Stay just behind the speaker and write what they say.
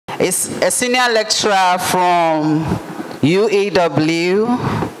is a senior lecturer from UAW.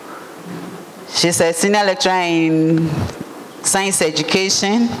 She's a senior lecturer in science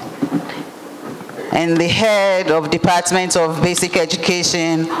education and the head of Department of Basic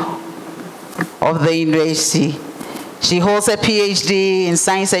Education of the university. She holds a PhD in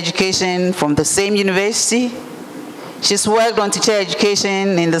science education from the same university. She's worked on teacher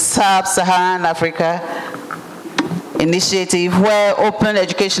education in the Sub-Saharan Africa initiative, where open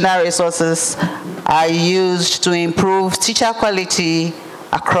educational resources are used to improve teacher quality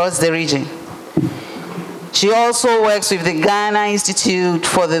across the region. She also works with the Ghana Institute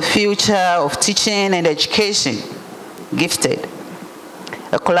for the Future of Teaching and Education, GIFTED,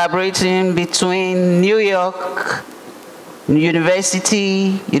 a collaboration between New York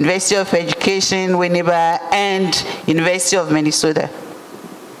University, University of Education, Winneba, and University of Minnesota.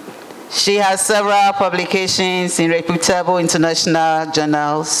 She has several publications in reputable international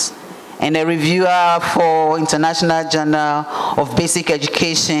journals and a reviewer for International Journal of Basic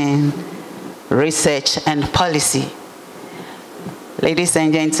Education, Research and Policy. Ladies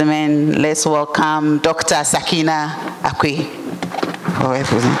and gentlemen, let's welcome Dr. Sakina Akwe for her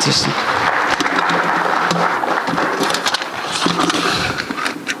presentation.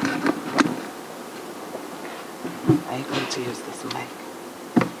 I'm going to use this mic.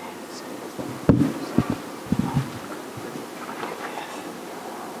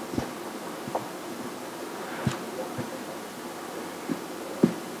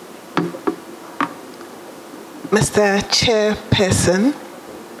 Mr. Chairperson,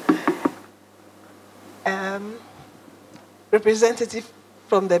 representative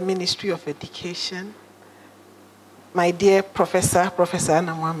from the Ministry of Education, my dear Professor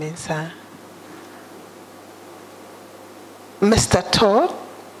Anamwa Mensah, Mr. Todd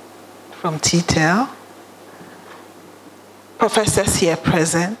from TTEL, professors here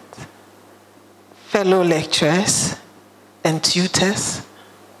present, fellow lecturers and tutors,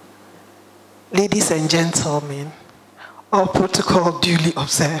 ladies and gentlemen, all protocol duly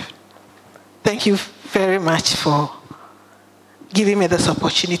observed. Thank you very much for giving me this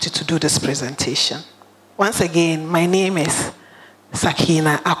opportunity to do this presentation. Once again, my name is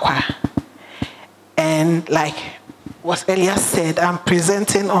Sakina Akwa. And like was earlier said, I'm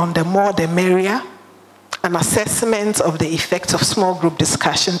presenting on the More the Merrier, an assessment of the effect of small group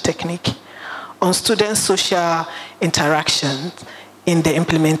discussion technique on student social interactions in the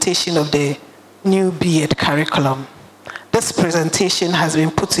implementation of the new B.Ed curriculum. This presentation has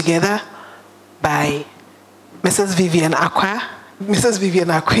been put together by Mrs. Vivian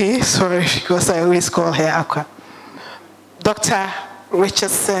Akwe, sorry, because I always call her Akwa, Dr.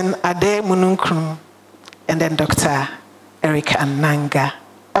 Richardson Ade Mununkrum, and then Dr. Eric Ananga,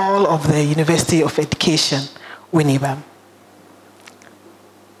 all of the University of Education, Winneba.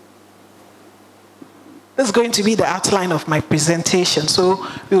 This is going to be the outline of my presentation. So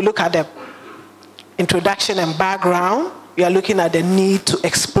we'll look at the introduction and background. We are looking at the need to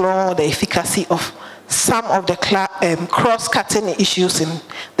explore the efficacy of some of the cross-cutting issues in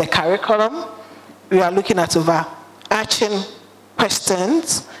the curriculum. We are looking at overarching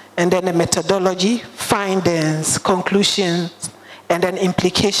questions, and then the methodology, findings, conclusions, and then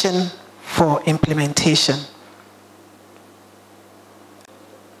implication for implementation.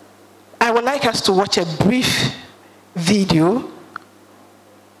 I would like us to watch a brief video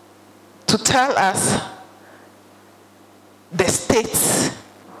to tell us the state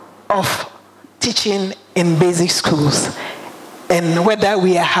of teaching in basic schools and whether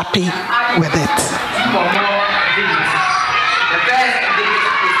we are happy with it.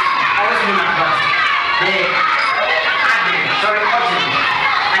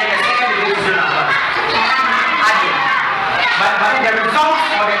 But the result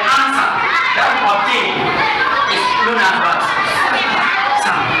or the answer that we obtain is known as what?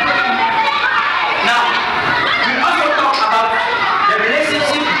 Sum. Now, we also talk about the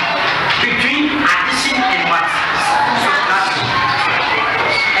relationship between addition and what? Subtraction.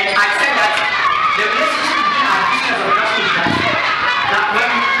 And I said that the relationship between addition and subtraction is that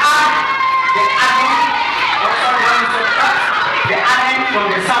when we add the adding, or sorry, when we subtract the adding from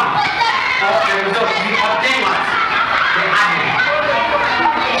the sum or the result, we obtain what? The adding.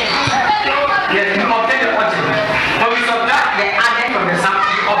 Yes, we obtain the origin. When we subtract the adding from the sum,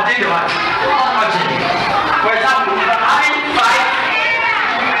 we obtain the what? Origin. For example, if I'm having 5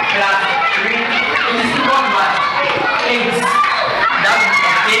 plus 3 is equal to what? 8. That we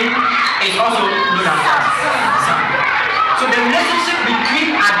obtain is also known as sum. So the relationship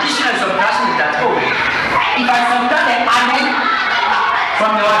between addition and subtraction is that, oh, if I subtract the adding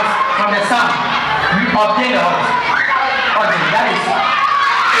from the what? From the sum, we obtain the what? That is 8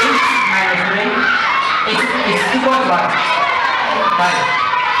 about it? Right.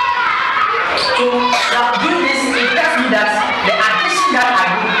 So now doing this, it tells me that the addition that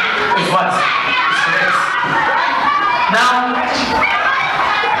I do is what? Is correct. Now,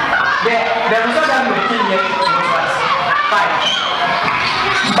 the result that we obtained here was what? 5.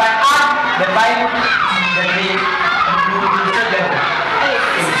 If I add the 5 to the 3, we will set level.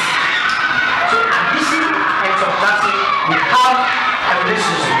 So addition and subtraction, we have a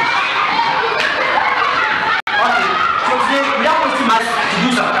relationship. Okay, so today we are going to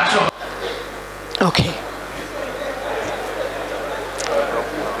do subtraction. Okay.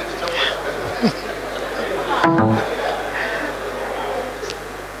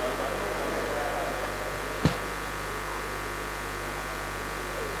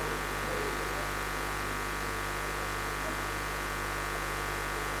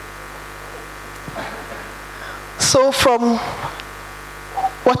 So from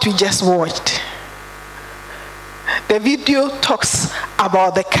what we just watched, the video talks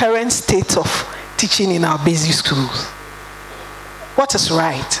about the current state of teaching in our basic schools. What is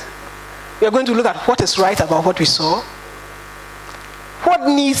right? We are going to look at what is right about what we saw, what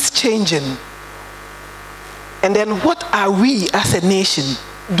needs changing, and then what are we as a nation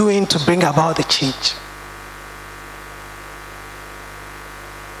doing to bring about the change.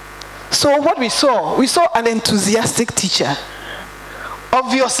 So what we saw an enthusiastic teacher.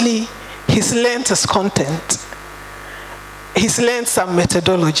 Obviously, he's learned his content. He's learned some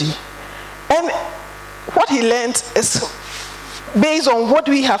methodology. And what he learned is based on what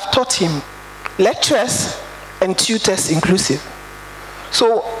we have taught him, lecturers and tutors inclusive.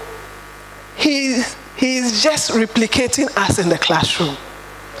 So he's just replicating us in the classroom.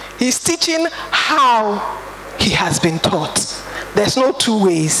 He's teaching how he has been taught. There's no two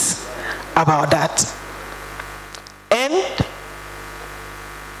ways about that. And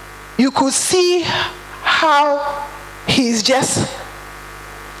you could see how he's just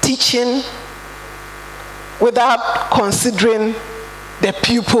teaching without considering the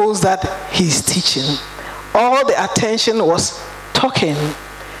pupils that he's teaching. All the attention was talking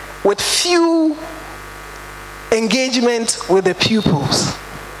with few engagement with the pupils.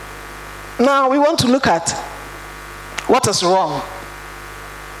 Now we want to look at what is wrong.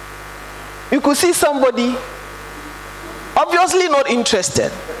 You could see somebody obviously not interested.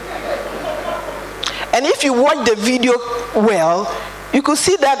 And if you watch the video well, you could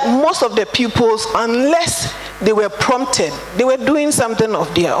see that most of the pupils, unless they were prompted, they were doing something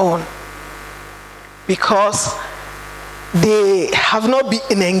of their own, because they have not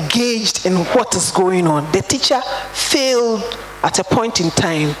been engaged in what is going on. The teacher failed at a point in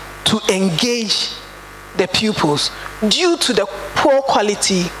time to engage the pupils due to the poor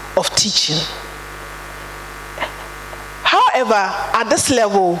quality of teaching. However, at this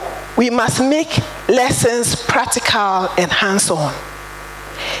level, we must make lessons practical and hands-on.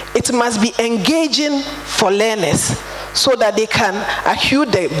 It must be engaging for learners so that they can accrue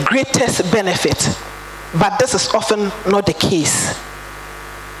the greatest benefit. But this is often not the case.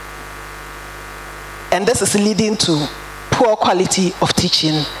 And this is leading to poor quality of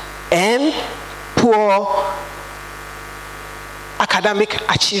teaching and poor academic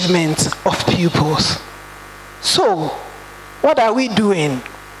achievement of pupils. So, what are we doing?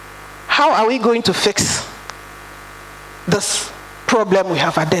 How are we going to fix this problem we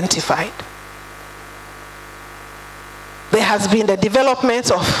have identified? There has been the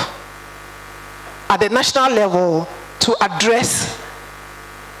development of, at the national level, to address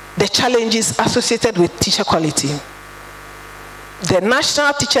the challenges associated with teacher quality. The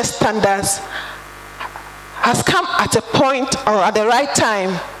National Teacher Standards has come at a point or at the right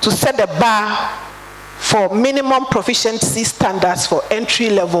time to set the bar for minimum proficiency standards for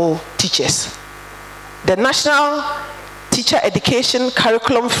entry-level teachers. The National Teacher Education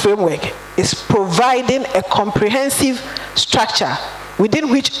Curriculum Framework is providing a comprehensive structure within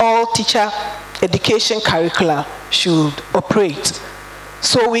which all teacher education curricula should operate.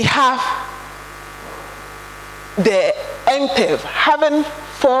 So we have the NPEV having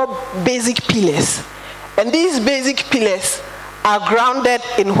 4 basic pillars. And these basic pillars are grounded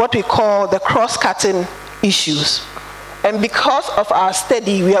in what we call the cross-cutting issues. And because of our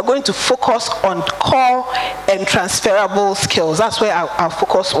study, we are going to focus on core and transferable skills. That's where our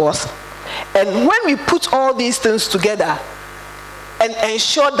focus was. And when we put all these things together and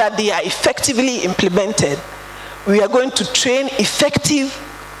ensure that they are effectively implemented, we are going to train effective,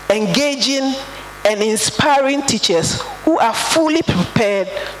 engaging, and inspiring teachers who are fully prepared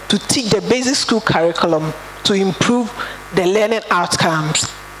to teach the basic school curriculum to improve the learning outcomes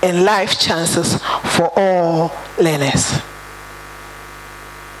and life chances for all learners.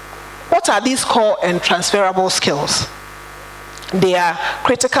 what are these core and transferable skills? They are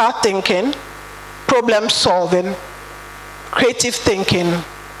critical thinking, problem solving, creative thinking,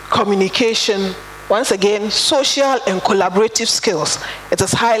 communication, once again, social and collaborative skills. It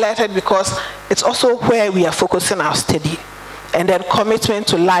is highlighted because it's also where we are focusing our study. And then commitment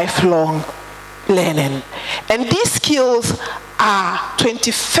to lifelong learning. And these skills are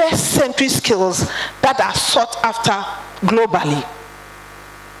 21st century skills that are sought after globally.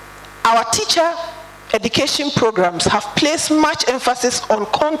 Our teacher education programs have placed much emphasis on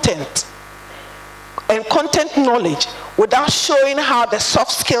content and content knowledge without showing how the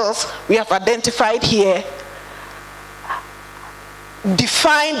soft skills we have identified here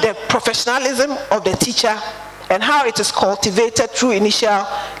define the professionalism of the teacher and how it is cultivated through initial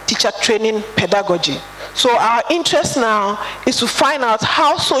teacher training pedagogy. So our interest now is to find out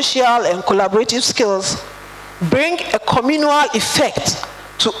how social and collaborative skills bring a communal effect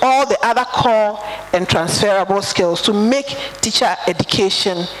to all the other core and transferable skills to make teacher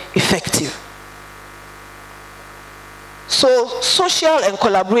education effective. So social and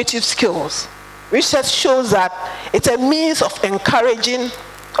collaborative skills, research shows that it's a means of encouraging,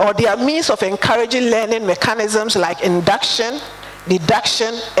 or they are means of encouraging learning mechanisms like induction,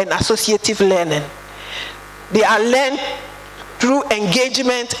 deduction, and associative learning. They are learned through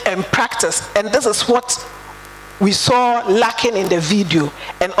engagement and practice, and this is what we saw lacking in the video,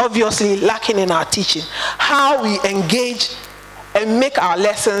 and obviously lacking in our teaching. How we engage and make our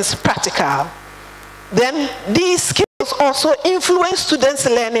lessons practical. Then these skills also influence students'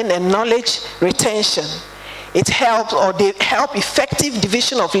 learning and knowledge retention. It helps, or they help effective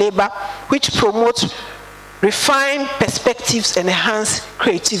division of labor, which promotes refined perspectives and enhance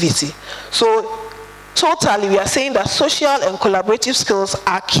creativity. So totally, we are saying that social and collaborative skills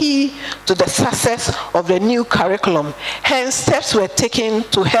are key to the success of the new curriculum. Hence, steps were taken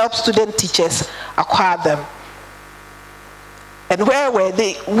to help student teachers acquire them. And where were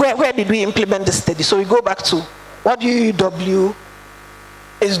they? Where did we implement this study? So we go back to what UEW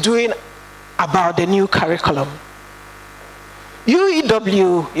is doing about the new curriculum.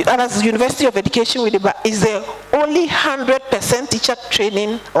 UEW, that is University of Education Winneba, is the only 100% teacher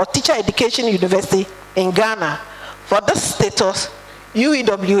training or teacher education university in Ghana. For this status,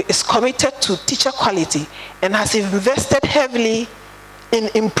 UEW is committed to teacher quality and has invested heavily in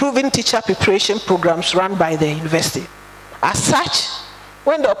improving teacher preparation programs run by the university. As such,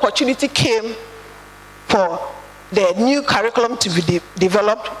 when the opportunity came for the new curriculum to be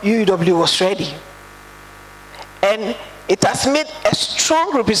developed, UEW was ready. And it has made a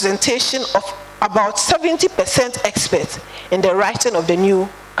strong representation of about 70% experts in the writing of the new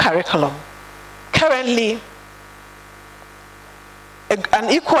curriculum. Currently, an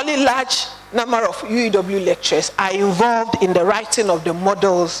equally large number of UEW lecturers are involved in the writing of the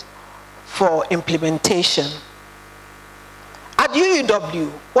models for implementation. At UEW,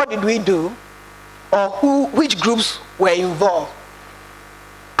 what did we do? Or which groups were involved?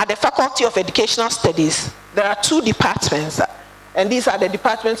 At the Faculty of Educational Studies, there are two departments, and these are the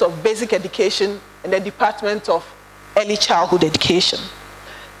departments of basic education and the department of early childhood education.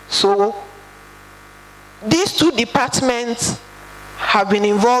 So these two departments have been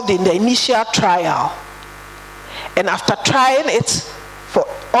involved in the initial trial. And after trying it for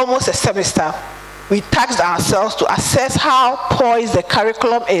almost a semester, we tasked ourselves to assess how poised the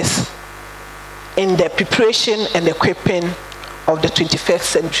curriculum is in the preparation and equipping of the 21st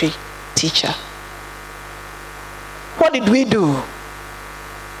century teacher. What did we do?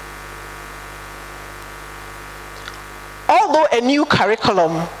 Although a new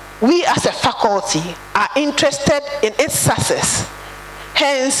curriculum, we as a faculty are interested in its success.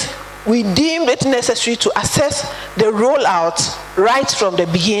 Hence, we deemed it necessary to assess the rollout right from the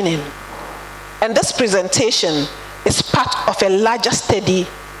beginning. And this presentation is part of a larger study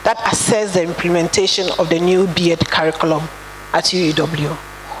that assesses the implementation of the new B.Ed curriculum at UEW.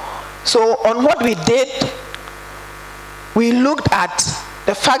 So on what we did, we looked at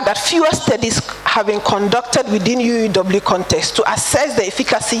the fact that fewer studies have been conducted within UEW context to assess the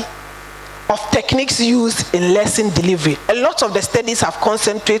efficacy of techniques used in lesson delivery. A lot of the studies have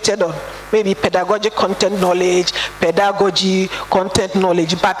concentrated on maybe pedagogic content knowledge, pedagogy, content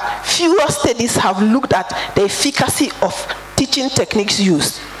knowledge, but fewer studies have looked at the efficacy of teaching techniques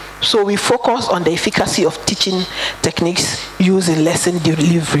used. So we focus on the efficacy of teaching techniques used in lesson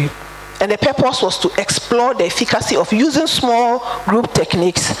delivery. And the purpose was to explore the efficacy of using small group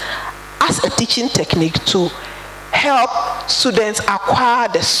techniques as a teaching technique to help students acquire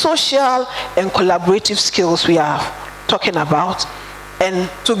the social and collaborative skills we are talking about. And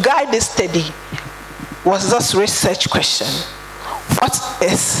to guide this study was this research question: what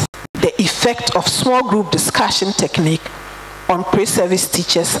is the effect of small group discussion technique on pre-service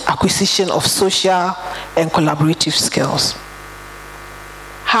teachers' acquisition of social and collaborative skills.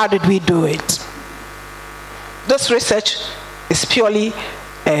 How did we do it? This research is purely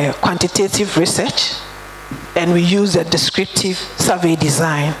quantitative research, and we use a descriptive survey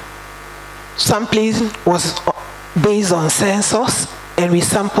design. Sampling was based on census, and we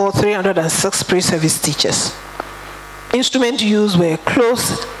sampled 306 pre-service teachers. Instruments used were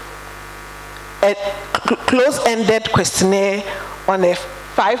close-ended questionnaire on a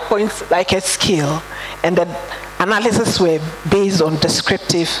 5-point Likert scale, and the analysis were based on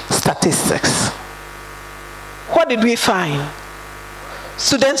descriptive statistics. What did we find?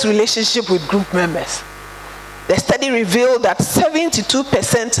 Students' relationship with group members. The study revealed that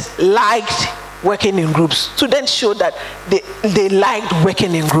 72% liked working in groups. Students showed that they liked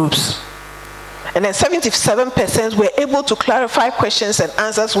working in groups. And then 77% were able to clarify questions and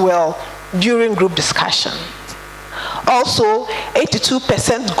answers well during group discussion. Also,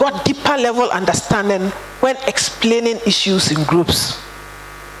 82% got deeper level understanding when explaining issues in groups.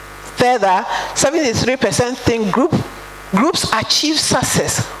 Further, 73% think groups achieve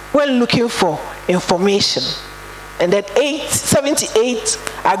success when looking for information. And that 78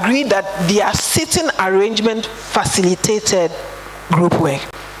 agree that their sitting arrangement facilitated group work.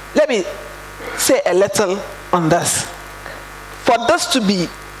 Let me say a little on this. For this to be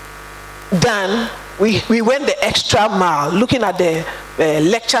done, we went the extra mile, looking at the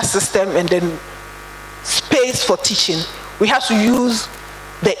lecture system and then space for teaching. We have to use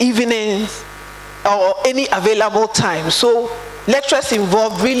the evenings or any available time. So lecturers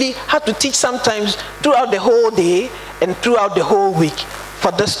involved really had to teach sometimes throughout the whole day and throughout the whole week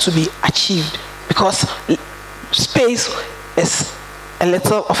for this to be achieved, because space is a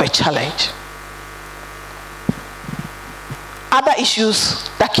little of a challenge. Other issues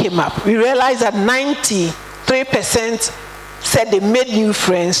that came up, we realized that 93% said they made new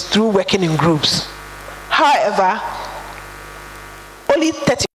friends through working in groups. However, only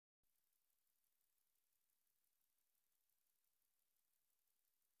 30%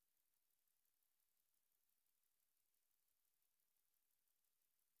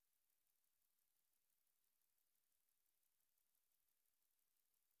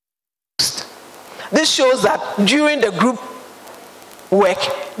 This shows that during the group work,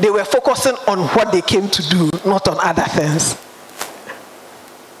 they were focusing on what they came to do, not on other things.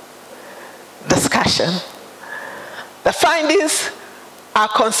 Discussion. The findings are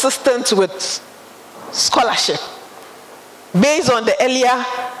consistent with scholarship. Based on the earlier,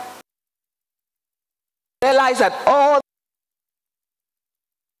 realize that all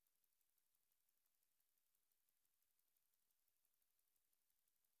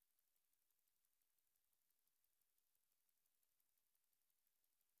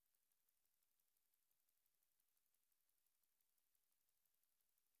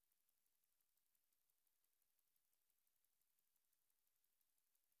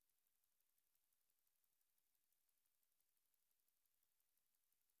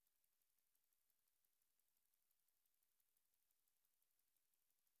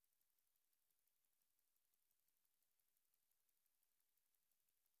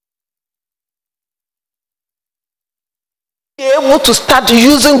able to start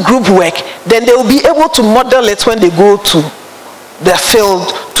using group work, then they will be able to model it when they go to the field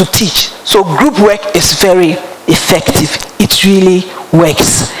to teach. So group work is very effective. It really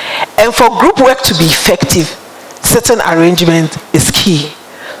works. And for group work to be effective, certain arrangement is key.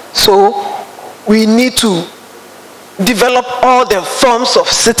 So we need to develop all the forms of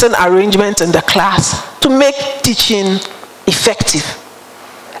certain arrangement in the class to make teaching effective.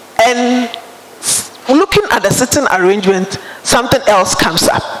 And looking at a certain arrangement, something else comes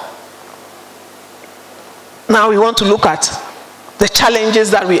up. Now we want to look at the challenges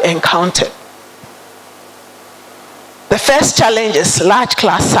that we encountered. The first challenge is large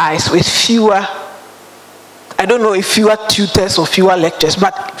class size with fewer, I don't know if fewer tutors or fewer lectures,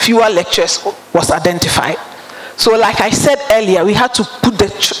 but fewer lectures was identified. So like I said earlier, we had to put the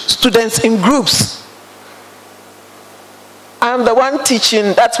students in groups. I'm the one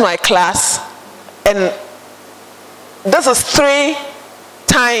teaching, that's my class, and this is 3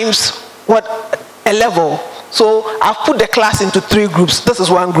 times what a level. So I've put the class into 3 groups. This is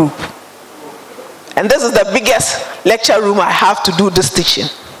one group. And this is the biggest lecture room I have to do this teaching.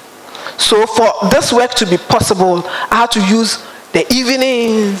 So for this work to be possible, I had to use the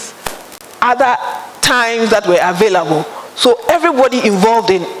evenings, other times that were available. So everybody involved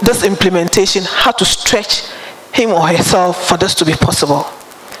in this implementation had to stretch him or herself for this to be possible.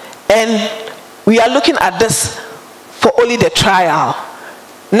 And we are looking at this for only the trial.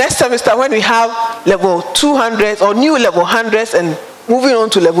 next semester, when we have level 200 or new level 100s and moving on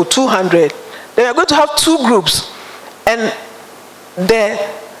to level 200, then we're going to have two groups. And the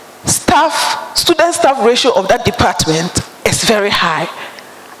student staff ratio of that department is very high.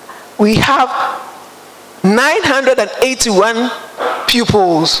 We have 981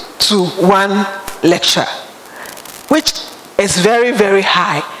 pupils to one lecturer, which is very, very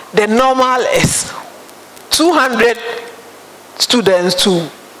high. The normal is 200 students to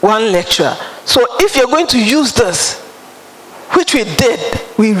one lecturer. So if you're going to use this, which we did,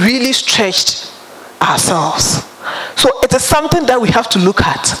 we really stretched ourselves. So it is something that we have to look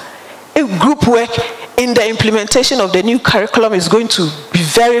at. If group work in the implementation of the new curriculum is going to be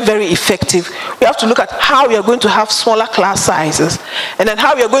very, very effective, we have to look at how we are going to have smaller class sizes, and then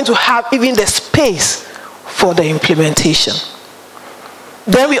how we are going to have even the space for the implementation.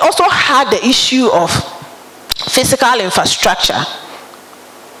 Then we also had the issue of physical infrastructure,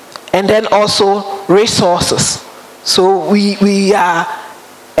 and then also resources. So we are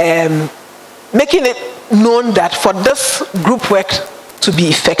making it known that for this group work to be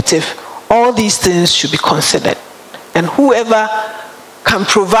effective, all these things should be considered. And whoever can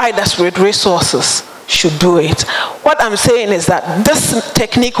provide us with resources should do it. What I'm saying is that this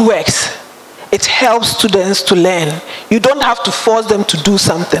technique works. It helps students to learn. You don't have to force them to do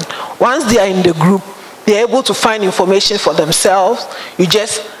something. Once they are in the group, they're able to find information for themselves. You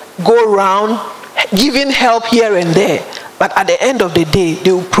just go around giving help here and there. But at the end of the day,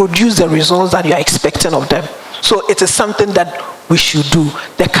 they will produce the results that you are expecting of them. So it is something that we should do.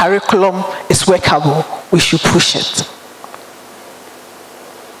 The curriculum is workable. We should push it.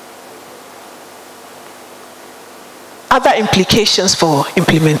 Other implications for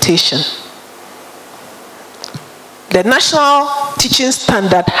implementation. The national teaching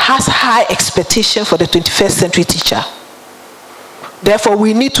standard has high expectation for the 21st century teacher. Therefore,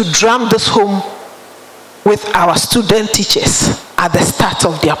 we need to drum this home with our student teachers at the start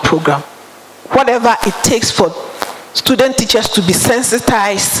of their program. Whatever it takes for student teachers to be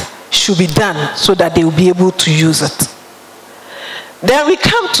sensitized should be done so that they will be able to use it. Then we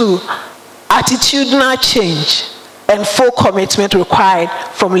come to attitudinal change and full commitment required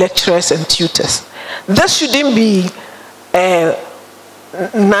from lecturers and tutors. This shouldn't be a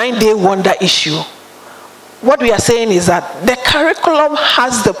 9-day wonder issue. What we are saying is that the curriculum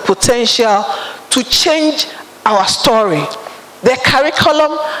has the potential to change our story. The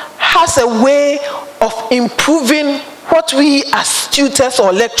curriculum has a way of improving what we as tutors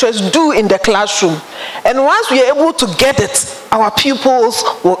or lecturers do in the classroom. And once we are able to get it, our pupils,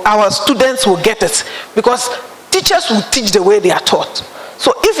 our students will get it, because teachers will teach the way they are taught.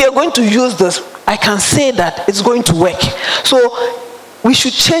 So if you're going to use this, I can say that it's going to work. So we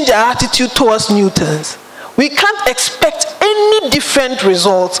should change our attitude towards Newtons. We can't expect any different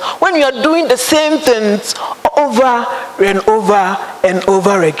results when you are doing the same things over and over and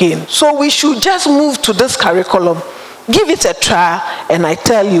over again. So we should just move to this curriculum, give it a try, and I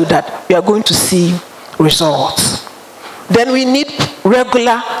tell you that we are going to see results. Then we need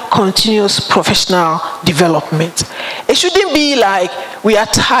regular, continuous professional development. It shouldn't be like we are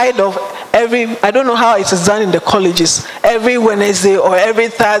tired of I don't know how it is done in the colleges, every Wednesday or every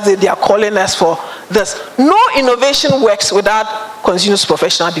Thursday they are calling us for this. No innovation works without continuous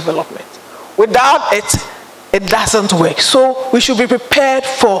professional development. Without it, it doesn't work. So we should be prepared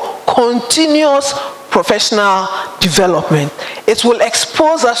for continuous professional development. It will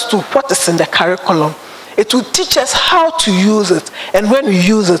expose us to what is in the curriculum. It will teach us how to use it. And when we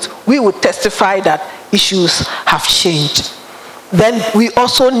use it, we will testify that issues have changed. Then we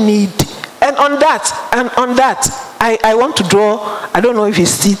also need, and on that, I want to draw, I don't know if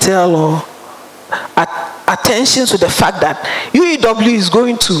it's detail or attention to the fact that UEW is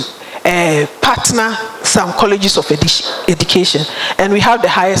going to partner some colleges of education, and we have the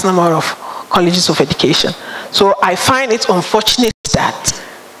highest number of colleges of education. So I find it unfortunate that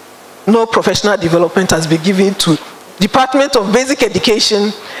no professional development has been given to Department of Basic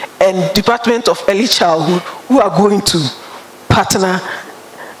Education and Department of Early Childhood, who are going to partner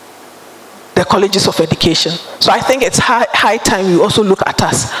the colleges of education. So I think it's high time we also look at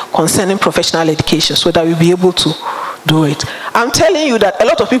us concerning professional education so that we'll be able to do it. I'm telling you that a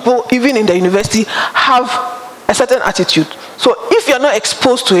lot of people, even in the university, have a certain attitude. So if you're not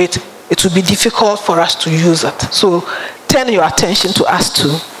exposed to it, it will be difficult for us to use it. So turn your attention to us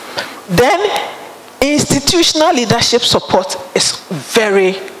too. Then institutional leadership support is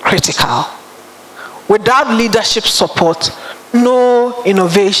very critical. Without leadership support, no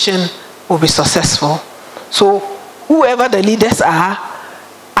innovation will be successful. So whoever the leaders are,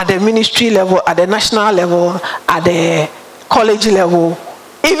 at the ministry level, at the national level, at the college level,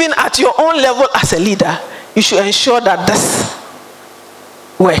 even at your own level as a leader, you should ensure that this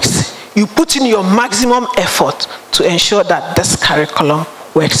works. You put in your maximum effort to ensure that this curriculum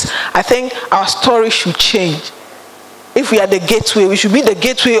works. I think our story should change. If we are the gateway, we should be the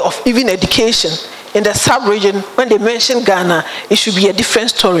gateway of even education. In the sub-region, when they mention Ghana, it should be a different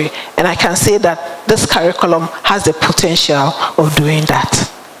story. And I can say that this curriculum has the potential of doing that.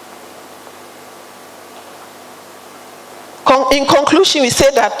 In conclusion, we say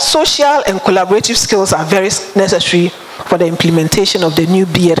that social and collaborative skills are very necessary for the implementation of the new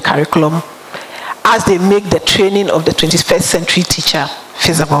B.Ed curriculum as they make the training of the 21st century teacher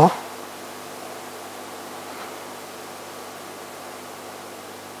feasible.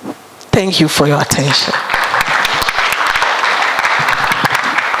 Thank you for your attention.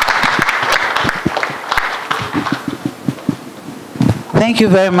 Thank you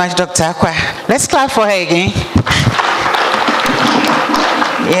very much, Dr. Akwa. Let's clap for her again.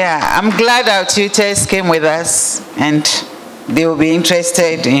 Yeah, I'm glad our tutors came with us and they will be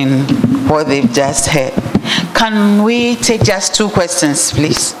interested in what they've just heard. Can we take just 2 questions,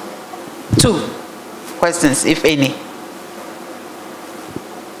 please? 2 questions, if any.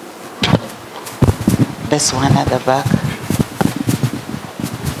 There's one at the back.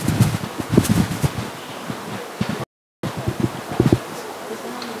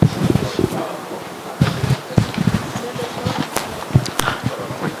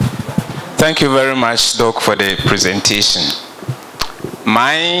 Thank you very much, Doc, for the presentation.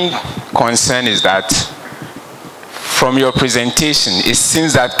 My concern is that from your presentation, it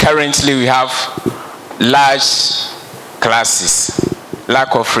seems that currently we have large classes,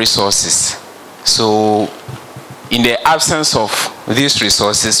 lack of resources. So in the absence of these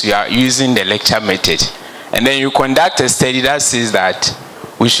resources, we are using the lecture method. And then you conduct a study that says that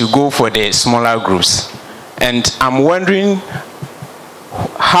we should go for the smaller groups. And I'm wondering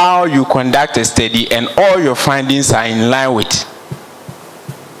how you conduct a study and all your findings are in line with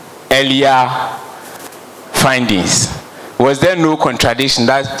earlier findings. Was there no contradiction?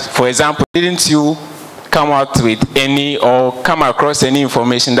 That, for example, didn't you come out with any or come across any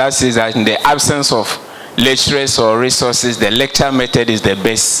information that says that in the absence of lecturers or resources, the lecture method is the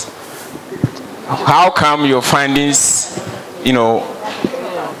best? How come your findings, your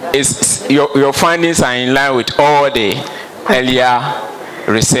findings are in line with all the earlier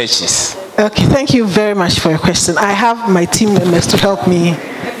researches? Okay, thank you very much for your question. I have my team members to help me.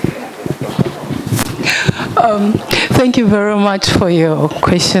 Thank you very much for your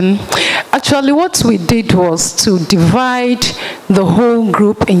question. Actually, what we did was to divide the whole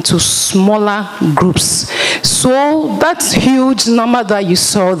group into smaller groups. So that huge number that you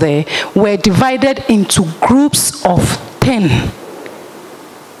saw there were divided into groups of 10.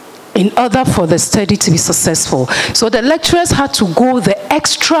 In order for the study to be successful. So the lecturers had to go the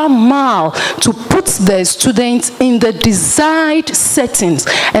extra mile to put the students in the desired settings.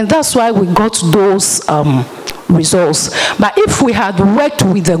 And that's why we got those results. But if we had worked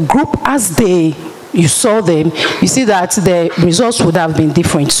with the group as you saw them, you see that the results would have been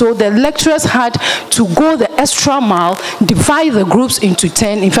different. So the lecturers had to go the extra mile, divide the groups into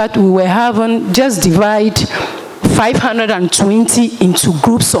 10. In fact, we were having just divide 520 into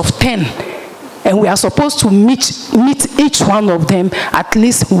groups of 10, and we are supposed to meet each one of them at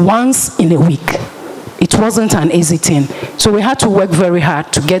least once in a week. It wasn't an easy thing, so we had to work very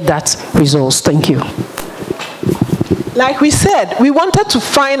hard to get that results. Thank you. Like we said, we wanted to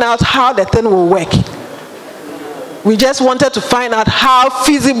find out how the thing will work. We just wanted to find out how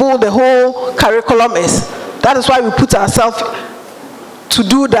feasible the whole curriculum is. That is why we put ourselves to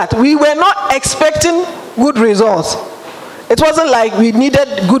do that. We were not expecting good results. It wasn't like we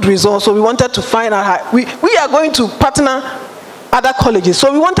needed good results, so we wanted to find out how. We are going to partner other colleges,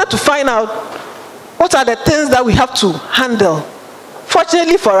 so we wanted to find out what are the things that we have to handle.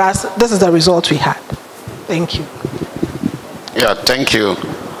 Fortunately for us, this is the result we had. Thank you. Yeah, thank you.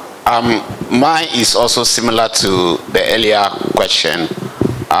 Mine is also similar to the earlier question.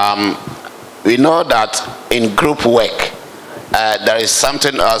 We know that in group work, there is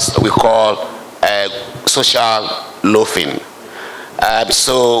something else we call social loafing.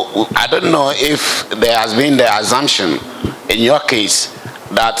 So I don't know if there has been the assumption in your case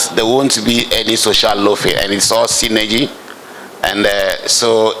that there won't be any social loafing and it's all synergy. And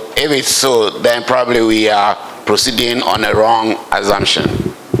so if it's so, then probably we are proceeding on a wrong assumption.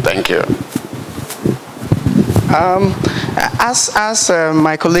 Thank you. As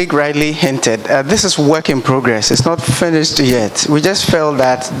my colleague rightly hinted, this is work in progress. It's not finished yet. We just felt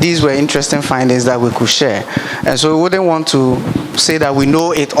that these were interesting findings that we could share. And so we wouldn't want to say that we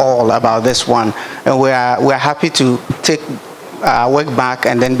know it all about this one. And we're happy to take work back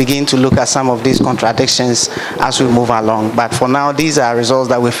and then begin to look at some of these contradictions as we move along. But for now, these are results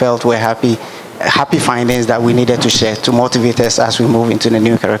that we felt were happy findings that we needed to share to motivate us as we move into the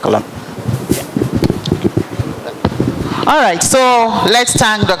new curriculum. All right, so let's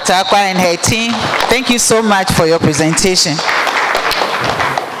thank Dr. Akwa and her team. Thank you so much for your presentation.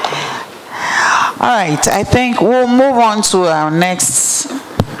 All right, I think we'll move on to our next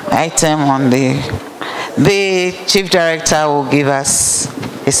item on the Chief Director will give us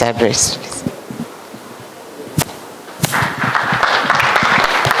his address.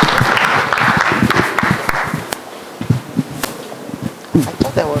 I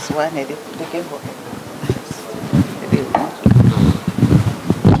thought there was one they gave one.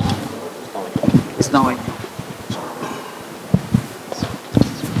 It's not one.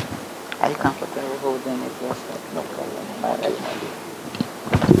 Are you comfortable holding it? Yes, no problem.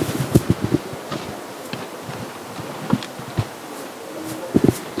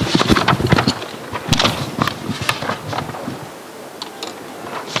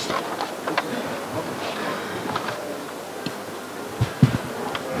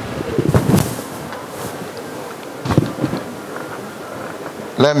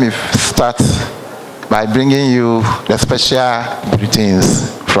 Let me start by bringing you the special greetings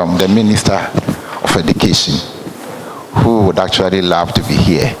from the Minister of Education, who would actually love to be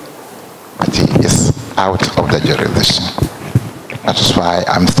here, but he is out of the jurisdiction. That is why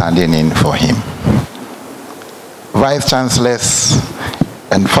I'm standing in for him. Vice Chancellors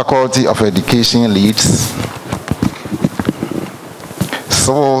and Faculty of Education leads,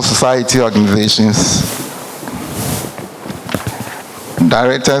 civil society organizations,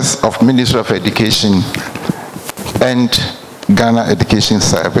 directors of Ministry of Education and Ghana Education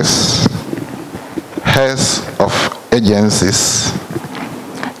Service, heads of agencies,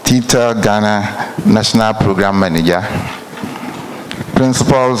 TETA Ghana National Program Manager,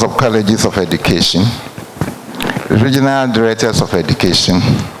 principals of colleges of education, regional directors of education,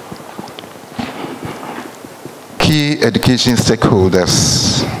 key education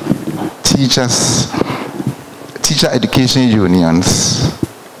stakeholders, teachers, teacher education unions,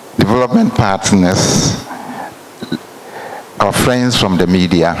 development partners, our friends from the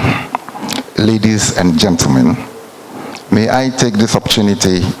media, ladies and gentlemen, may I take this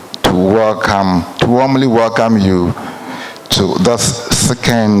opportunity to warmly welcome you to this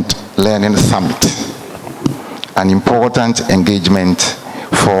second Learning Summit, an important engagement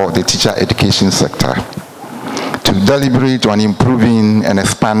for the teacher education sector, to deliberate on improving and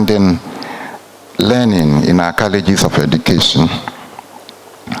expanding learning in our colleges of education.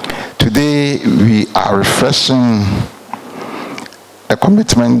 Today, we are refreshing a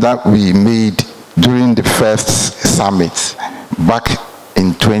commitment that we made during the first summit back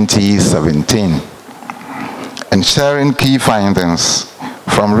in 2017 and sharing key findings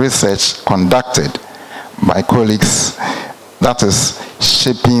from research conducted by colleagues that is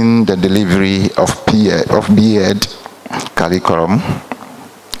shaping the delivery of B.Ed curriculum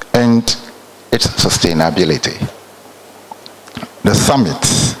and its sustainability. The summit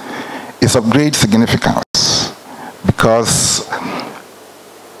is of great significance because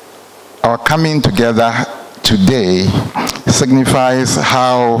our coming together today signifies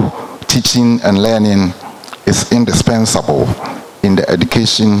how teaching and learning is indispensable in the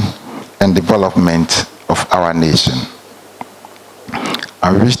education and development of our nation.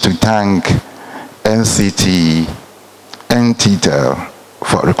 I wish to thank NCT and TETA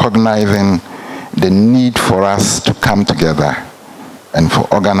for recognizing the need for us to come together and for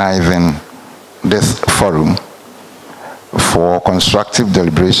organizing this forum for constructive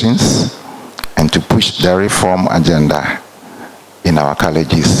deliberations and to push the reform agenda in our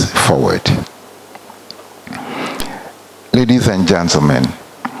colleges forward. Ladies and gentlemen,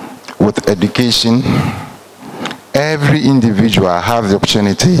 with education, every individual has the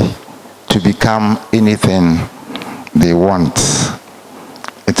opportunity to become anything they want.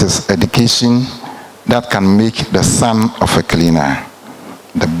 It is education that can make the son of a cleaner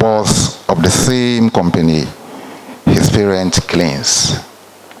the boss of the same company his parent cleans.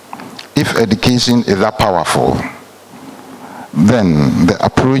 If education is that powerful, then the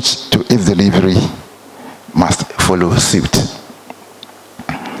approach to its delivery must follow suit.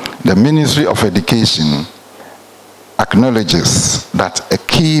 The Ministry of Education acknowledges that a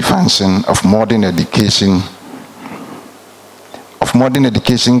key function of modern education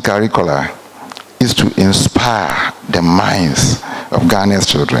curricula is to inspire the minds of Ghana's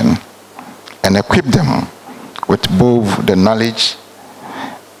children and equip them with both the knowledge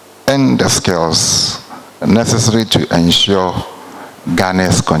and the skills necessary to ensure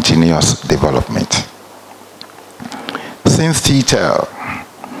Ghana's continuous development. Since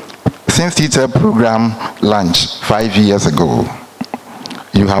TETEL program launched 5 years ago,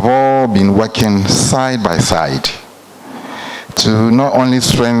 you have all been working side by side to not only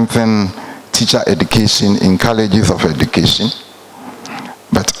strengthen teacher education in colleges of education,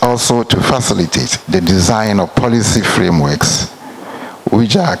 but also to facilitate the design of policy frameworks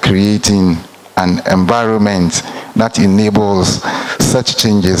which are creating an environment that enables such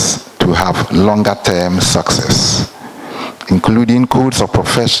changes to have longer-term success, including codes of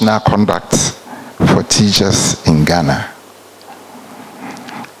professional conduct for teachers in Ghana.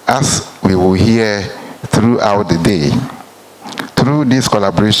 As we will hear throughout the day, through this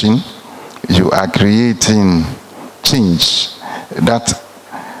collaboration, you are creating change that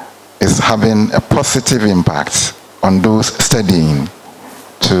is having a positive impact on those studying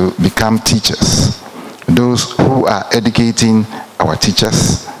to become teachers, those who are educating our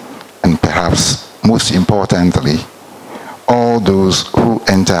teachers, and perhaps most importantly, all those who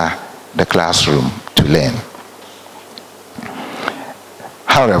enter the classroom to learn.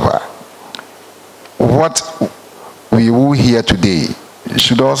 However, what we will hear today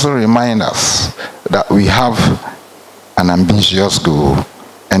should also remind us that we have an ambitious goal,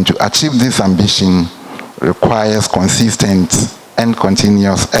 and to achieve this ambition requires consistent and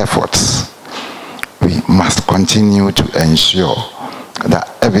continuous efforts. We must continue to ensure that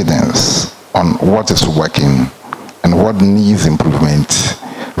evidence on what is working and what needs improvement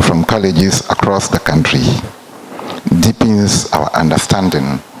from colleges across the country deepens our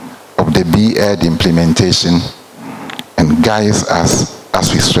understanding of the BEd implementation and guides us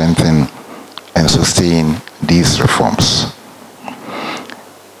as we strengthen and sustain these reforms.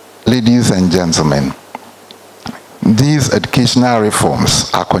 Ladies and gentlemen, these educational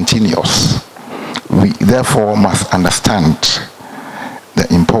reforms are continuous. We therefore must understand the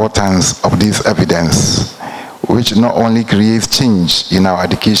importance of this evidence, which not only creates change in our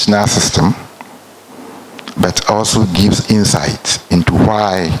educational system, but also gives insight into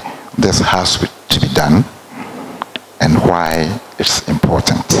why this has to be done and why it's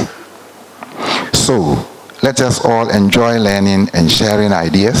important. So, let us all enjoy learning and sharing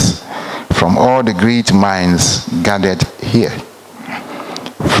ideas from all the great minds gathered here.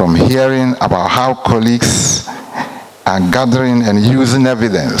 From hearing about how colleagues are gathering and using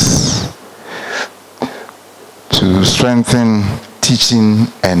evidence to strengthen teaching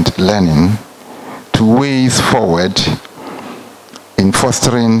and learning, to ways forward in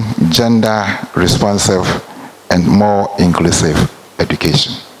fostering gender-responsive and more inclusive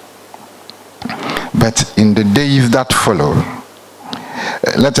education. But in the days that follow,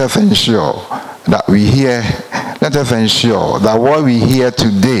 let us ensure that what we hear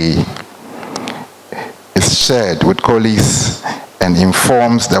today is shared with colleagues and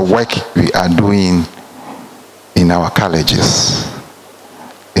informs the work we are doing in our colleges,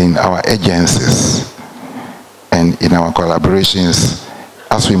 in our agencies, and in our collaborations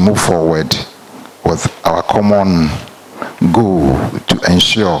as we move forward with our common goal to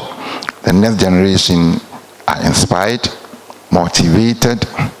ensure the next generation are inspired, motivated,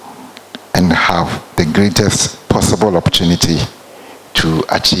 and have the greatest possible opportunity to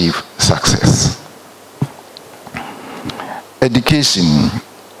achieve success. Education,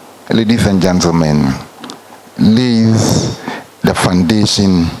 ladies and gentlemen, lays the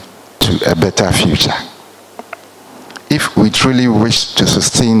foundation to a better future. If we truly wish to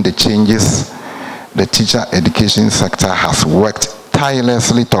sustain the changes the teacher education sector has worked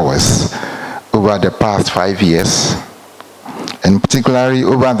tirelessly towards over the past 5 years, and particularly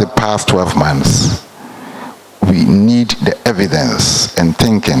over the past 12 months, we need the evidence and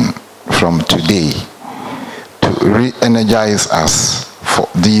thinking from today to re-energize us for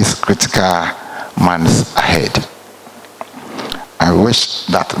these critical months ahead. I wish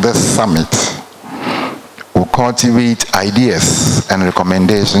that this summit will cultivate ideas and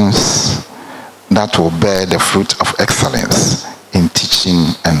recommendations that will bear the fruit of excellence in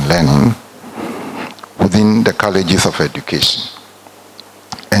teaching and learning within the colleges of education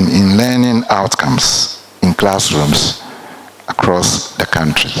and in learning outcomes in classrooms across the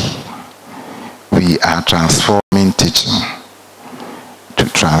country. We are transforming teaching to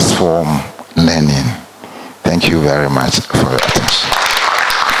transform learning. Thank you very much for your attention.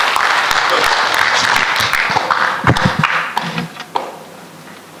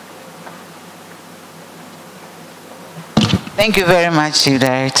 Thank you very much, Chief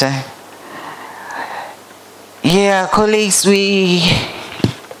Director. Yeah, colleagues, we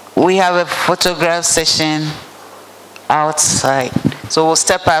have a photograph session outside. So we'll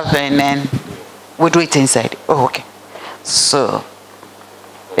step up and then we'll do it inside. Oh, okay. So,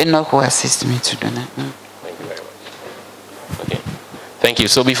 Enoch will assist me to do that. Thank you.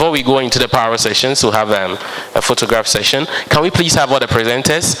 So before we go into the power sessions, we'll have a photograph session. Can we please have all the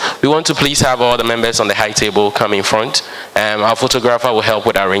presenters? We want to please have all the members on the high table come in front. Our photographer will help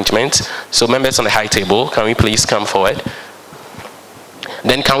with arrangement. So members on the high table, can we please come forward?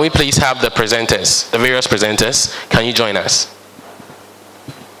 Then can we please have the presenters, the various presenters? Can you join us?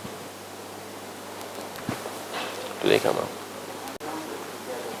 Do they come up?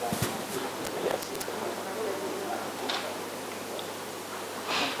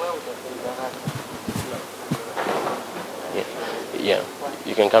 Yeah,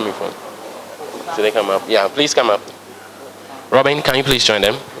 you can come in front. So they come up. Yeah, please come up. Robin, can you please join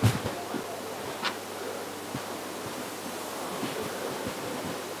them?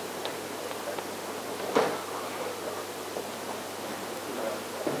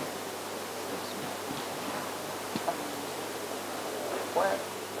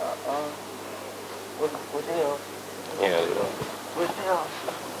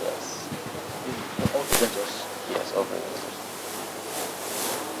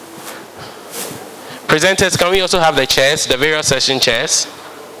 Presenters, can we also have the chairs, the various session chairs?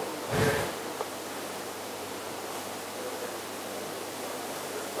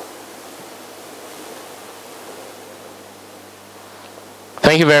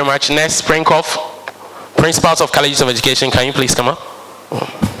 Thank you very much. Next, Sprinkoff, Principals of Colleges of Education, can you please come up?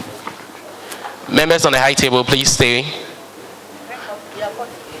 Members on the high table, please stay.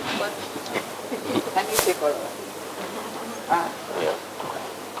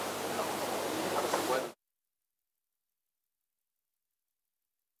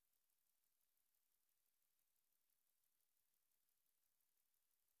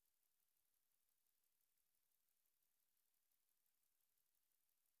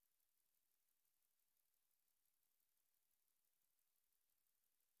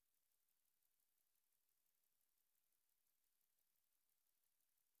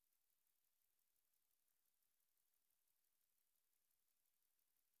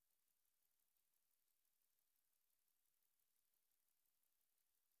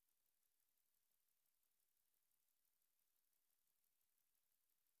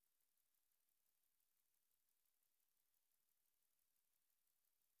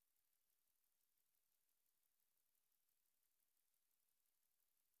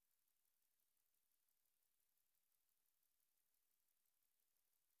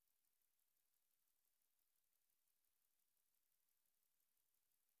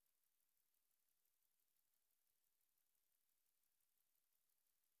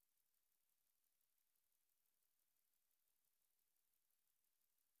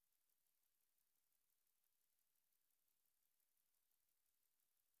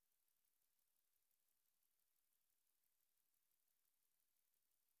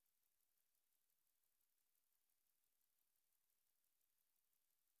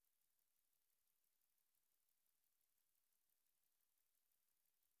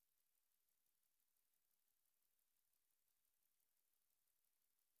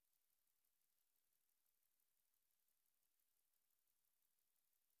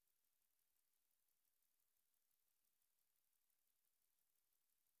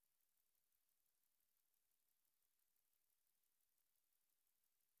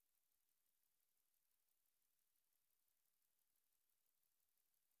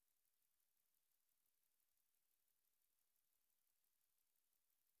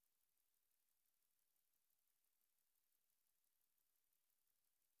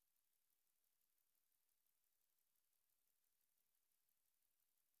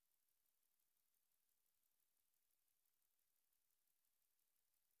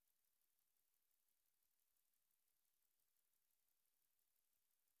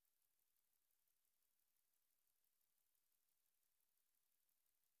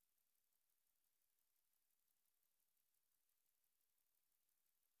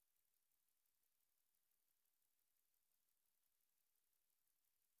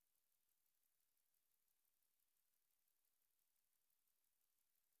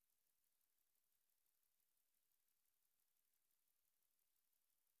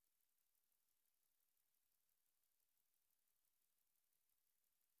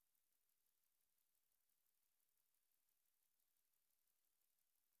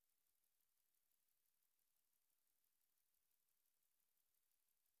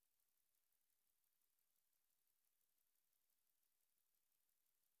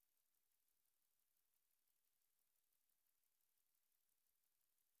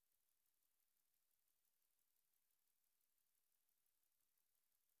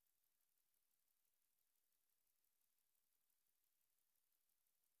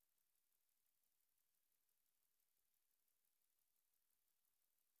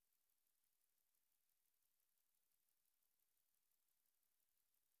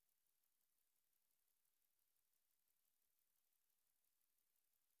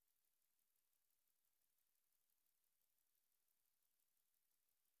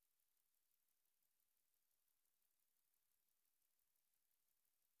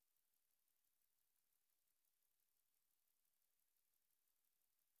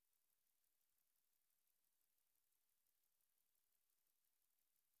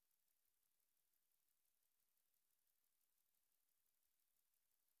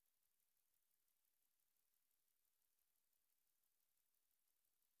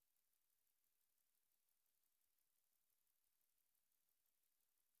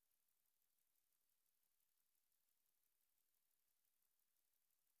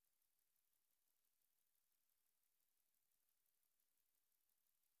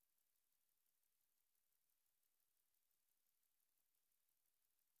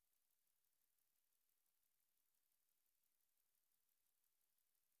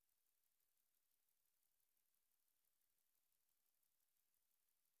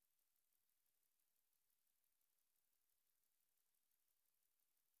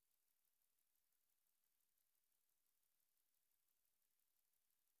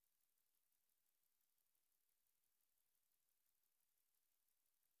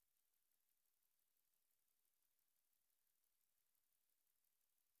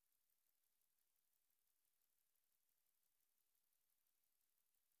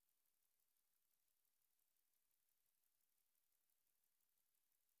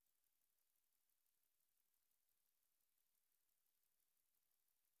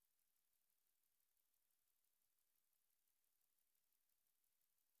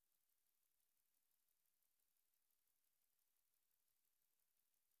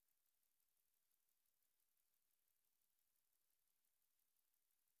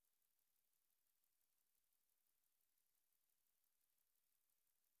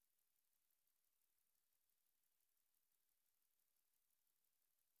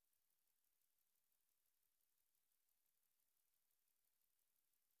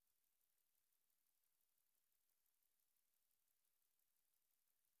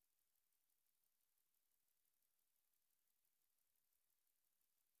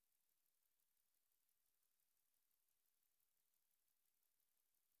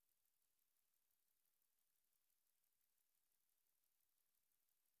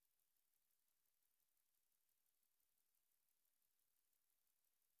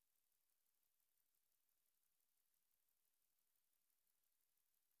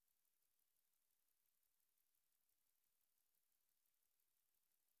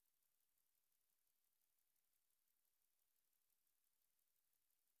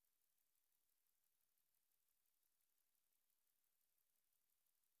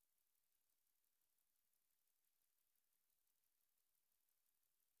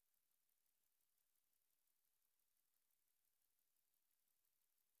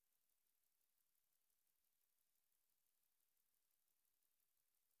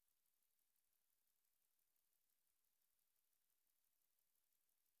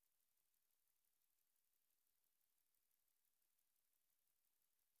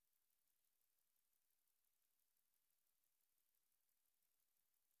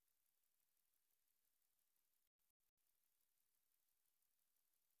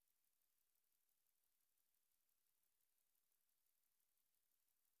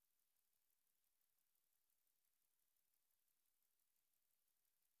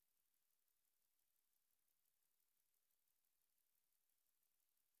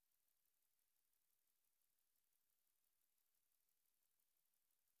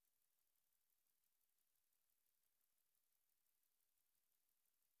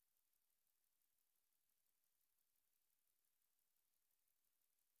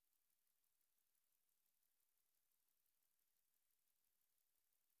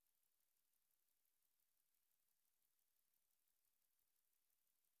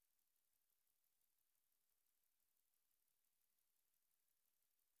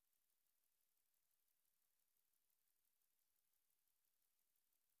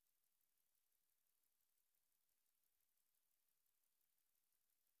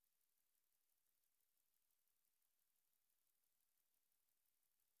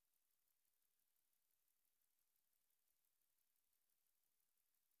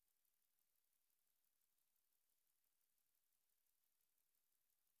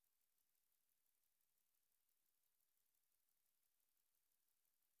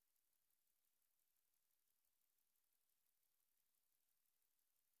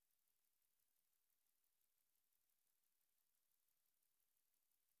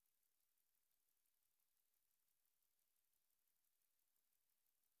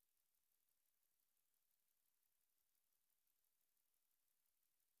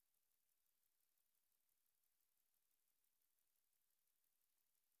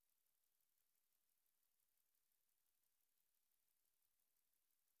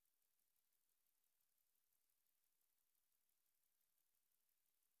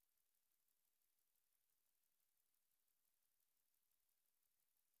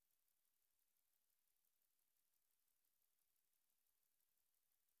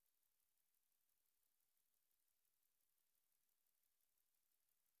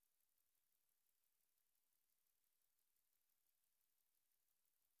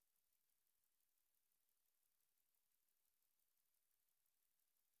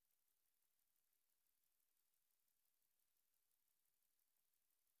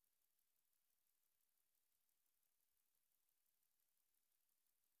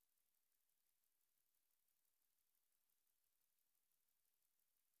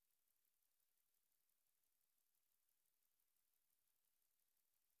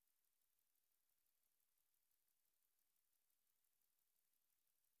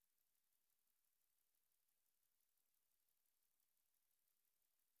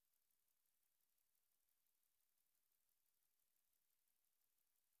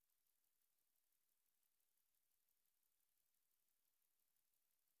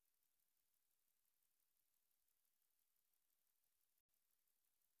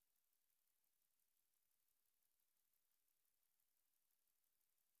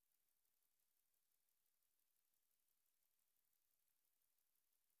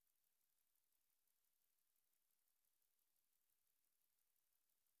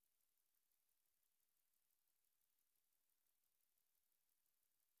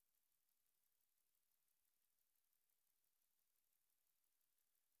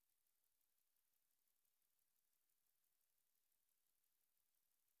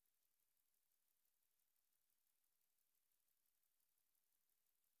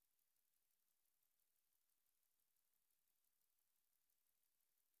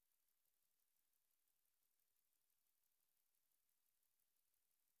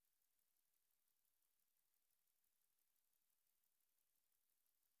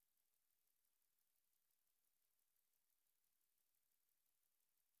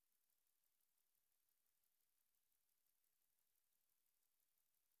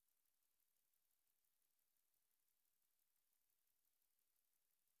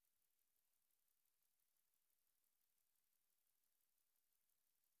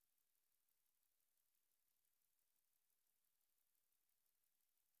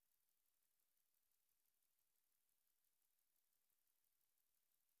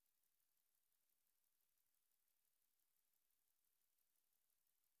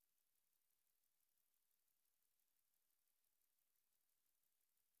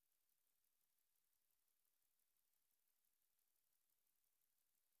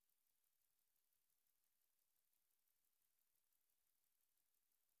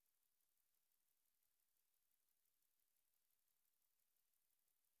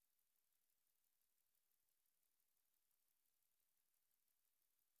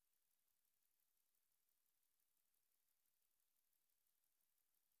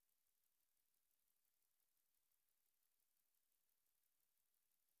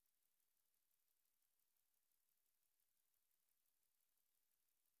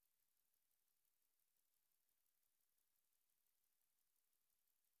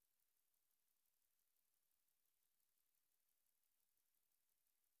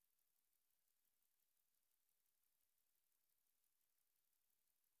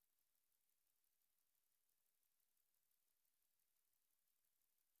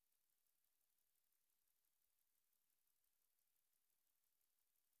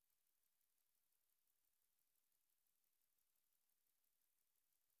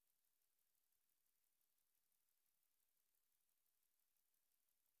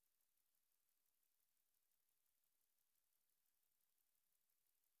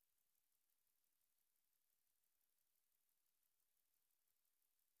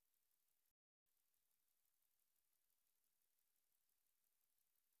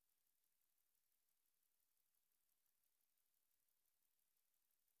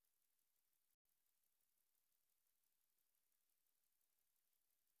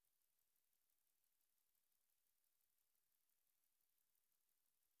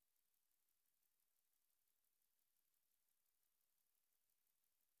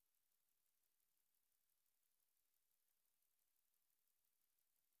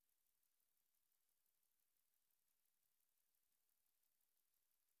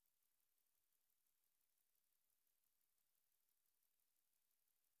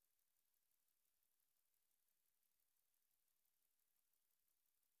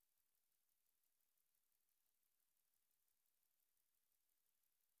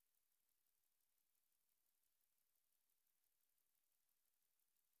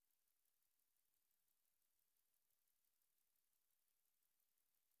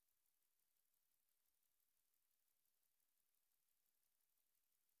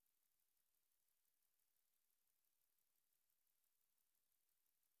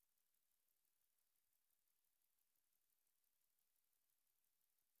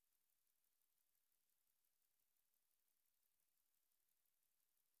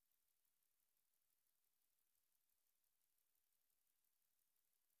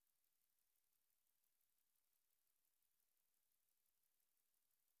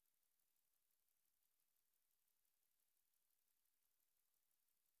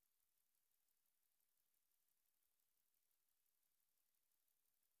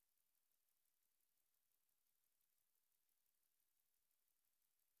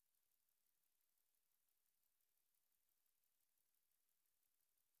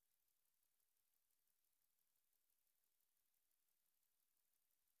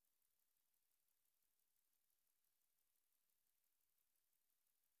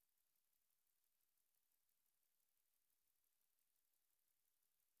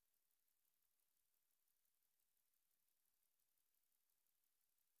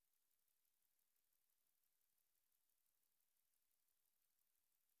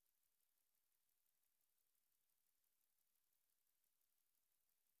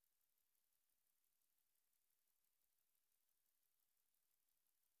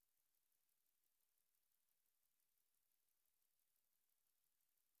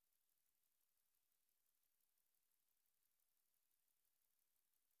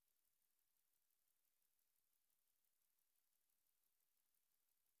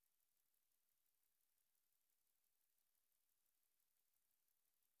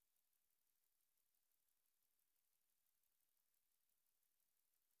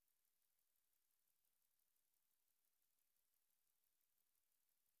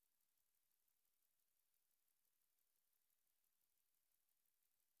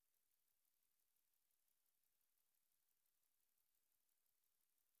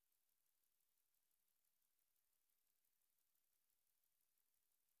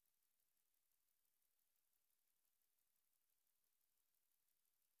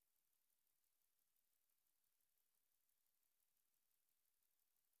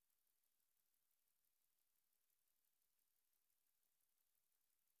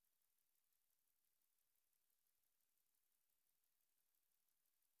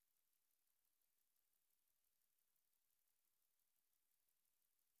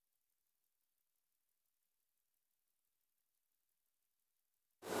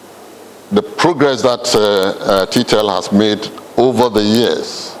 the progress that TTL has made over the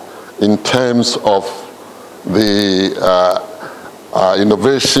years in terms of the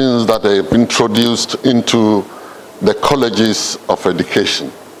innovations that they've introduced into the colleges of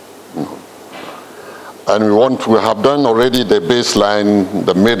education. And we have done already the baseline,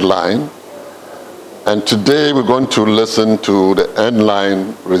 the midline, and today we're going to listen to the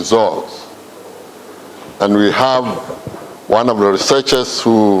endline results. And we have one of the researchers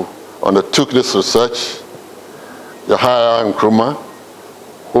who undertook this research, Yahaya Nkrumah,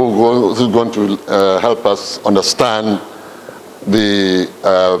 who's going to help us understand the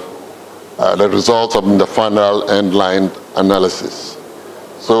results of the final endline analysis.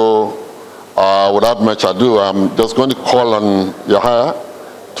 So without much ado, I'm just going to call on Yahaya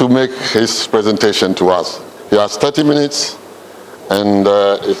to make his presentation to us. He has 30 minutes, and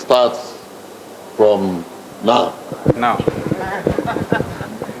it starts from now. Now.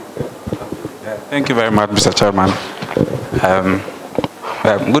 Thank you very much, Mr. Chairman.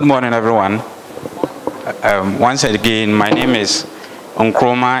 Good morning, everyone. Once again, my name is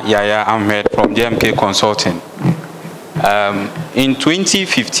Nkrumah Yahaya Ahmed from JMK Consulting. In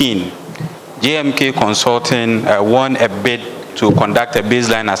 2015, JMK Consulting won a bid to conduct a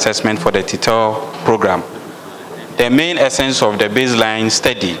baseline assessment for the TTL program. The main essence of the baseline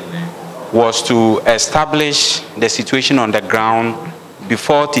study was to establish the situation on the ground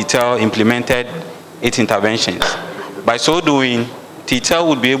before TTL implemented its interventions. By so doing, TTL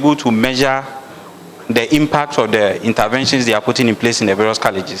would be able to measure the impact of the interventions they are putting in place in the various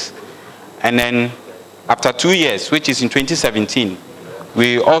colleges. And then after 2 years, which is in 2017,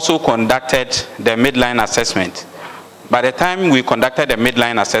 we also conducted the midline assessment. By the time we conducted the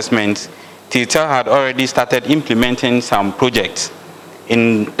midline assessment, TTL had already started implementing some projects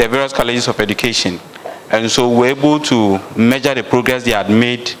in the various colleges of education. And so we were able to measure the progress they had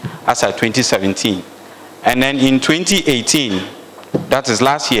made as at 2017. And then in 2018, that is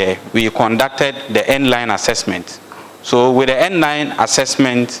last year, we conducted the endline assessment. So with the endline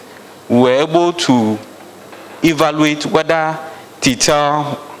assessment, we were able to evaluate whether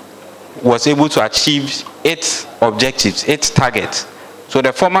TTL was able to achieve its objectives, its targets. So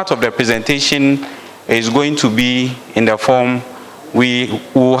the format of the presentation is going to be in the form, we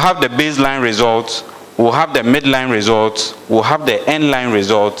will have the baseline results, we'll have the midline results, we'll have the endline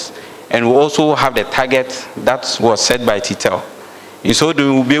results, and we'll also have the target that was set by TTL. And so they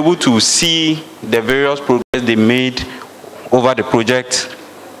will be able to see the various progress they made over the project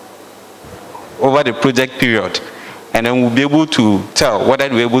period. And then we'll be able to tell whether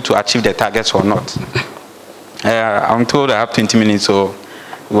we're able to achieve the targets or not. I'm told I have 20 minutes, so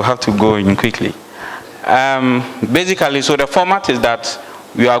we'll have to go in quickly. Basically, so the format is that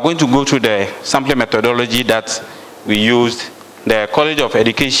we are going to go through the sampling methodology that we used, the College of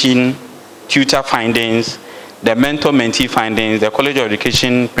Education tutor findings, the mentor-mentee findings, the College of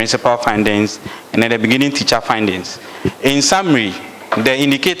Education principal findings, and then the beginning teacher findings. In summary, the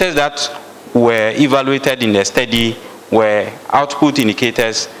indicators that were evaluated in the study were output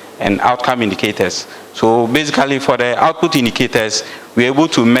indicators and outcome indicators. So basically for the output indicators, we're able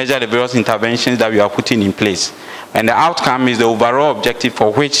to measure the various interventions that we are putting in place. And the outcome is the overall objective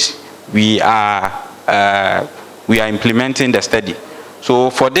for which we are implementing the study. So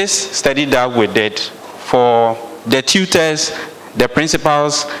for this study that we did, for the tutors, the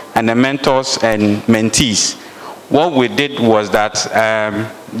principals, and the mentors and mentees, what we did was that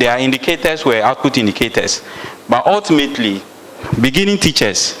their indicators were output indicators. But ultimately, beginning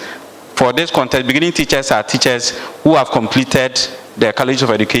teachers, for this context, beginning teachers are teachers who have completed their College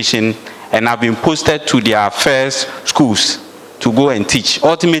of Education and have been posted to their first schools to go and teach.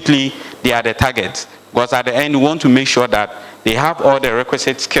 Ultimately, they are the target, because at the end, we want to make sure that they have all the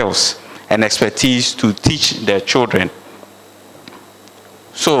requisite skills and expertise to teach their children.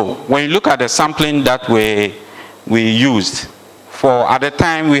 So when you look at the sampling that we used, for at the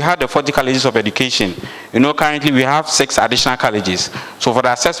time we had the 40 colleges of education. You know, currently we have 6 additional colleges. So for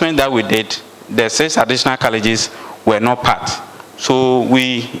the assessment that we did, the 6 additional colleges were not part. So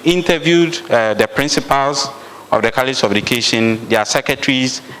we interviewed the principals of the College of Education, their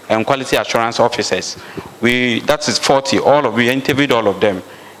secretaries, and quality assurance officers. That is 40, we interviewed all of them.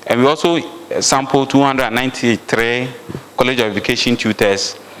 And we also sampled 293 College of Education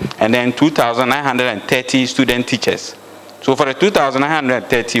tutors, and then 2,930 student teachers. So for the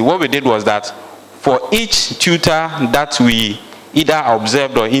 2,930, what we did was that for each tutor that we either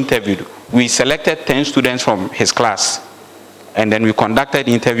observed or interviewed, we selected 10 students from his class. And then we conducted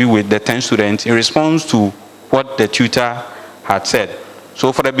an interview with the 10 students in response to what the tutor had said.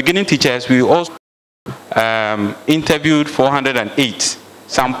 So for the beginning teachers, we also interviewed 408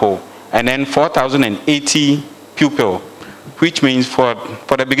 sample, and then 4,080 pupil, which means for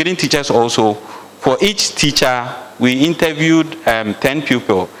the beginning teachers also, for each teacher, we interviewed 10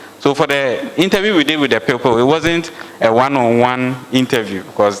 pupil. So for the interview we did with the pupil, it wasn't a one-on-one interview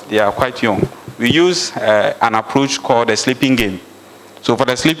because they are quite young. We used an approach called a sleeping game. So for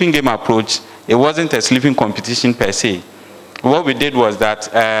the sleeping game approach, it wasn't a sleeping competition per se. What we did was that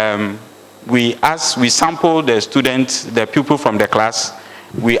we sampled the students, the pupil from the class,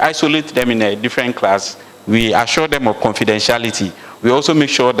 we isolate them in a different class, we assure them of confidentiality. We also make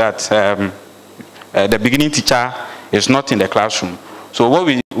sure that the beginning teacher is not in the classroom. So what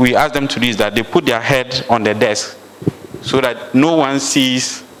we ask them to do is that they put their head on the desk so that no one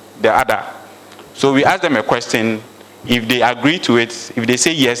sees the other. So we ask them a question. If they agree to it, if they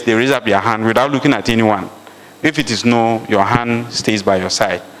say yes, they raise up their hand without looking at anyone. If it is no, your hand stays by your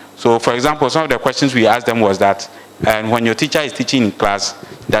side. So for example, some of the questions we asked them was that, when your teacher is teaching in class,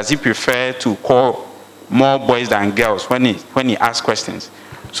 does he prefer to call more boys than girls when he asks questions?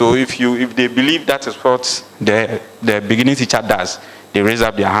 So if they believe that is what the beginning teacher does, they raise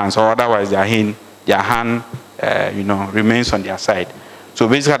up their hands, or otherwise their hand remains on their side. So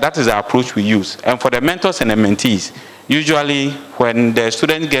basically that is the approach we use. And for the mentors and the mentees, usually when the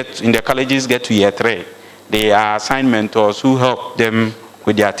students in the colleges get to year 3, they are assigned mentors who help them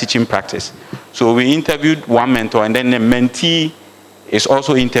with their teaching practice. So we interviewed one mentor, and then the mentee is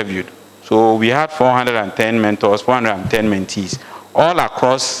also interviewed. So we had 410 mentors, 410 mentees, all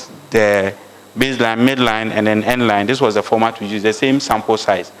across the baseline, midline, and then endline. This was the format we used, the same sample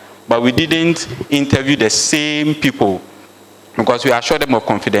size. But we didn't interview the same people because we assured them of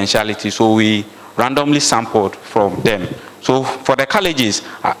confidentiality. So we randomly sampled from them. So for the colleges,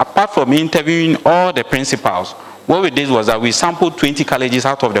 apart from interviewing all the principals, what we did was that we sampled 20 colleges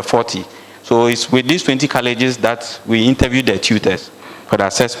out of the 40. So it's with these 20 colleges that we interviewed the tutors for the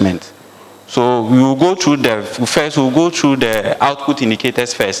assessment. So we will go through the output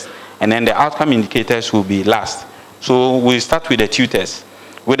indicators first, and then the outcome indicators will be last. So we'll start with the tutors.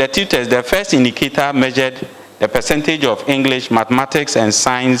 With the tutors, the first indicator measured the percentage of English, mathematics, and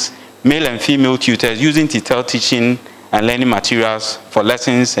science male and female tutors using TETL teaching and learning materials for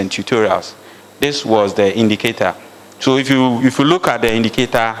lessons and tutorials. This was the indicator. So if you look at the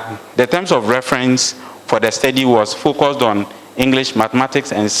indicator, the terms of reference for the study was focused on English,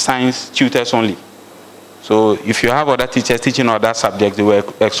 mathematics, and science tutors only. So if you have other teachers teaching other subjects, they were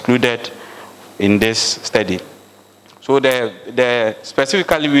excluded in this study. So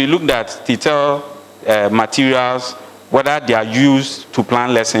specifically, we looked at TETL materials, whether they are used to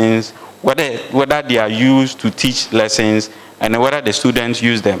plan lessons, whether they are used to teach lessons, and whether the students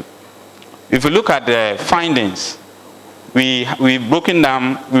use them. If we look at the findings, we've broken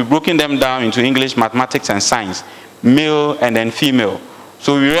them down into English, mathematics, and science, male and then female.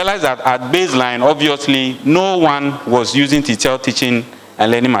 So we realized that at baseline, obviously, no one was using TETL teaching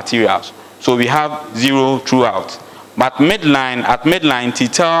and learning materials. So we have 0 throughout. But at midline,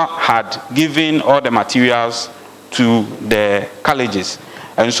 TETL had given all the materials to the colleges.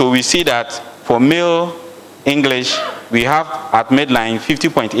 And so we see that for male English, we have at midline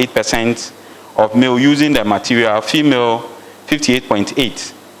 50.8% of male using the material, female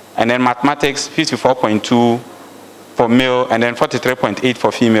 58.8%, and then mathematics 54.2% for male, and then 43.8% for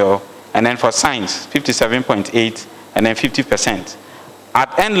female, and then for science 57.8%, and then 50%.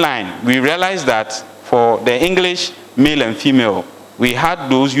 At endline, we realized that for the English male and female, we had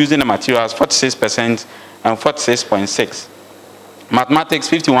those using the materials 46% and 46.6%. Mathematics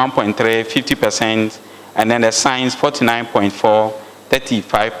 51.3%, 50%, and then the science 49.4%,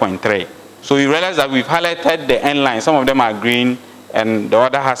 35.3%. So we realize that we've highlighted the end line. Some of them are green, and the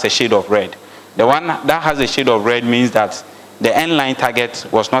other has a shade of red. The one that has a shade of red means that the end line target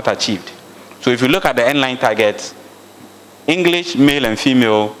was not achieved. So if you look at the end line target, English, male and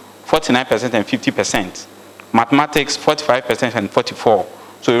female, 49% and 50%. Mathematics, 45% and 44%.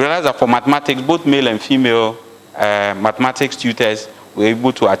 So we realize that for mathematics, both male and female mathematics tutors were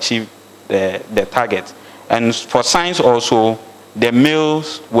able to achieve the target. And for science also, the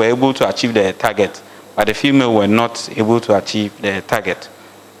males were able to achieve the target, but the female were not able to achieve the target.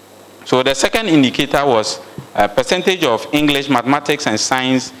 So the second indicator was a percentage of English, mathematics, and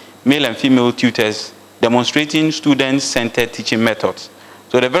science male and female tutors demonstrating student-centered teaching methods.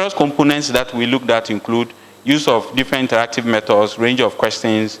 So the various components that we looked at include use of different interactive methods, range of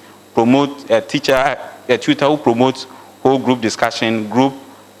questions, promote a tutor who promotes whole group discussion, group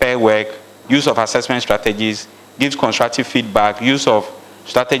pair work, use of assessment strategies, gives constructive feedback, use of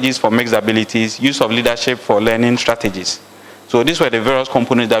strategies for mixed abilities, use of leadership for learning strategies. So these were the various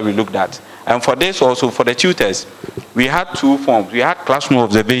components that we looked at. And for this also, for the tutors, we had two forms. We had classroom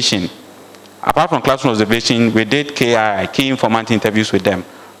observation apart from classroom observation, we did KI, key informant interviews with them.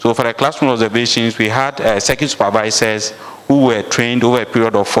 So for the classroom observations, we had circuit supervisors who were trained over a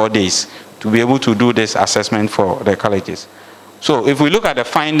period of 4 days to be able to do this assessment for the colleges. So if we look at the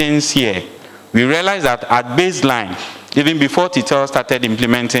findings here, we realize that at baseline, even before TETEL started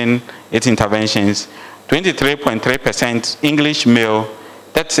implementing its interventions, 23.3% English male,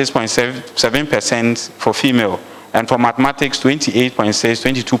 36.7% for female, and for mathematics, 28.6,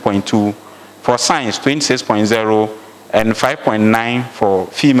 22.2, for science, 26.0, and 5.9 for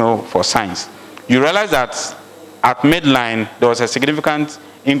female for science. You realize that at midline, there was a significant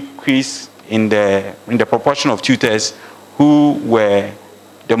increase in the proportion of tutors who were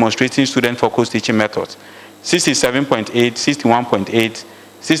demonstrating student-focused teaching methods. 67.8, 61.8,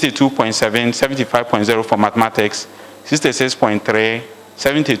 62.7, 75.0 for mathematics, 66.3,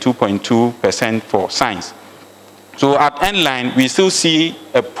 72.2% for science. So at end line, we still see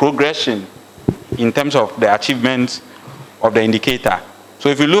a progression in terms of the achievement of the indicator. So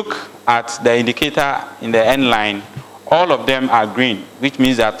if you look at the indicator in the end line, all of them are green, which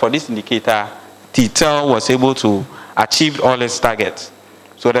means that for this indicator, TETEL was able to achieve all its targets.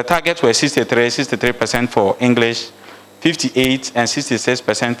 So the targets were 63% for English, 58 and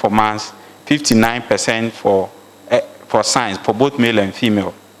 66% for maths, 59% for science, for both male and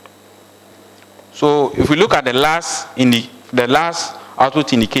female. So if we look at the last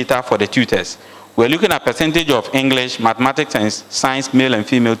output indicator for the tutors, we're looking at percentage of English, mathematics, and science male and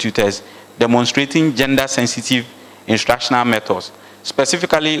female tutors demonstrating gender-sensitive instructional methods.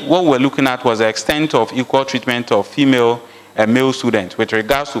 Specifically, what we're looking at was the extent of equal treatment of female and male students with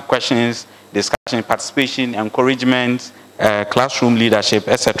regards to questions, discussion, participation, encouragement, classroom leadership,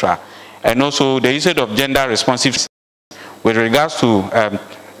 etc. And also the usage of gender-responsive with regards to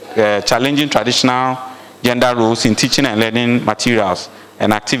challenging traditional gender roles in teaching and learning materials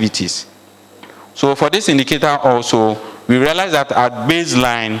and activities. So for this indicator also, we realized that at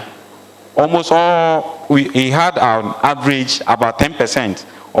baseline, almost all, we had on average about 10%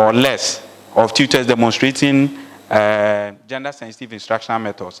 or less of tutors demonstrating gender-sensitive instructional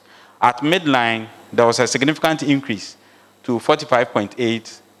methods. At midline, there was a significant increase to 45.8,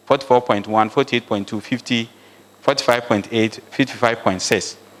 44.1, 48.2, 50, 45.8,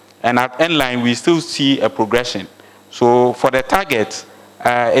 55.6. And at endline, we still see a progression. So for the target,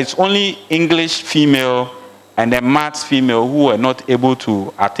 it's only English female and then maths female who were not able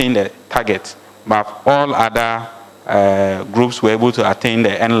to attain the target, but all other groups were able to attain the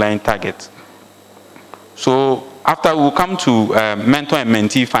endline target. So after we'll come to mentor and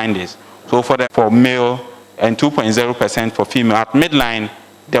mentee findings. So for male and 2.0% for female, at midline,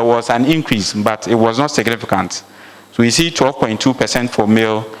 there was an increase, but it was not significant. So we see 12.2% for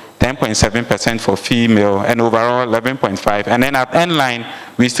male, 10.7% for female, and overall 11.5%. And then at end line,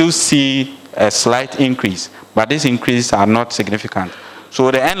 we still see a slight increase, but these increases are not significant.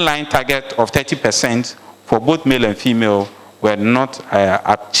 So the end line target of 30% for both male and female were not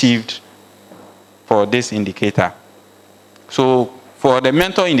achieved for this indicator. So for the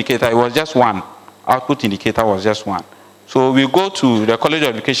mentor indicator, it was just one. Output indicator was just one. So we go to the College of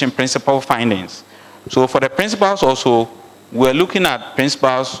Education principal findings. So for the principals also, we're looking at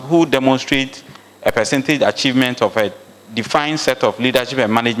principals who demonstrate a percentage achievement of a defined set of leadership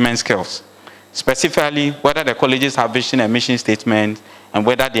and management skills. Specifically, whether the colleges have vision and mission statements and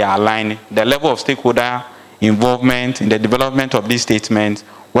whether they are aligned, the level of stakeholder involvement in the development of these statements,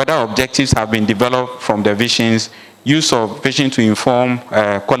 whether objectives have been developed from the visions, use of vision to inform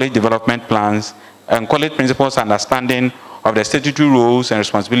college development plans, and college principals' understanding of the statutory roles and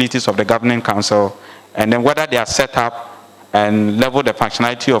responsibilities of the governing council, and then whether they are set up and level the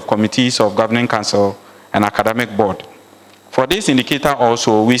functionality of committees of governing council and academic board. For this indicator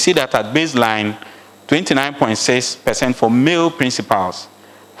also, we see that at baseline, 29.6% for male principals,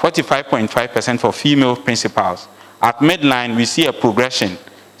 45.5% for female principals. At midline, we see a progression.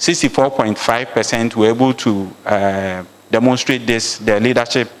 64.5% were able to demonstrate their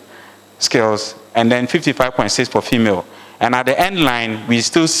leadership skills, and then 55.6% for female. And at the end line, we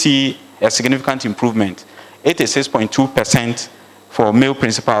still see a significant improvement. 86.2% for male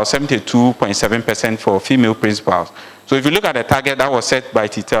principals, 72.7% for female principals. So if you look at the target that was set by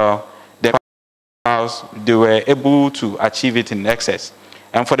TETEL, the principals, they were able to achieve it in excess.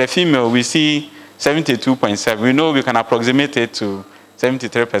 And for the female, we see 72.7%. We know we can approximate it to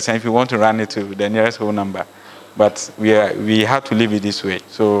 73% if you want to run it to the nearest whole number. But we have to leave it this way.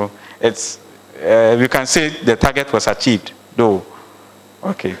 So it's, we can say the target was achieved, though.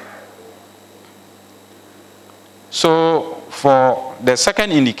 Okay. So for the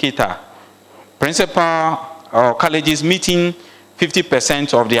second indicator, principal or colleges meeting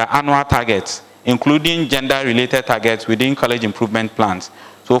 50% of their annual targets, including gender-related targets within college improvement plans.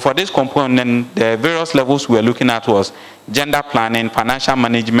 So for this component, the various levels we were looking at was gender planning, financial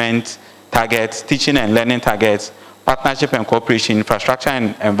management targets, teaching and learning targets, partnership and cooperation, infrastructure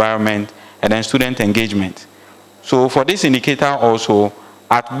and environment, and then student engagement. So for this indicator also,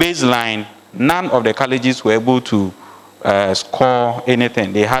 at baseline, none of the colleges were able to score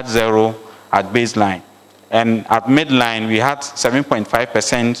anything. They had 0 at baseline. And at midline, we had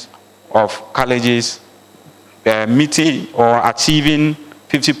 7.5% of colleges meeting or achieving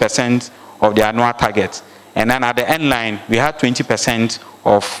 50% of the annual target. And then at the end line, we had 20%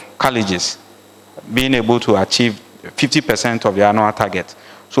 of colleges being able to achieve 50% of the annual target.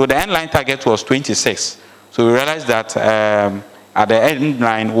 So the end line target was 26. So we realized that at the end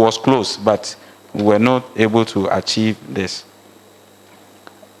line was close, but we were not able to achieve this.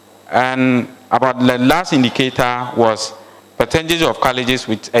 And about the last indicator was percentage of colleges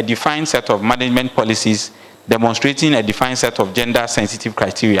with a defined set of management policies demonstrating a defined set of gender-sensitive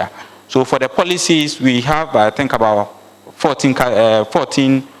criteria. So for the policies, we have, I think, about 14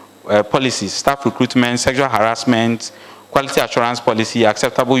 policies: staff recruitment, sexual harassment, quality assurance policy,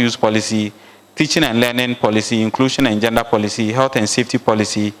 acceptable use policy, teaching and learning policy, inclusion and gender policy, health and safety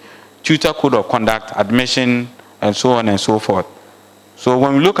policy, tutor code of conduct, admission, and so on and so forth. So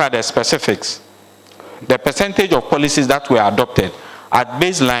when we look at the specifics, the percentage of policies that were adopted at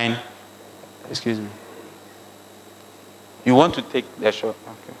baseline, excuse me, you want to take the shot?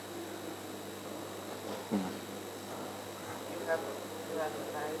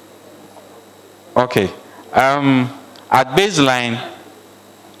 Okay. Okay. At baseline,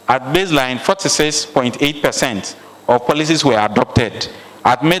 46.8% of policies were adopted.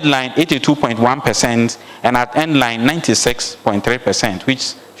 At midline, 82.1%, and at endline, 96.3%,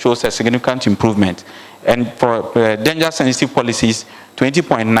 which shows a significant improvement. And for gender-sensitive policies,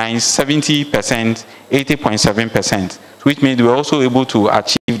 20.9%, 70%, 80.7%, which means we were also able to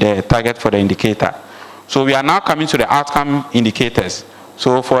achieve the target for the indicator. So we are now coming to the outcome indicators.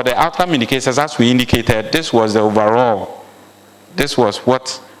 So for the outcome indicators, as we indicated, this was the overall. This was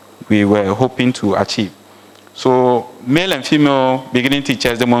what we were hoping to achieve. So male and female beginning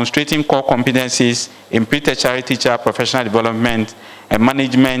teachers demonstrating core competencies in pre-tertiary teacher professional development and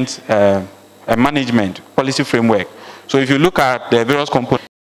management policy framework. So if you look at the various components,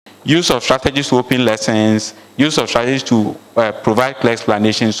 use of strategies to open lessons, use of strategies to provide clear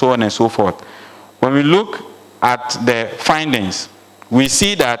explanations, so on and so forth. When we look at the findings, we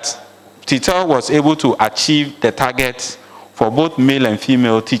see that TETEL was able to achieve the targets for both male and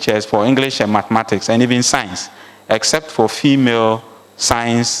female teachers for English and mathematics and even science, except for female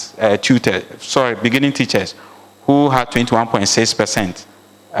science beginning teachers who had 21.6%,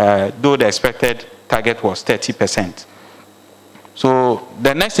 though the expected target was 30%. So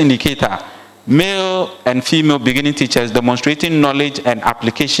the next indicator, male and female beginning teachers demonstrating knowledge and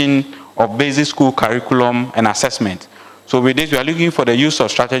application of basic school curriculum and assessment. So with this, we are looking for the use of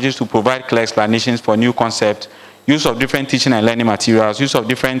strategies to provide clear explanations for new concepts, use of different teaching and learning materials, use of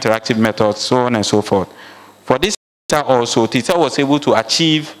different interactive methods, so on and so forth. For this also, TETEL was able to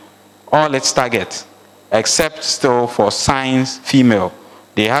achieve all its targets, except still for science female.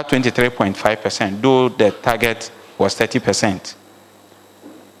 They had 23.5%, though the target was 30%.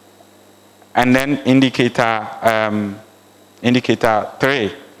 And then indicator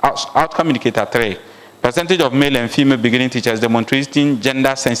 3, outcome indicator 3, percentage of male and female beginning teachers demonstrating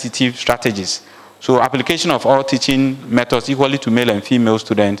gender-sensitive strategies. So application of all teaching methods equally to male and female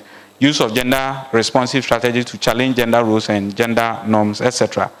students, use of gender-responsive strategies to challenge gender roles and gender norms,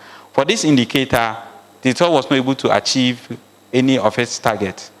 etc. For this indicator, TETEL was not able to achieve any of its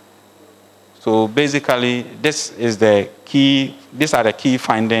targets. So basically, these are the key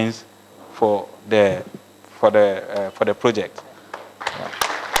findings for the project.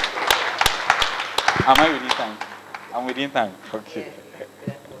 Am I within time? I'm within time. Okay.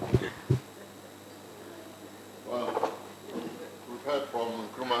 Well, we've heard from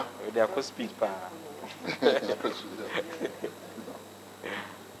Nkrumah. They are co speak.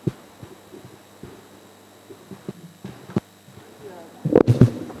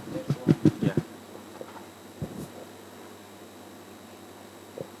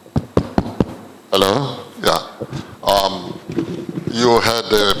 Hello. Yeah. You heard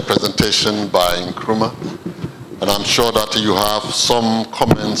the presentation by Nkrumah, and I'm sure that you have some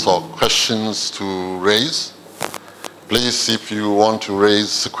comments or questions to raise. Please, if you want to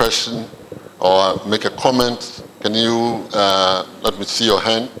raise a question or make a comment, can you let me see your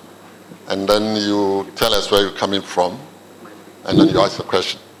hand, and then you tell us where you're coming from, and then you ask the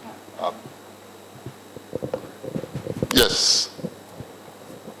question. Yes.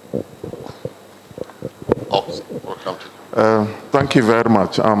 Thank you very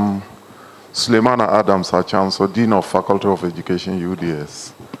much. I'm Suleimana Adams Achanso, Dean of Faculty of Education,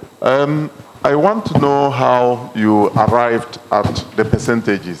 UDS. I want to know how you arrived at the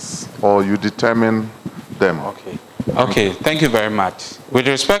percentages, or you determine them. Okay, thank you very much. With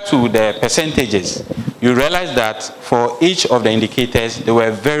respect to the percentages, you realize that for each of the indicators, there were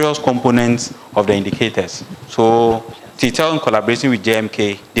various components of the indicators. So TTL, in collaboration with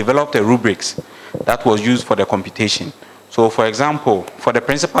JMK, developed a rubrics that was used for the computation. So for example, for the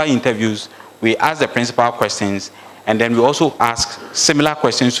principal interviews, we asked the principal questions, and then we also ask similar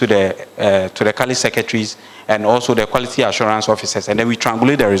questions to the college secretaries and also the quality assurance officers, and then we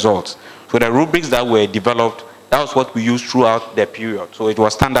triangulate the results. So the rubrics that were developed, that was what we used throughout the period. So it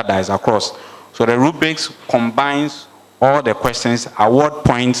was standardized across. So the rubrics combines all the questions, award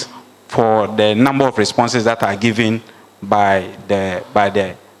points for the number of responses that are given by the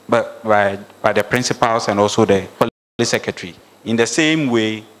principals and also the college secretary. In the same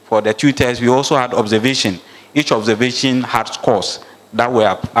way, for the tutors, we also had observation. Each observation had scores that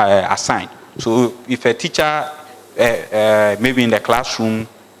were assigned. So if a teacher, maybe in the classroom,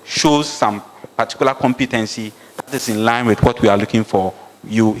 shows some particular competency that is in line with what we are looking for,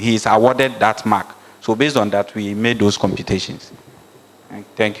 he is awarded that mark. So based on that, we made those computations.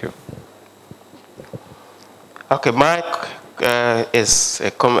 Thank you. Okay, Mike is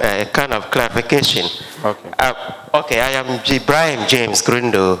a kind of clarification. Okay. Okay, I am Brian James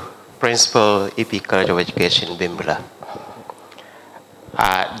Grundo, Principal, EP College of Education, Bimbula.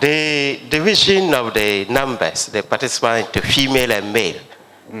 The division of the numbers, the participants into female and male,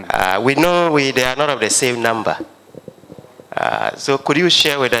 we know they are not of the same number. So could you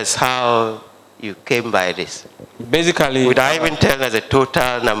share with us how you came by this? Basically, without even telling us the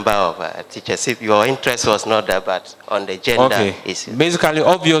total number of teachers, if your interest was not there, but on the gender issue. Basically,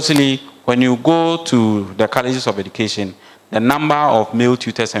 obviously, when you go to the colleges of education, the number of male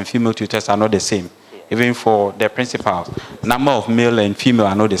tutors and female tutors are not the same. Even for the principals, number of male and female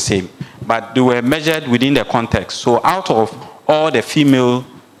are not the same. But they were measured within the context. So out of all the female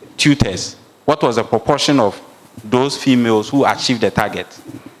tutors, what was the proportion of those females who achieved the target?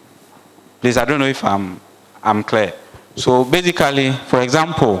 Please, I don't know if I'm clear. So basically, for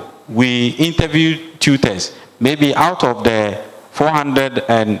example, we interviewed tutors. Maybe out of the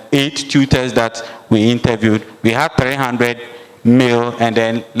 408 tutors that we interviewed, we had 300 male and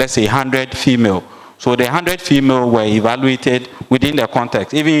then let's say 100 female. So the 100 female were evaluated within the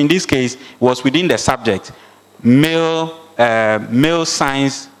context. Even in this case, it was within the subject. Male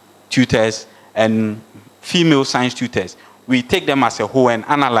science tutors and female science tutors. We take them as a whole and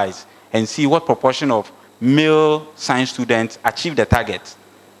analyze and see what proportion of male science students achieve the target.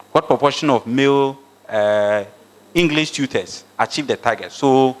 What proportion of male English tutors achieve the target.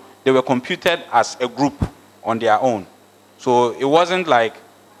 So they were computed as a group on their own. So it wasn't like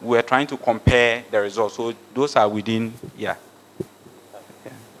we were trying to compare the results. So those are within, yeah.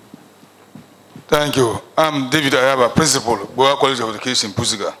 Thank you. I'm David Ayaba, Principal, Boa College of Education,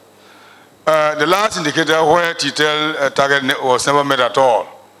 Pusiga. The last indicator where TTL target was never met at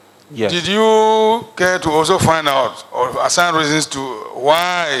all. Yes. Did you care to also find out or assign reasons to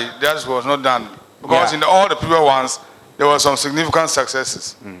why that was not done? Because in all the previous ones, there were some significant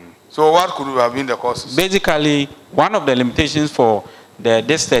successes. So what could have been the causes? Basically, one of the limitations for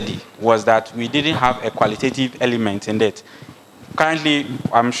this study was that we didn't have a qualitative element in it. Currently,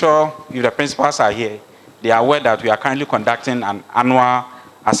 I'm sure if the principals are here, they are aware that we are currently conducting an annual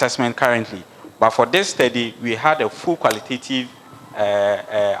assessment currently. But for this study, we had a full qualitative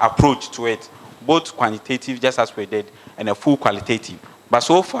approach to it, both quantitative, just as we did, and a full qualitative. But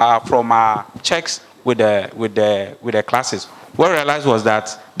so far, from our checks with the classes, what we realized was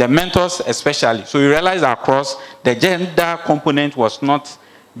that the mentors especially, so we realized across the gender component was not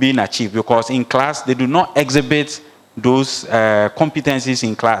being achieved because in class, they do not exhibit those competencies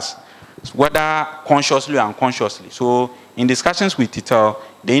in class, whether consciously or unconsciously. So in discussions with TTL,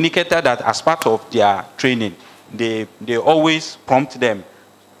 they indicated that as part of their training, they always prompt them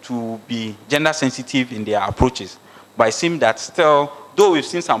to be gender sensitive in their approaches. But it seems that still, though we've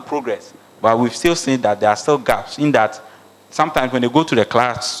seen some progress, but we've still seen that there are still gaps in that sometimes when they go to the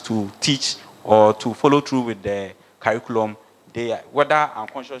class to teach or to follow through with the curriculum, they, whether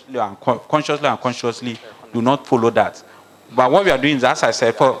unconsciously or unconsciously, do not follow that. But what we are doing is, as I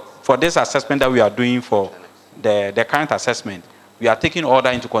said, for this assessment that we are doing for the current assessment, we are taking all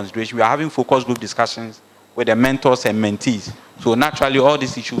that into consideration. We are having focus group discussions with the mentors and mentees. So naturally, all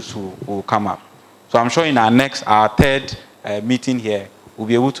these issues will come up. So I'm sure in our third meeting here, we'll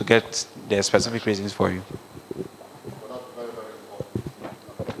be able to get the specific reasons for you.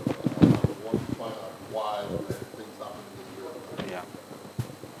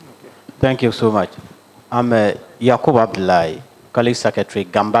 Thank you so much. I'm Yakub Abdullahi, College Secretary,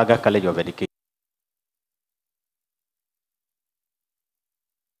 Gambaga College of Education.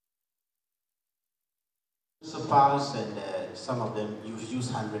 Principals and some of them use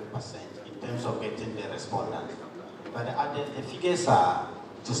 100% in terms of getting the respondents. But the figures are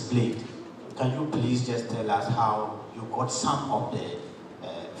displayed. Can you please just tell us how you got some of the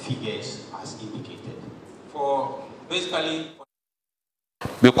figures as indicated? For basically,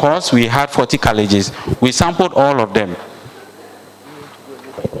 because we had 40 colleges, we sampled all of them.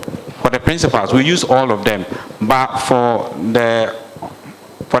 For the principals, we used all of them. But for the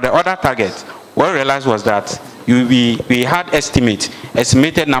other targets, what we realized was that we had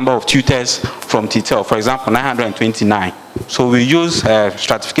estimated number of tutors from TTL, for example, 929. So we use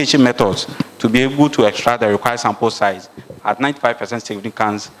stratification methods to be able to extract the required sample size at 95%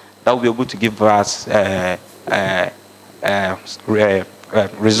 significance. That will be able to give us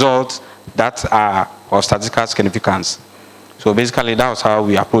results that are of statistical significance. So basically, that was how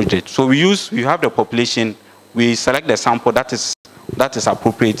we approached it. So we have the population, we select the sample that is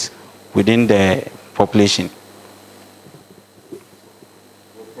appropriate within the population.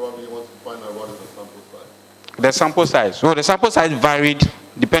 Probably want to find out what is the sample size. The sample size. So the sample size varied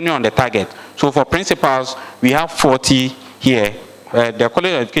depending on the target. So for principals, we have 40 here. The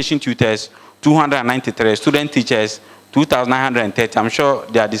College of Education tutors, 293. Student teachers, 2,930. I'm sure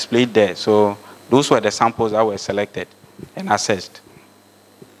they are displayed there. So those were the samples that were selected and assessed.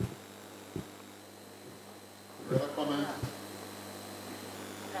 Other comments?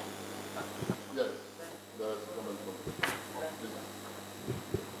 Yes, there's a comment from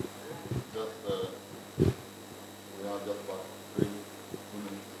we have just about 3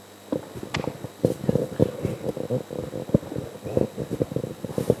 minutes.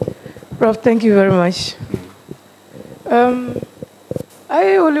 Prof, thank you very much.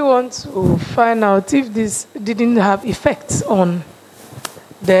 I only want to find out if this didn't have effects on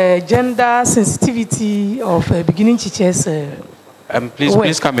the gender sensitivity of beginning teachers.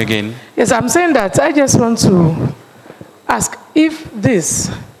 Please come again. Yes, I'm saying that I just want to ask if this,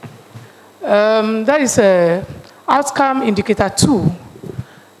 that is outcome indicator 2,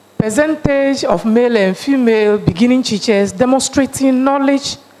 percentage of male and female beginning teachers demonstrating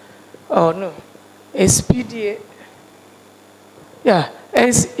knowledge, it's PDA. Yeah,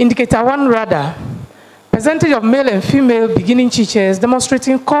 it's indicator 1 rather. Percentage of male and female beginning teachers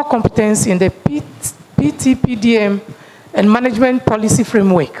demonstrating core competence in the PTPDM and management policy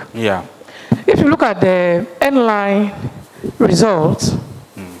framework. Yeah. If you look at the N-line results,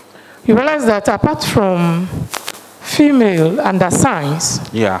 you realize that apart from female under science,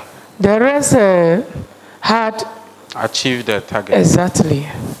 yeah, the rest had achieved the target. Exactly.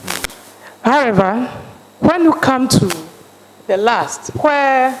 However, when you come to the last,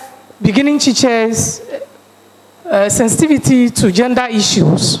 where beginning teachers sensitivity to gender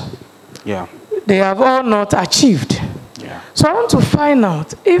issues, yeah, they have all not achieved. Yeah. So I want to find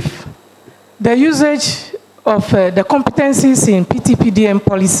out if the usage of the competencies in PTPDM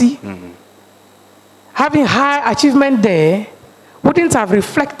policy, having high achievement there, wouldn't have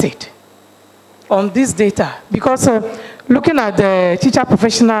reflected on this data. Because looking at the teacher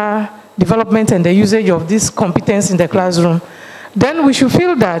professional development and the usage of this competence in the classroom, then we should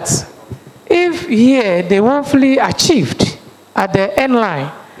feel that if here they woefully achieved at the end line,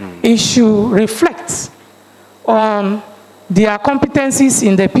 it should reflect on their competencies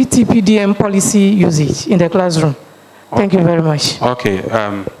in the PTPDM policy usage in the classroom. Thank you very much. Okay,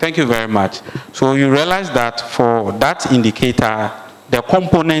 thank you very much. So you realize that for that indicator, the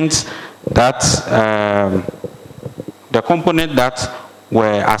components that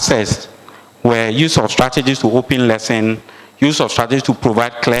were assessed were use of strategies to open lesson, use of strategies to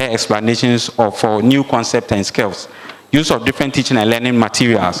provide clear explanations for new concepts and skills, use of different teaching and learning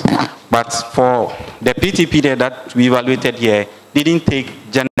materials. But for the PTPD that we evaluated here, didn't take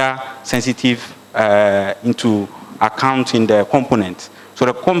gender sensitive into account in the components. So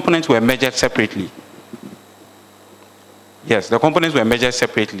the components were measured separately. Yes, the components were measured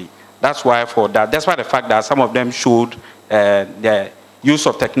separately. That's why that's why the fact that some of them showed the use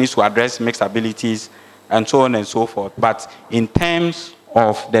of techniques to address mixed abilities and so on and so forth. But in terms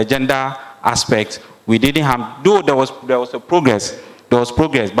of the gender aspect, we didn't have, though there was a progress,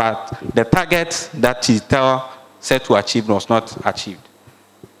 but the target that TTL set to achieve was not achieved.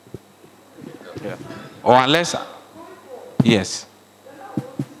 Yeah. Or unless, yes.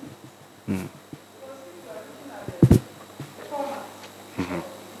 Can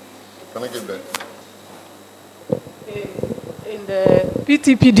I get that? In the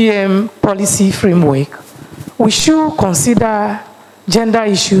PTPDM policy framework, we should consider gender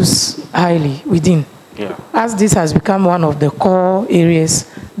issues highly within. Yeah. As this has become one of the core areas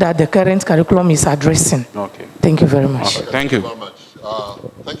that the current curriculum is addressing. Okay. Thank you very much. Okay. Thank you. Very much.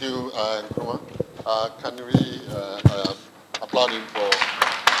 Thank you, Nkrumah. Can we applaud him for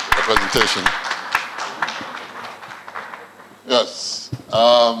the presentation? Yes.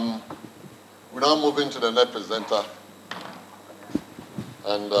 We're now moving to the next presenter.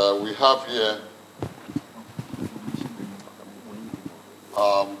 And we have here,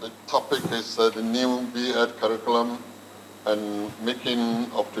 the topic is the new B.Ed curriculum and making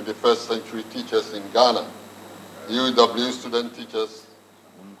of 21st century teachers in Ghana. UEW student teachers,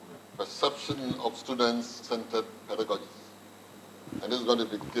 perception of students-centered pedagogy. And this is going to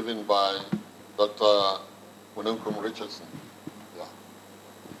be given by Dr. Mununkum Richardson. Yeah.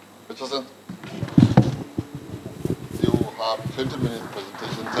 Richardson, you have 20 minutes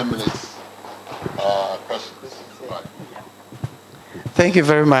presentation, 10 minutes questions. Right. Thank you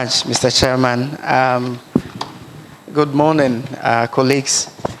very much, Mr. Chairman. Good morning, colleagues.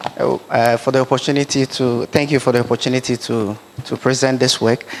 For the opportunity to thank you for the opportunity to present this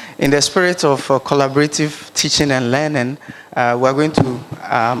work. In the spirit of collaborative teaching and learning, I'm going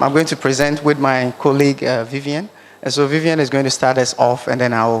to present with my colleague Vivian. And so Vivian is going to start us off, and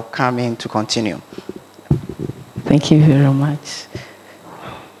then I'll come in to continue. Thank you very much.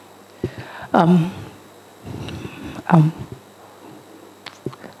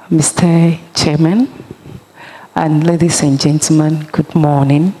 Mr. Chairman and ladies and gentlemen, good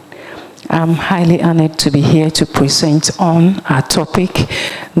morning. I'm highly honored to be here to present on our topic,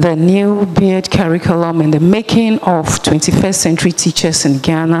 the new B.Ed curriculum and the making of 21st century teachers in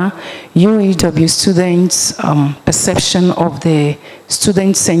Ghana, UEW students' perception of the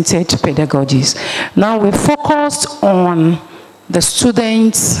student-centered pedagogies. Now we're focused on the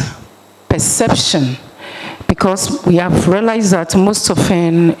students' perception, because we have realized that most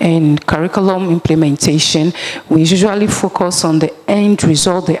often in curriculum implementation, we usually focus on the end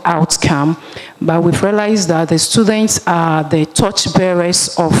result, the outcome, but we've realized that the students are the torch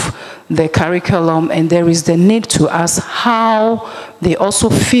bearers of the curriculum, and there is the need to ask how they also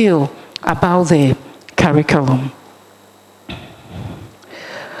feel about the curriculum.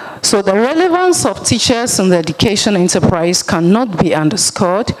 So the relevance of teachers in the education enterprise cannot be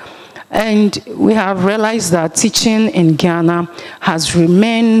underscored. And we have realized that teaching in Ghana has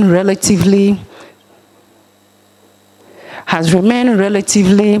remained relatively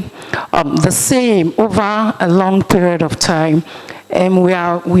the same over a long period of time. And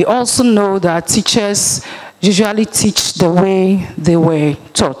we also know that teachers usually teach the way they were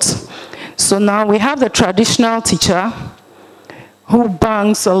taught. So now we have the traditional teacher who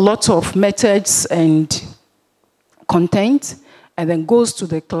banks a lot of methods and content, and then goes to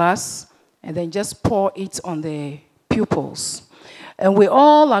the class and then just pour it on the pupils. And we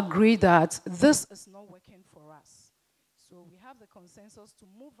all agree that this is not working for us. So we have the consensus to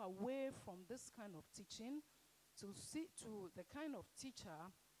move away from this kind of teaching to the kind of teacher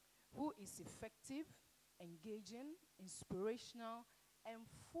who is effective, engaging, inspirational, and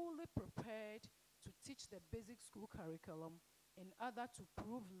fully prepared to teach the basic school curriculum in order to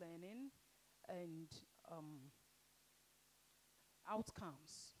prove learning and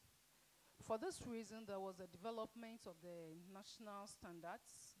outcomes. For this reason, there was a development of the national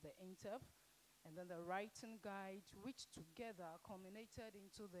standards, the NTEP, and then the writing guide, which together culminated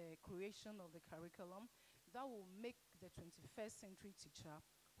into the creation of the curriculum that will make the 21st century teacher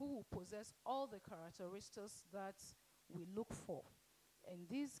who will possess all the characteristics that we look for. And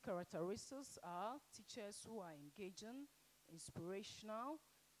these characteristics are teachers who are engaging, inspirational,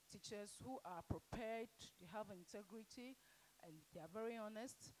 teachers who are prepared, they have integrity, and they are very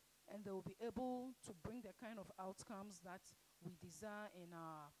honest, and they will be able to bring the kind of outcomes that we desire in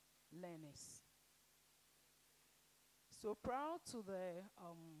our learners. So prior to the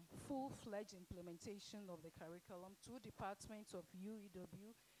full-fledged implementation of the curriculum, 2 departments of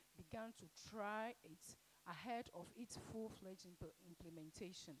UEW began to try it ahead of its full-fledged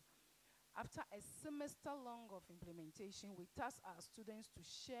implementation. After a semester long of implementation, we tasked our students to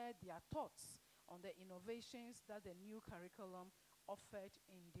share their thoughts on the innovations that the new curriculum offered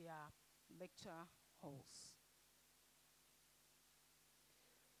in their lecture halls.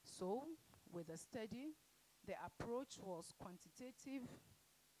 So, with the study, the approach was quantitative,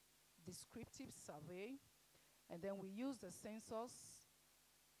 descriptive survey, and then we used the census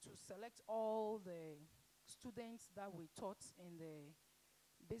to select all the students that we taught in the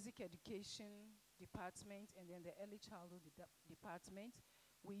basic education department and then the early childhood department.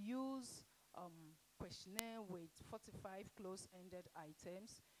 We use questionnaire with 45 close-ended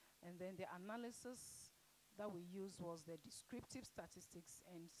items, and then the analysis that we used was the descriptive statistics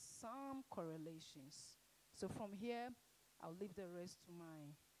and some correlations. So from here, I'll leave the rest to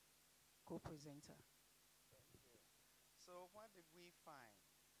my co-presenter. So what did we find?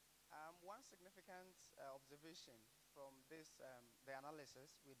 One significant observation from this, the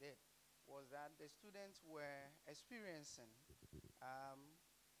analysis we did, was that the students were experiencing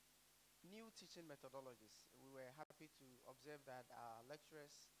new teaching methodologies. We were happy to observe that our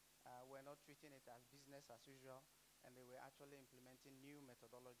lecturers were not treating it as business as usual, and they were actually implementing new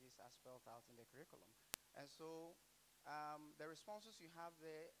methodologies as spelled out in the curriculum. And so the responses you have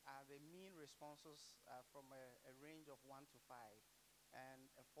there are the mean responses from a range of 1 to 5.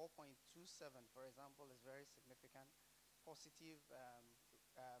 And a 4.27, for example, is very significant. Positive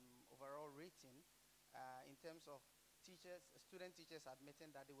overall rating in terms of student teachers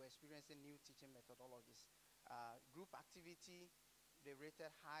admitting that they were experiencing new teaching methodologies. Group activity, they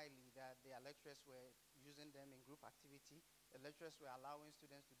rated highly that their lecturers were using them in group activity. The lecturers were allowing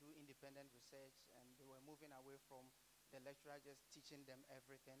students to do independent research, and they were moving away from the lecturer just teaching them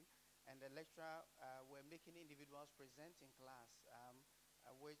everything. And the lecturer were making individuals present in class,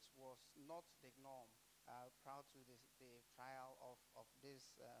 which was not the norm prior to the trial of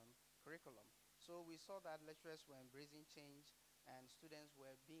this curriculum. So we saw that lecturers were embracing change, and students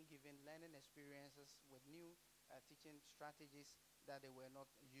were being given learning experiences with new teaching strategies that they were not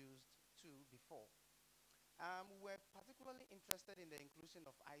used to before. We're particularly interested in the inclusion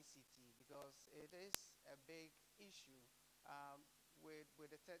of ICT because it is a big issue. With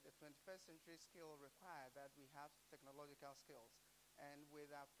the 21st century skill required that we have technological skills. And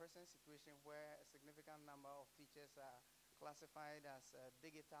with our present situation where a significant number of teachers are classified as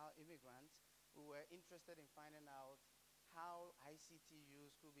digital immigrants, we were interested in finding out how ICT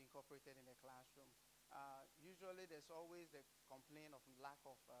use could be incorporated in the classroom. Usually there's always the complaint of lack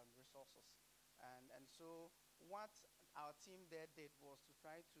of resources. And so what our team there did was to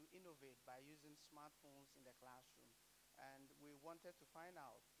try to innovate by using smartphones in the classroom. And we wanted to find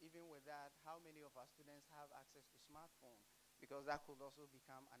out, even with that, how many of our students have access to smartphones, because that could also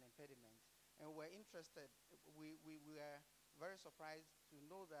become an impediment. And we're interested, we were very surprised to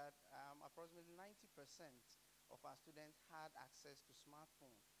know that approximately 90% of our students had access to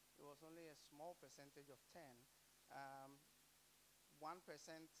smartphones. It was only a small percentage of 10. 1%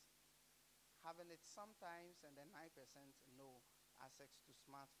 having it sometimes, and then 9% no access to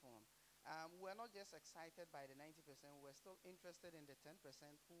smartphone. We're not just excited by the 90%, we're still interested in the 10%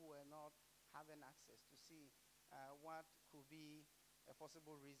 who were not having access to see what could be a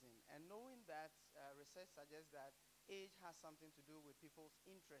possible reason. And knowing that research suggests that age has something to do with people's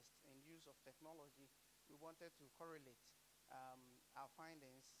interest in use of technology, we wanted to correlate our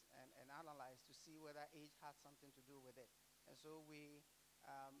findings and analyze to see whether age had something to do with it. And so we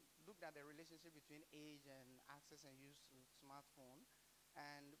looked at the relationship between age and access and use of smartphone,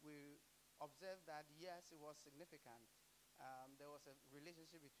 and we observed that yes, it was significant. There was a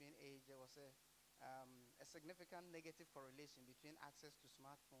relationship between age. There was a significant negative correlation between access to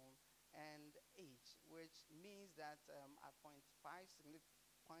smartphone and age, which means that at 0.05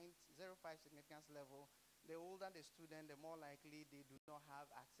 significance level, the older the student, the more likely they do not have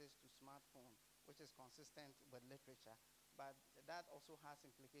access to smartphone, which is consistent with literature. But that also has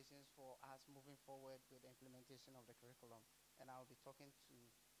implications for us moving forward with the implementation of the curriculum, and I'll be talking to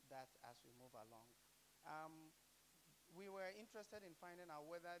that as we move along. We were interested in finding out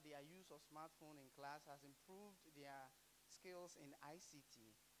whether their use of smartphone in class has improved their skills in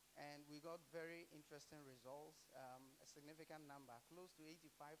ICT, and we got very interesting results. A significant number, close to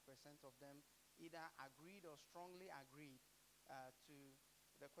 85% of them either agreed or strongly agreed to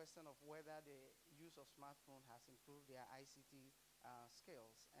the question of whether the use of smartphone has improved their ICT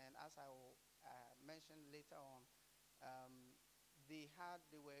skills. And as I will mention later on,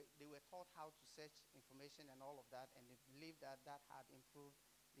 they were taught how to search information and all of that, and they believe that that had improved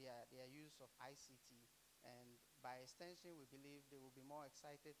their use of ICT. And by extension, we believe they will be more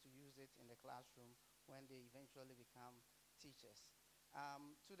excited to use it in the classroom when they eventually become teachers.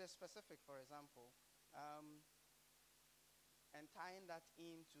 To the specific, for example, and tying that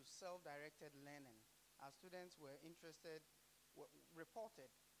into self-directed learning, our students were interested,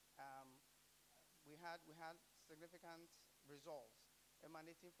 reported. We had significant results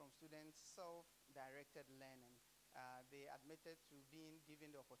emanating from students' self-directed learning. They admitted to being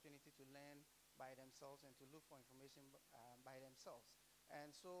given the opportunity to learn by themselves and to look for information by themselves.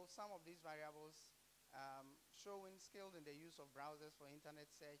 And so some of these variables showing skilled in the use of browsers for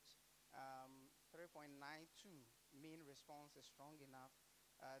internet search, 3.92 mean response is strong enough.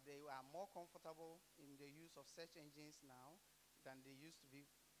 They are more comfortable in the use of search engines now than they used to be.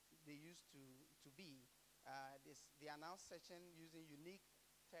 They are now searching using unique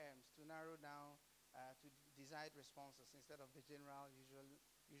terms to narrow down to desired responses instead of the general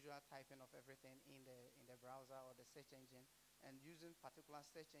usual typing of everything in the browser or the search engine, and using particular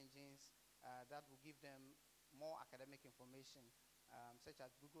search engines that will give them more academic information, such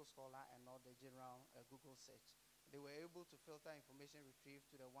as Google Scholar and not the general Google search. They were able to filter information retrieved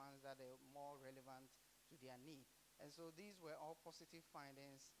to the ones that are more relevant to their need. And so these were all positive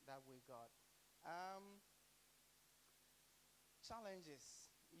findings that we got.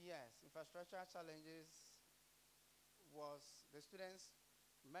 Challenges, yes, infrastructural challenges was the students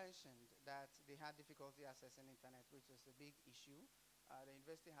mentioned that they had difficulty accessing internet, which is a big issue. The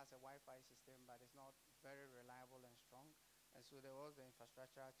university has a Wi-Fi system, but it's not very reliable and strong, and so there was the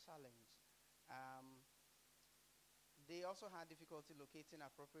infrastructural challenge. They also had difficulty locating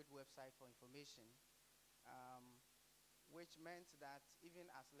appropriate website for information, which meant that even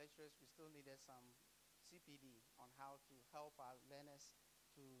as lecturers, we still needed some CPD on how to help our learners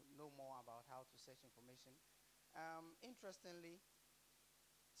to know more about how to search information. Interestingly,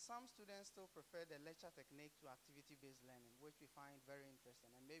 some students still prefer the lecture technique to activity-based learning, which we find very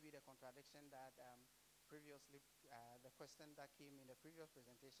interesting. And maybe the contradiction that previously, the question that came in the previous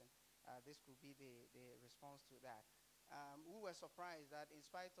presentation, this could be the response to that. We were surprised that in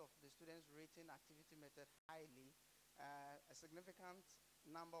spite of the students rating activity method highly, a significant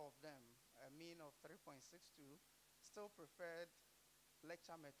number of them, a mean of 3.62, still preferred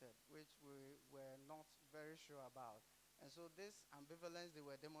lecture method, which we were not very sure about. And so this ambivalence they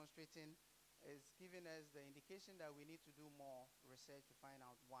were demonstrating is giving us the indication that we need to do more research to find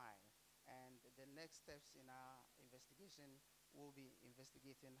out why. And the next steps in our investigation will be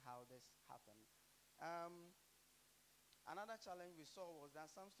investigating how this happened. Another challenge we saw was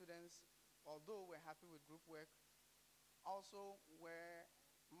that some students, although we're happy with group work, also were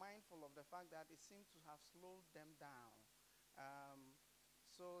mindful of the fact that it seemed to have slowed them down.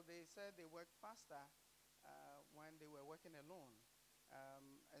 So they said they worked faster when they were working alone.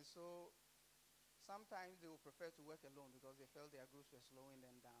 And so sometimes they would prefer to work alone because they felt their groups were slowing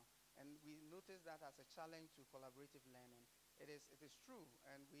them down. And we noticed that as a challenge to collaborative learning. It is true,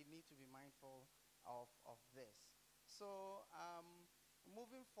 and we need to be mindful of this. So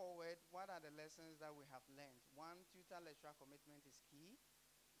moving forward, what are the lessons that we have learned? One, tutor-lecturer commitment is key.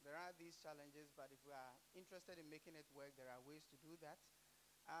 There are these challenges, but if we are interested in making it work, there are ways to do that.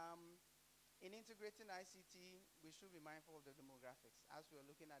 In integrating ICT, we should be mindful of the demographics. As we are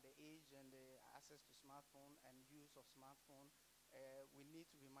looking at the age and the access to smartphone and use of smartphone, we need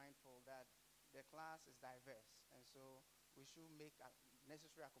to be mindful that the class is diverse. And so we should make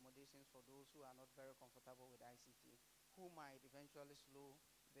necessary accommodations for those who are not very comfortable with ICT, who might eventually slow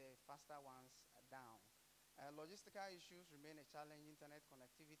the faster ones down. Logistical issues remain a challenge: internet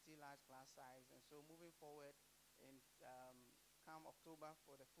connectivity, large class size. And so moving forward, in come October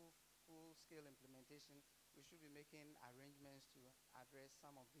for the full-scale implementation, we should be making arrangements to address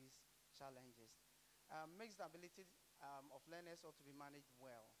some of these challenges. Mixed ability of learners ought to be managed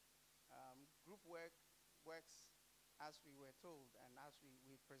well. Group work works as we were told and as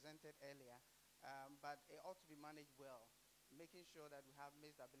we presented earlier, but it ought to be managed well, making sure that we have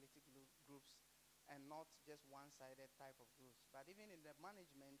mixed ability groups and not just one-sided type of groups. But even in the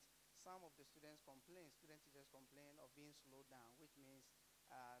management, some of the student teachers complain of being slowed down, which means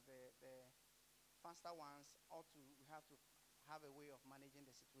the faster ones we have to have a way of managing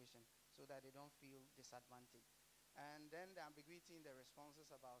the situation so that they don't feel disadvantaged. And then the ambiguity in the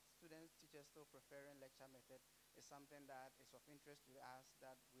responses about students, teachers still preferring lecture method is something that is of interest to us,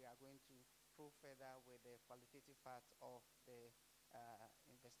 that we are going to probe further with the qualitative part of the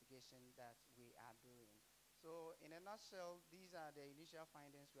investigation that we are doing. So in a nutshell, these are the initial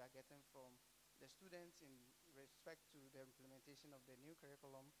findings we are getting from the students in respect to the implementation of the new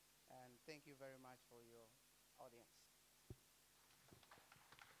curriculum. And thank you very much for your audience.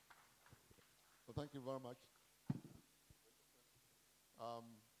 Well, thank you very much.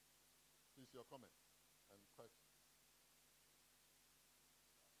 Please, your comment and question.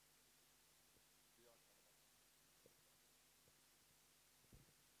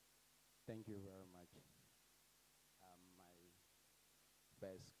 Thank you very much. My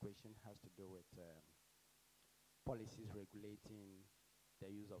first question has to do with policies regulating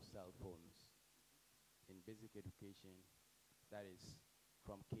the use of cell phones in basic education, that is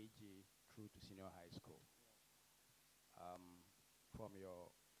from KG through to senior high school. From your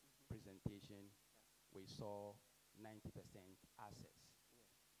presentation, we saw 90% access,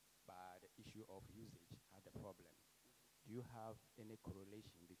 but the issue of usage had a problem. Do you have any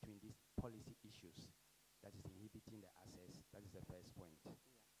correlation between these policy issues that is inhibiting the access? That is the first point.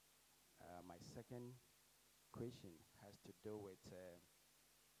 My second question has to do with the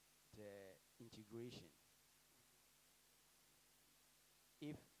integration.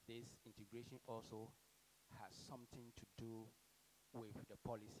 If this integration also has something to do with the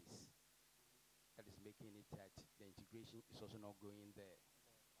policies that is making it that the integration is also not going there.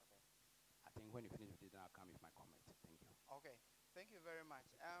 Okay. I think when you finish with it, then I'll come with my comment. Thank you. Okay, thank you very much.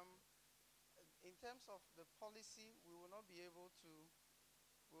 In terms of the policy, we will not be able to,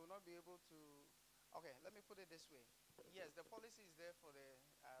 okay, let me put it this way. Yes, the policy is there for the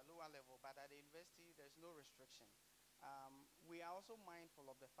lower level, but at the university, there's no restriction. We are also mindful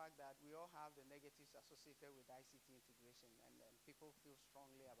of the fact that we all have the negatives associated with ICT integration, and people feel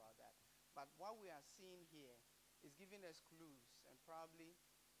strongly about that. But what we are seeing here is giving us clues and probably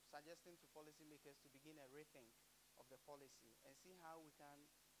suggesting to policymakers to begin a rethink of the policy and see how we can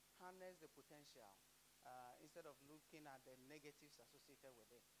harness the potential instead of looking at the negatives associated with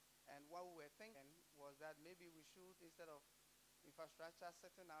it. And what we were thinking was that maybe we should, instead of infrastructure,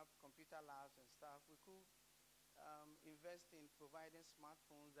 setting up computer labs and stuff, we could invest in providing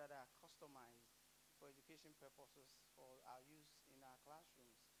smartphones that are customized for education purposes for our use in our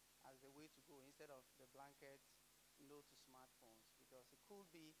classrooms as the way to go, instead of the blanket no to smartphones, because it could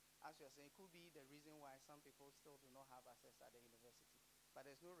be, as you're saying, it could be the reason why some people still do not have access at the university. But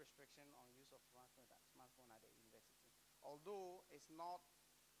there's no restriction on use of smartphone at the university. Although it's not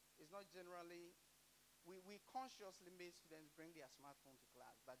generally, we consciously made students bring their smartphone to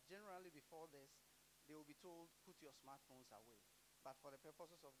class, but generally before this, they will be told, put your smartphones away. But for the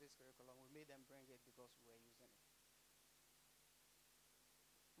purposes of this curriculum, we made them bring it because we were using it.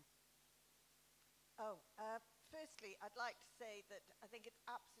 Firstly, I'd like to say that I think it's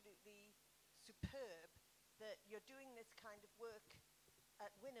absolutely superb that you're doing this kind of work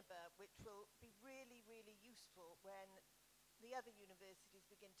at Winneba, which will be really, really useful when the other universities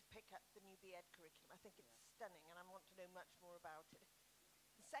begin to pick up the new BEd curriculum. I think it's stunning, and I want to know much more about it.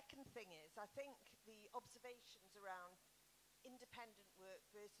 The second thing is, I think the observations around independent work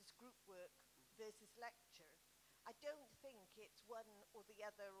versus group work versus lecture, I don't think it's one or the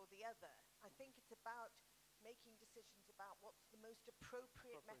other or the other. I think it's about making decisions about what's the most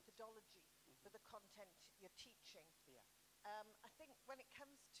appropriate methodology for the content you're teaching. Yeah. I think when it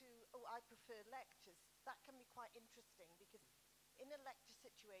comes to, I prefer lectures, that can be quite interesting, because in a lecture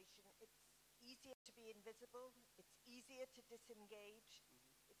situation, it's easier to be invisible, it's easier to disengage,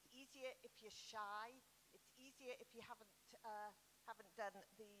 it's easier if you're shy, it's easier if you haven't done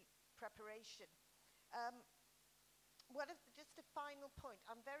the preparation. Just a final point,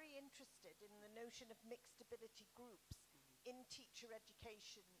 I'm very interested in the notion of mixed ability groups in teacher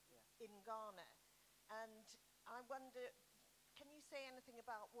education in Ghana. And I wonder, can you say anything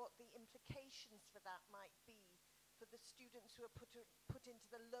about what the implications for that might be for the students who are put into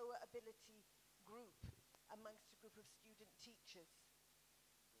the lower ability group amongst a group of student teachers?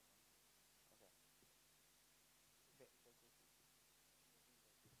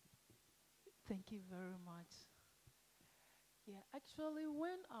 Thank you very much. Yeah, actually,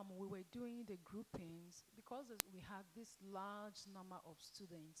 when we were doing the groupings, because we had this large number of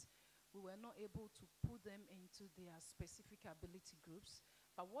students, we were not able to put them into their specific ability groups.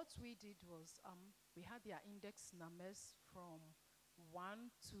 But what we did was we had their index numbers from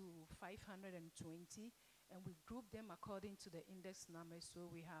 1 to 520, and we grouped them according to the index numbers. So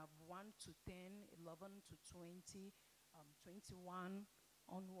we have 1 to 10, 11 to 20, 21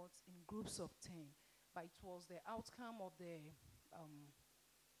 onwards in groups of 10. But it was the outcome of the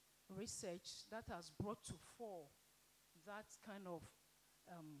research that has brought to fore that kind of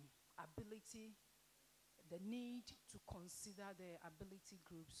ability, the need to consider the ability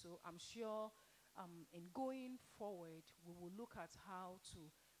group. So I'm sure in going forward, we will look at how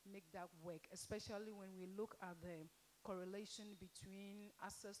to make that work, especially when we look at the correlation between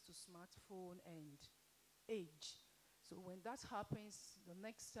access to smartphone and age. So when that happens, the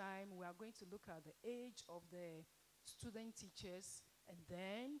next time we are going to look at the age of the student teachers, and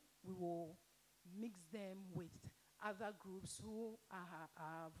then we will mix them with other groups who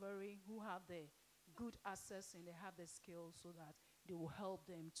who have the good access and they have the skills, so that they will help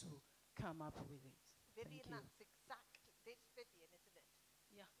them to come up with it. Vivian, that's exactly, it's Vivian, isn't it?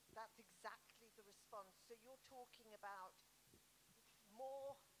 Yeah. That's exactly the response. So you're talking about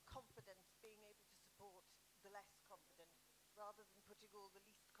more confidence being able to support the less confident, rather than putting all the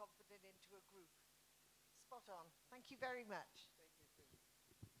least confident into a group. Spot on. Thank you very much. Thank you, too.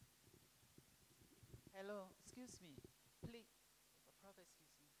 Hello, excuse me. Please, Prophet,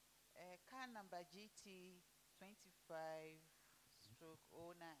 excuse me. Car number GT 25/0909.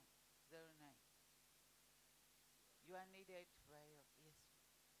 You are needed by your, yes.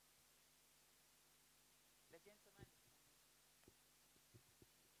 The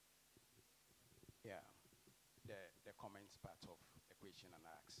Yeah, the comments part of the question and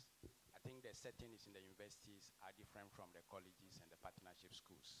ask. I think the settings in the universities are different from the colleges and the partnership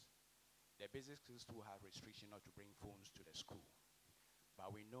schools. The basic schools do have restriction not to bring phones to the school.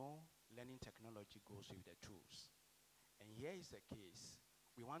 But we know learning technology goes with the tools. And here is the case.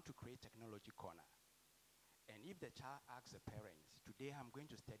 We want to create technology corner. And if the child asks the parents, today I'm going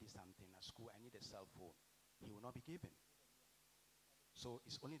to study something at school, I need a cell phone, he will not be given. So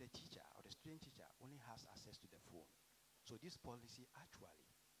it's only the teacher or the student teacher only has access to the phone. So this policy actually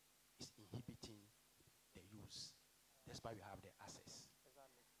is inhibiting the use. That's why we have the access.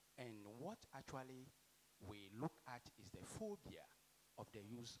 And what actually we look at is the phobia of the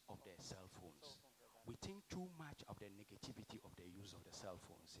use of the cell phones. We think too much of the negativity of the use of the cell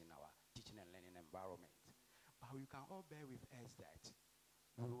phones in our teaching and learning environment. But you can all bear with us that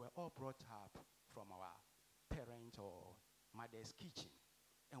we were all brought up from our parent or mother's kitchen,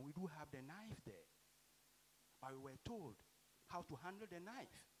 and we do have the knife there. But we were told how to handle the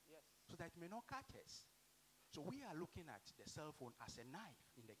knife so that it may not cut us. So we are looking at the cell phone as a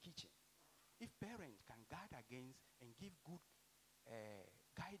knife in the kitchen. If parents can guard against and give good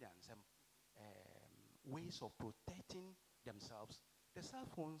guidance and ways of protecting themselves, the cell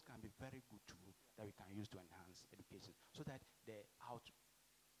phones can be very good tool that we can use to enhance education, so that the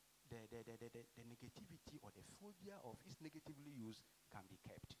negativity or the phobia of its negatively used can be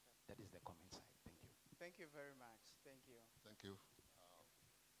kept. That is the comment side. Thank you. Thank you very much. Thank you. Thank you.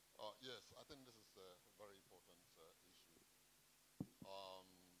 Yes, I think this is a very important issue.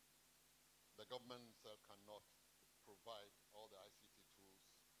 The government cannot provide all the ICT tools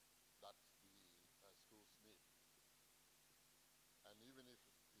that the schools need. And even if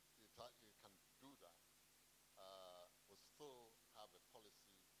it can do that, we still have a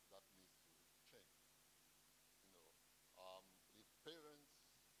policy that needs to change. If parents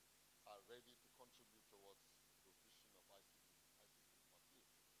are ready to contribute towards provision of ICT materials,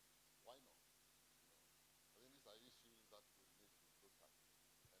 why not? I think these are issues that we need to look at,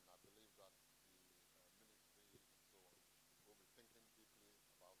 and I believe that the ministry and so on will be thinking deeply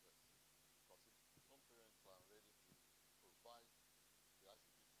about this. Because if some parents are ready to provide the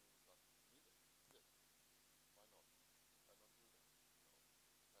ICT tools that are needed, yes, why not? Why not do that?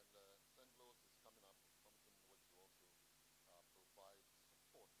 And St. Louis is coming up with something which will also provide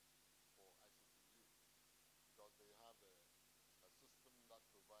support for ICT use, because they have a system that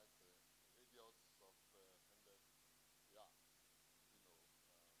provides a radius of 100 yards,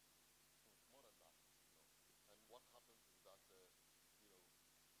 more than that, And what happens is that,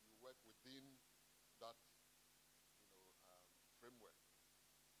 you work within that, framework.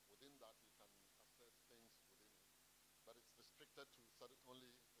 Within that, you can access things within it, but it's restricted to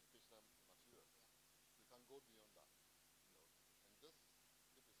only educational materials. You can go beyond that, And this,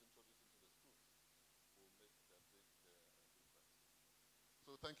 if it's introduced into the schools, will make a big difference.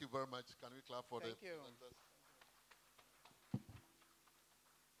 So thank you very much. Can we clap for the presenters?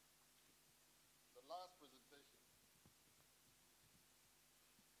 The last presentation.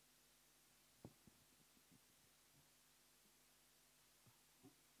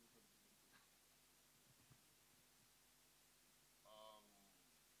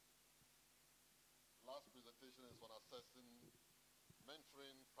 Last presentation is on assessing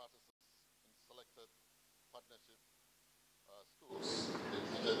mentoring practices in selected partnership schools in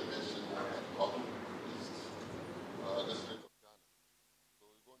teacher education of East District of Ghana. So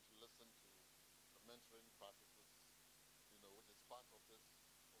we're going to listen to the mentoring practices, which is part of this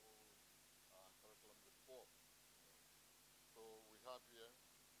whole curriculum reform. So we have here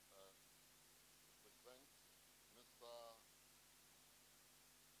to present Mr.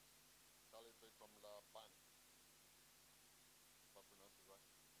 Khalifa Kamla Bani. If I pronounce it right?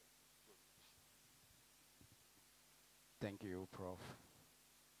 Good. Thank you, Prof.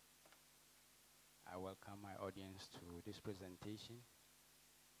 I welcome my audience to this presentation.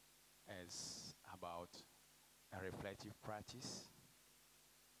 It's about a reflective practice.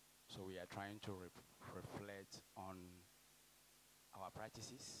 So we are trying to reflect on our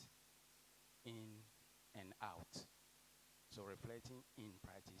practices in and out. So reflecting in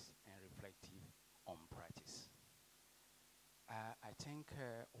practice and reflective on practice. I think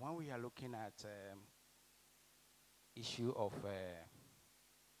when we are looking at issue of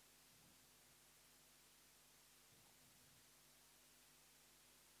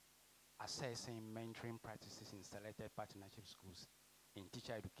assessing mentoring practices in selected partnership schools in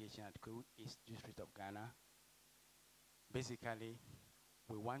teacher education at Kogi East District of Ghana, basically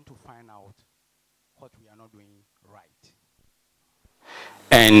we want to find out what we are not doing right.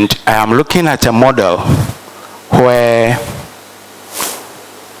 And I am looking at a model where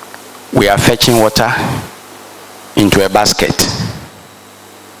we are fetching water into a basket,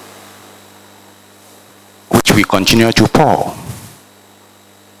 which we continue to pour.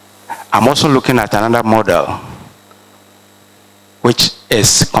 I'm also looking at another model, which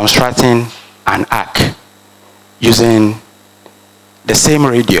is constructing an arc using the same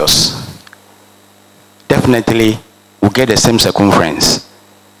radius. Definitely, we'll get the same circumference.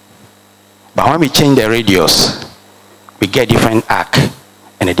 But when we change the radius, we get different arc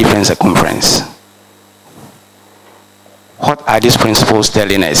and a different circumference. What are these principles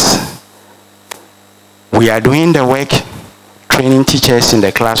telling us? We are doing the work, training teachers in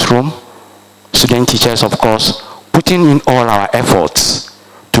the classroom, student teachers, of course, putting in all our efforts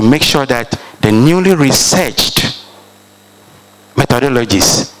to make sure that the newly researched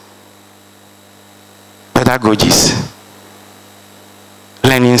methodologies, pedagogies,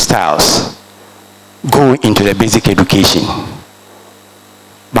 learning styles go into the basic education.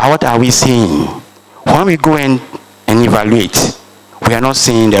 But what are we seeing? When we go and evaluate, we are not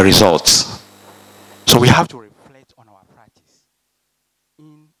seeing the results. So we have to reflect on our practice,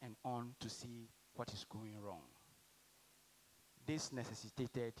 in and on, to see what is going wrong. This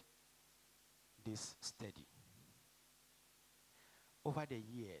necessitated this study. Over the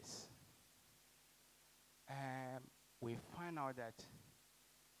years, we find out that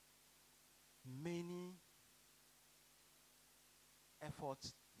many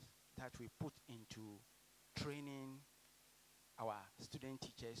efforts that we put into training our student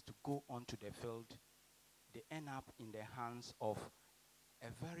teachers to go onto the field, they end up in the hands of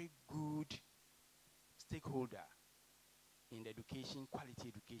a very good stakeholder in the education, quality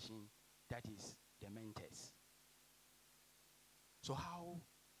education, that is the mentors. So how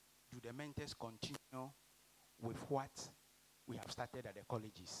do the mentors continue with what we have started at the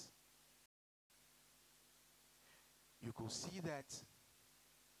colleges? You could see that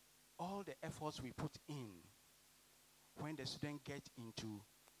all the efforts we put in when the students get into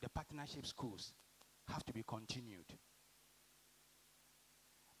the partnership schools have to be continued.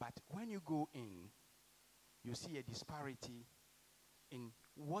 But when you go in, you see a disparity in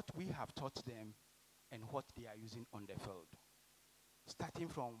what we have taught them and what they are using on the field. Starting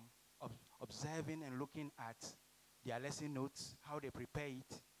from observing and looking at their lesson notes, how they prepare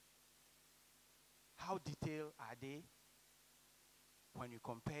it, how detailed are they when you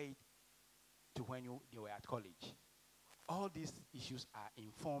compare it to when they were at college. All these issues are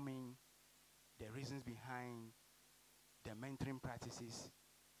informing the reasons behind the mentoring practices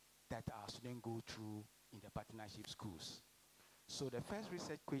that our students go through in the partnership schools. So the first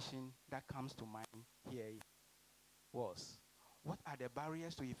research question that comes to mind here was, what are the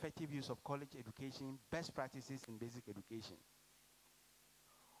barriers to effective use of college education, best practices in basic education?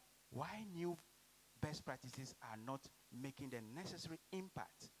 Why new best practices are not making the necessary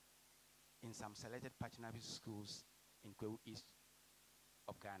impact in some selected partnership schools in Kwewu East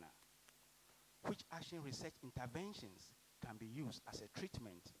of Ghana? Which action research interventions can be used as a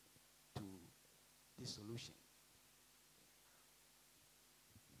treatment to this solution?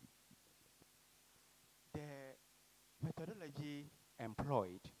 The methodology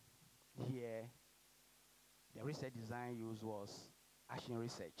employed here, the research design used was action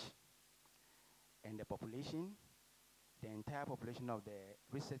research. And the population, the entire population of the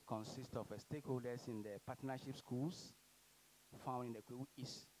research consists of stakeholders in the partnership schools found in the Kwewu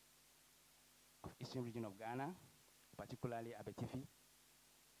East of Eastern region of Ghana, particularly Abetifi.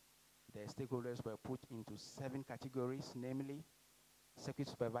 The stakeholders were put into 7 categories, namely circuit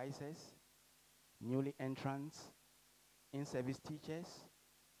supervisors, newly entrants, in-service teachers,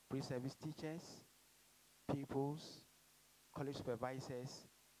 pre-service teachers, pupils, college supervisors,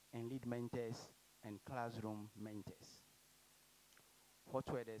 and lead mentors and classroom mentors.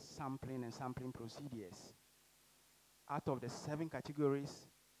 What were the sampling and sampling procedures? Out of the 7 categories,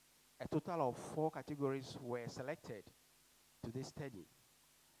 a total of 4 categories were selected to this study.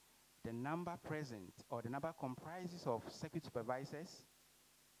 The number present, or the number comprises of circuit supervisors,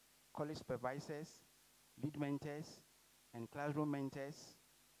 college supervisors, lead mentors, and classroom mentors.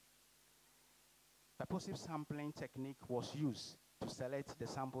 Purposive sampling technique was used to select the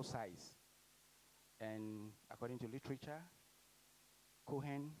sample size. And according to literature,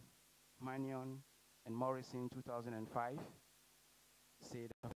 Cohen, Mannion, and Morrison, 2005, say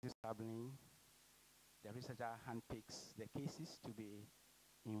that purposive sampling, the researcher handpicks the cases to be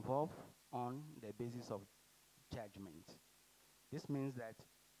involved on the basis of judgment. This means that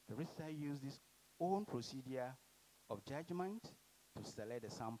the researcher used his own procedure of judgment to select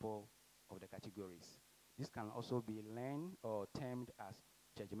the sample of the categories. This can also be learned or termed as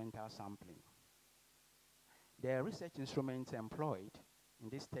judgmental sampling. The research instruments employed in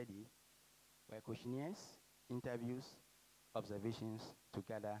this study were questionnaires, interviews, observations to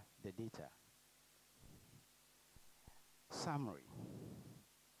gather the data. Summary.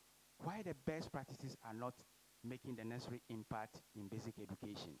 Why the best practices are not making the necessary impact in basic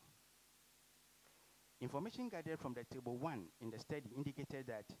education. Information gathered from the table 1 in the study indicated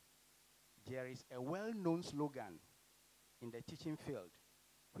that there is a well-known slogan in the teaching field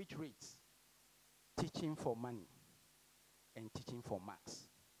which reads, teaching for money and teaching for marks.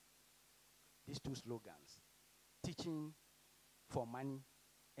 These two slogans, teaching for money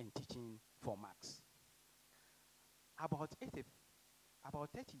and teaching for marks. About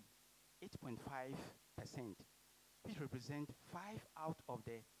 38.5%, which represent 5 out of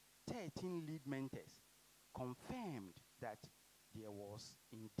the 13 lead mentors, confirmed that there was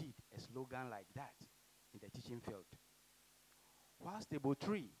indeed a slogan like that in the teaching field. Whilst table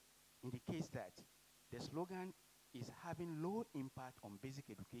 3 indicates that the slogan is having low impact on basic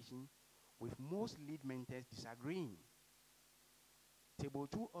education, with most lead mentors disagreeing. Table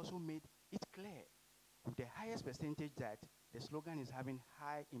 2 also made it clear with the highest percentage that the slogan is having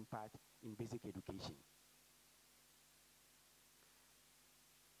high impact in basic education.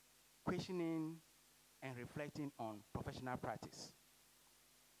 Questioning and reflecting on professional practice.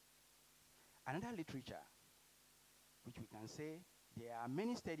 Another literature, which we can say there are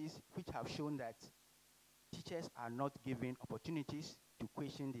many studies which have shown that teachers are not given opportunities to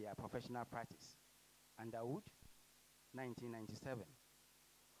question their professional practice. Underwood, 1997.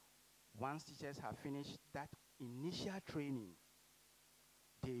 Once teachers have finished that initial training,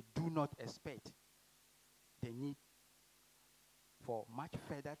 they do not expect the need for much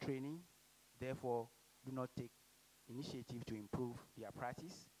further training, therefore do not take initiative to improve their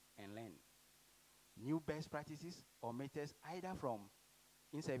practice and learn. New best practices or methods either from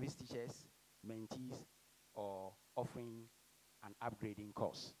in-service teachers, mentees, or offering an upgrading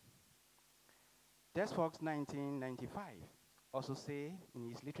course. Des Fox, 1995, also say in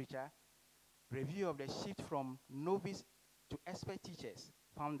his literature, review of the shift from novice to expert teachers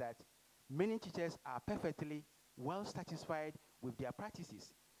found that many teachers are perfectly well satisfied with their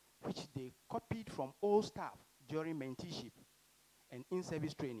practices, which they copied from old staff during mentorship and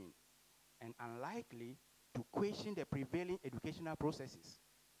in-service training, and unlikely to question the prevailing educational processes.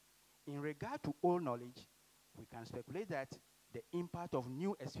 In regard to old knowledge, we can speculate that the impact of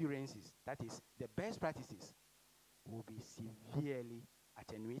new experiences, that is, the best practices, will be severely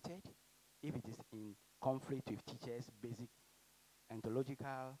attenuated if it is in conflict with teachers' basic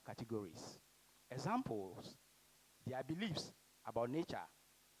ontological categories. Examples, their beliefs about nature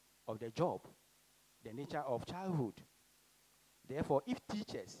of the job, the nature of childhood. Therefore, if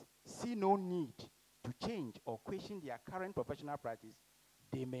teachers see no need to change or question their current professional practice,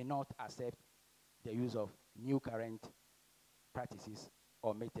 they may not accept the use of new current practices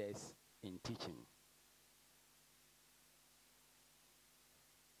or methods in teaching.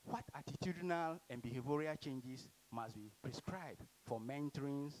 What attitudinal and behavioral changes must be prescribed for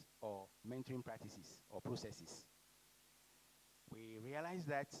mentoring or mentoring practices or processes? We realize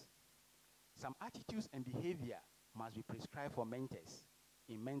that some attitudes and behavior must be prescribed for mentors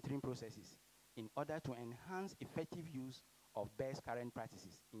in mentoring processes in order to enhance effective use of best current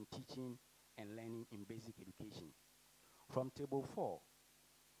practices in teaching and learning in basic education. From table 4,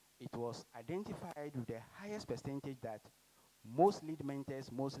 it was identified with the highest percentage that most lead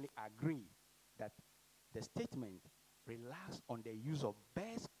mentors mostly agree that the statement relax on the use of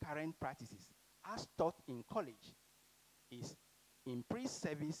best current practices as taught in college is in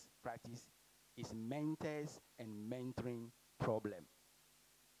pre-service practice is mentors and mentoring problem.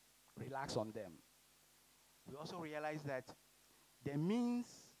 Relax on them. We also realize that this means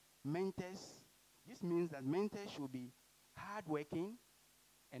that mentors should be hardworking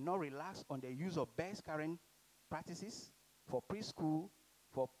and not relax on the use of best current practices for preschool,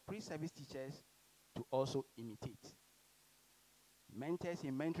 for pre-service teachers to also imitate. Mentors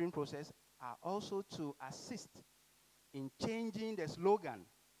in mentoring process are also to assist in changing the slogan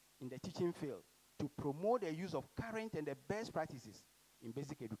in the teaching field to promote the use of current and the best practices in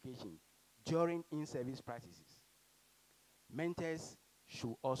basic education during in-service practices. Mentors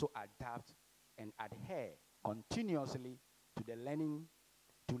should also adapt and adhere continuously to the learn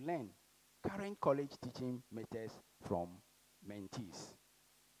current college teaching methods from mentees.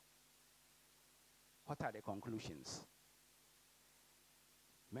 What are the conclusions?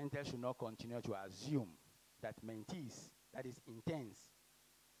 Mentors should not continue to assume that mentees, that is interns,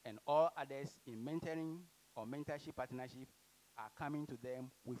 and all others in mentoring or mentorship partnership are coming to them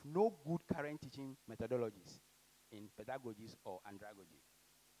with no good current teaching methodologies in pedagogies or andragogy.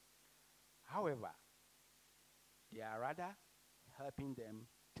 However, They are rather helping them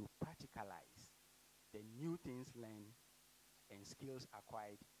to practicalize the new things learned and skills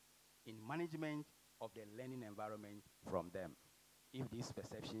acquired in management of the learning environment from them. If this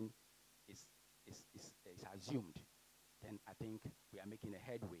perception is assumed, then I think we are making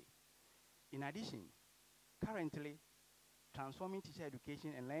a headway. In addition, currently, Transforming Teacher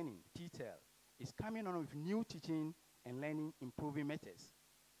Education and Learning, TTEL, is coming on with new teaching and learning improving methods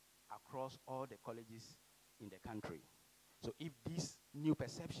across all the colleges in the country. So if this new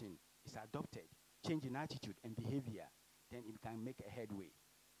perception is adopted, change in attitude and behavior, then it can make a headway.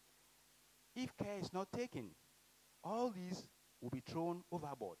 If care is not taken, all these will be thrown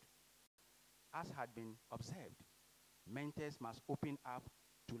overboard. As had been observed, mentors must open up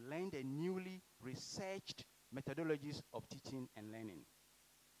to learn the newly researched methodologies of teaching and learning.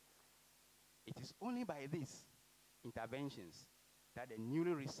 It is only by these interventions that the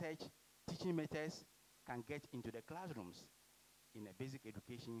newly researched teaching methods can get into the classrooms in a basic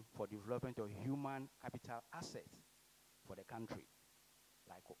education for development of human capital assets for the country,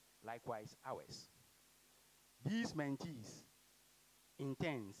 likewise ours. These mentees,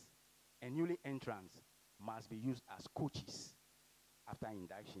 interns, and newly entrants must be used as coaches after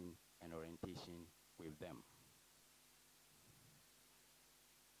induction and orientation with them.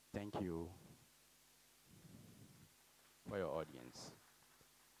 Thank you for your audience.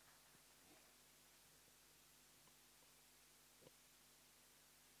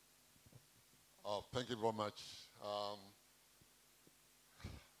 Oh, thank you very much.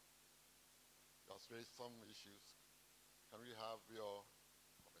 Just raised some issues. Can we have your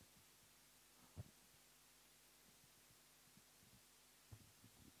comment?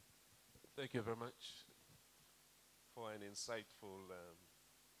 Thank you very much for an insightful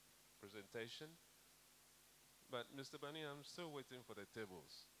presentation. But Mr. Bani, I'm still waiting for the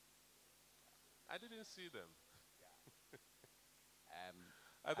tables. I didn't see them.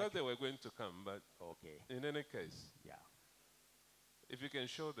 I thought they were going to come, but okay. In any case, if you can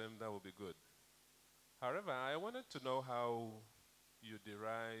show them, that would be good. However, I wanted to know how you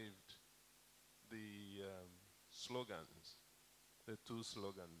derived the slogans, the two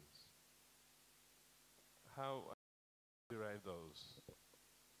slogans. How you derive those?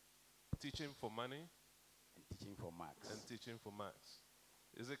 Teaching for money? And teaching for marks. And teaching for marks.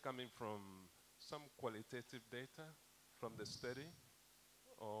 Is it coming from some qualitative data from the study?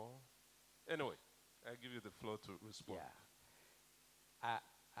 Or, anyway, I'll give you the floor to respond. Yeah.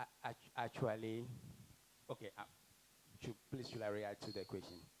 Actually, okay, please should I react to the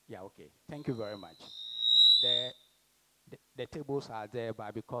question? Yeah, okay. Thank you very much. The tables are there,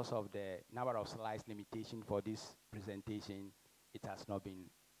 but because of the number of slides limitation for this presentation, it has not been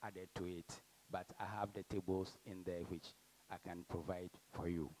added to it. But I have the tables in there which I can provide for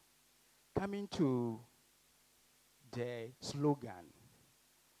you. Coming to the slogan,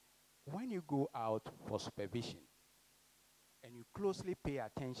 when you go out for supervision and you closely pay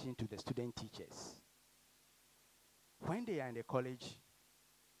attention to the student teachers, when they are in the college,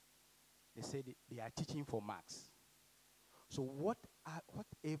 they say they are teaching for marks. So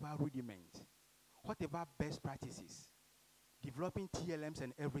whatever rudiment, whatever best practices, developing TLMs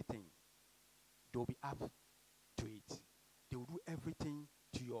and everything, they'll be up to it. They will do everything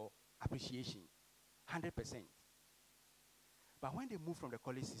to your appreciation, 100%. But when they move from the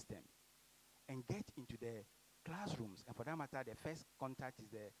college system and get into the classrooms, and for that matter, the first contact is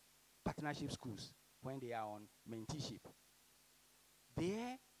the partnership schools when they are on mentorship.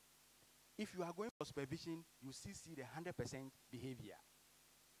 There, if you are going for supervision, you still see the 100% behavior.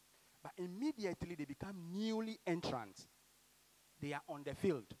 But immediately they become newly entrants. They are on the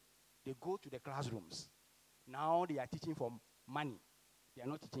field. They go to the classrooms. Now they are teaching for money. They are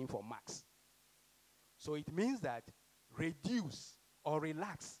not teaching for marks. So it means that reduce or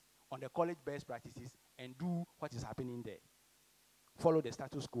relax on the college best practices and do what is happening there. Follow the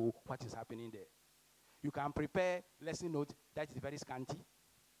status quo, what is happening there. You can prepare lesson note that is very scanty.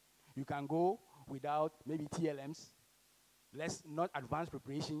 You can go without maybe TLMs, not advanced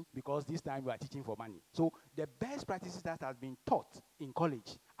preparation, because this time you are teaching for money. So the best practices that have been taught in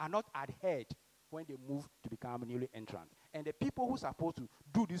college are not adhered when they move to become newly entrant. And the people who are supposed to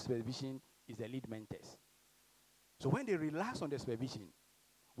do this supervision is the lead mentors. So when they relax on the supervision,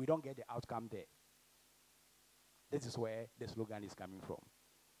 we don't get the outcome there. This is where the slogan is coming from.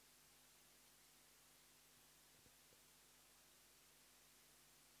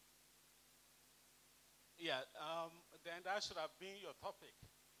 Yeah, then that should have been your topic.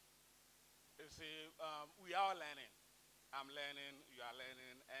 You see, we are learning. I'm learning, you are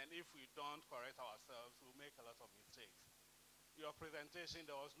learning, and if we don't correct ourselves, we'll make a lot of mistakes. Your presentation,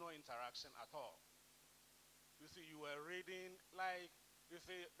 there was no interaction at all. you see, you were reading, like, you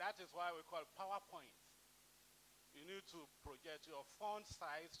see, that is why we call PowerPoint. You need to project your font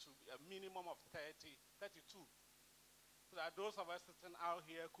size to a minimum of 32, so that those of us sitting out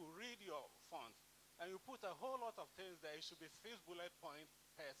here could read your font. And you put a whole lot of things there. It should be 6 bullet points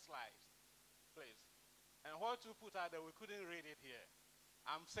per slide, please. And what you put out there, we couldn't read it here.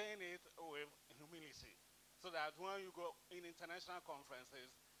 I'm saying it with humility, so that when you go in international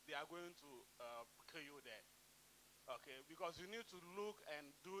conferences, they are going to kill you there. Okay, because you need to look and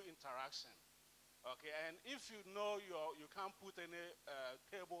do interaction. Okay, and if you know you can't put any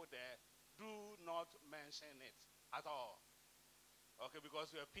table there, do not mention it at all. Okay,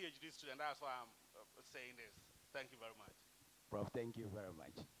 because you're a PhD student, that's why I'm saying this. Thank you very much. Prof, thank you very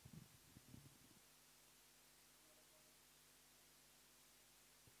much.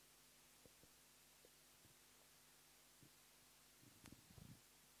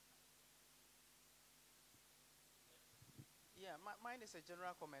 Yeah, mine is a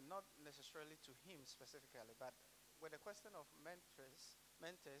general comment, not necessarily to him specifically, but with the question of mentors,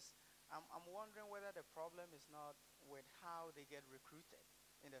 I'm wondering whether the problem is not with how they get recruited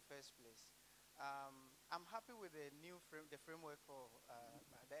in the first place. I'm happy with the new framework for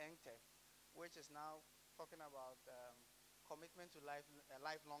the NTEC, which is now talking about commitment to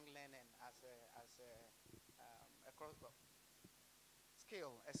lifelong learning as a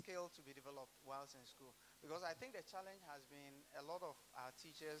skill to be developed whilst in school. Because I think the challenge has been a lot of our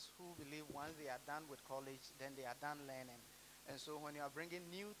teachers who believe once they are done with college, then they are done learning. And so when you are bringing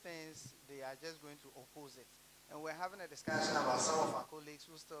new things, they are just going to oppose it. And we're having a discussion about some of our colleagues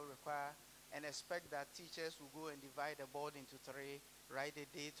who still require and expect that teachers will go and divide the board into 3, write a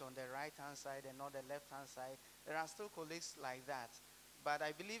date on the right-hand side and not the left-hand side. There are still colleagues like that. But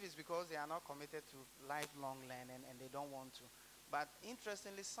I believe it's because they are not committed to lifelong learning and they don't want to. But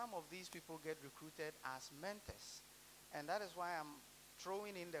interestingly, some of these people get recruited as mentors. And that is why I'm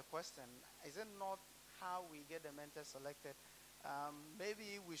throwing in the question, is it not how we get the mentors selected?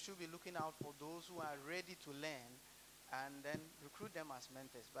 Maybe we should be looking out for those who are ready to learn and then recruit them as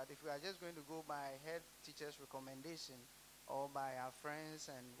mentors. But if we are just going to go by head teacher's recommendation or by our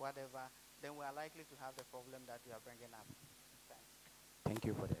friends and whatever, then we are likely to have the problem that we are bringing up. Thanks. Thank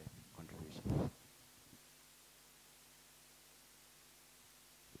you for the contribution.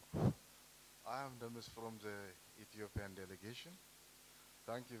 I am Demis from the Ethiopian delegation.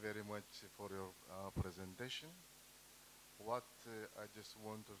 Thank you very much for your presentation. What I just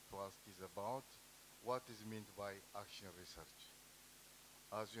wanted to ask is about what is meant by action research.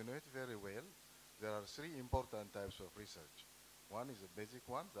 As you know it very well, there are 3 important types of research. One is a basic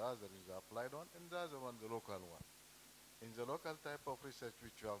one, the other is the applied one, and the other one the local one. In the local type of research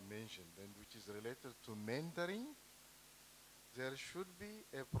which you have mentioned and which is related to mentoring, there should be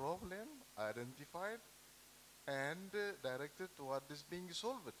a problem identified and directed to what is being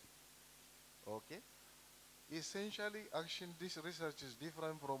solved. Okay? Essentially, this research is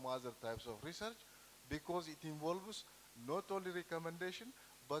different from other types of research because it involves not only recommendation,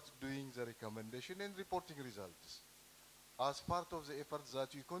 but doing the recommendation and reporting results as part of the efforts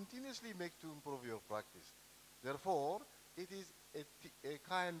that you continuously make to improve your practice. Therefore, it is a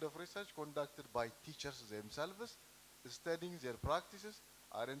kind of research conducted by teachers themselves, studying their practices,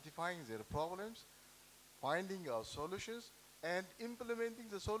 identifying their problems, finding out solutions, and implementing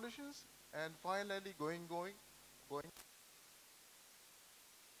the solutions, and finally going.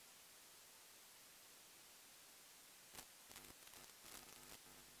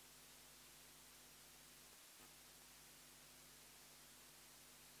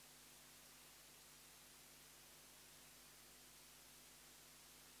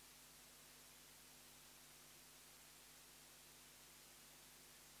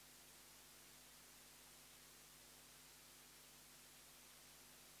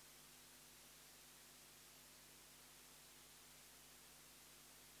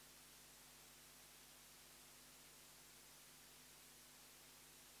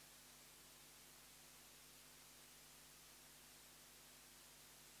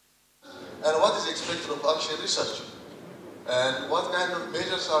 And what is expected of action research? And what kind of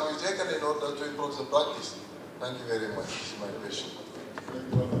measures have you taken in order to improve the practice? Thank you very much. This is my question.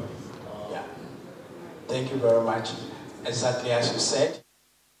 Yeah. Thank you very much. Exactly as you said,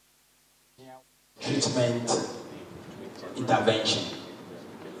 treatment intervention.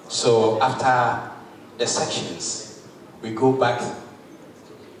 So after the sections, we go back.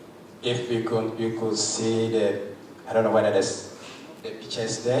 If you could see the, I don't know whether there's the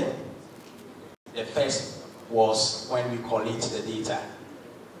pictures there. The first was when we collate the data.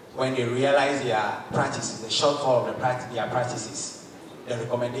 When they realize their practices, the shortfall of their practices, the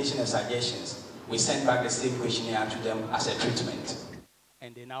recommendation and suggestions, we send back the same questionnaire to them as a treatment.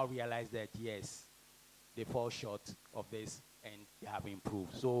 And they now realize that, yes, they fall short of this and they have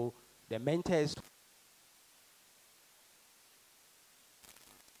improved. So the mentors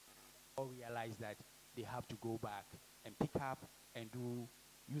realize that they have to go back and pick up and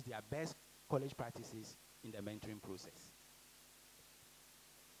use their best college practices in the mentoring process.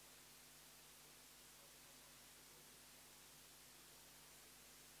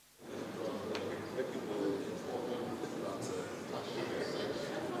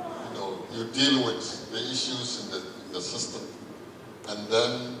 You deal with the issues in the system, and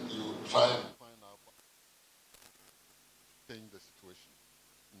then you try and find out change the situation,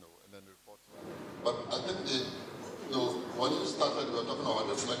 and then report. But I think when you started, we were talking about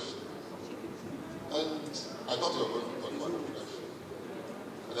reflection, and I thought you were going to talk about reflection,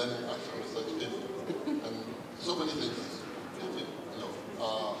 and then action research came, and so many things.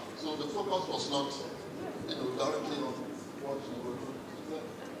 So the focus was not, directly on what you were doing.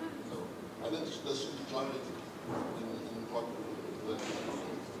 I think there should be clarity in what the...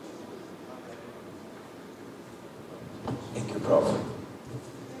 Thank you, Prof.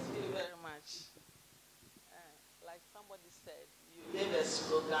 Thank you very much. Like somebody said, you gave a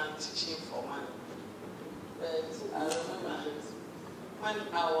slogan, teaching for money. But I remember when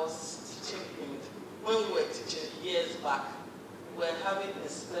I was teaching, when we were teaching years back, we were having a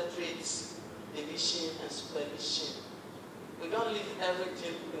separate division and supervision. We don't leave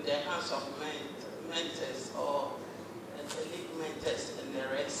everything in the hands of mentors or elite mentors and the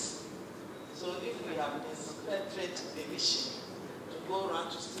rest. So if we have a separate division to go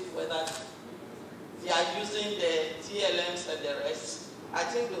around to see whether they are using the TLMs and the rest, I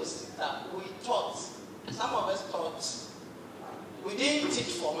think they'll sit up. We taught, some of us taught, we didn't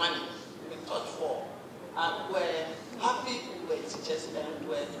teach for money, we taught for, and we're happy we were teachers and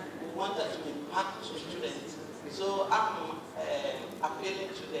we wanted to impact to students. So I'm appealing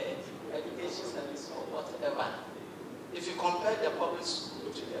to the education service or whatever. If you compare the public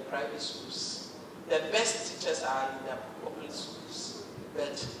school to the private schools, the best teachers are in the public schools,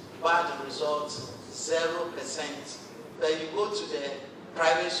 but bad results, 0%. When you go to the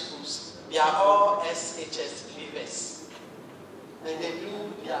private schools, they are all SHS leavers. And they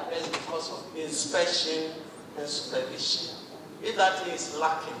do their best because of inspection and supervision. If that is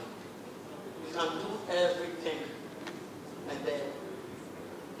lacking, you can do everything, and then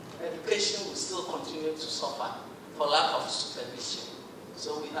education will still continue to suffer for lack of supervision.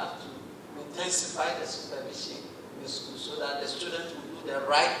 So we have to intensify the supervision in school so that the students will do the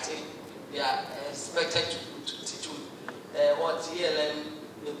right thing they are expected to teach with. ELM,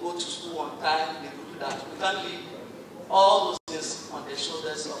 they go to school on time, they do that. We can't leave all those things on the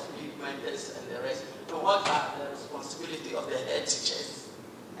shoulders of lead mentors and the rest. And what are the responsibility of the head teachers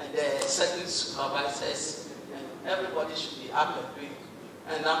and the secondary supervisors, and everybody should be up and doing.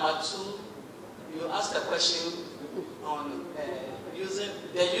 And number two, you asked a question on using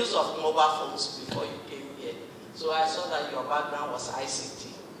the use of mobile phones before you came here. So I saw that your background was ICT.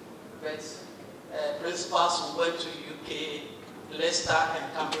 But principals who went to UK, Leicester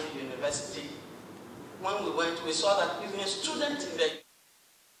and Cambridge University, when we went, we saw that even students in the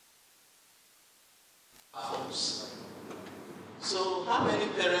phones. So how many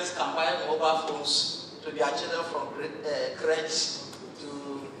parents can buy mobile phones to their children from crèche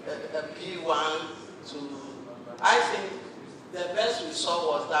to P1 to... I think the best we saw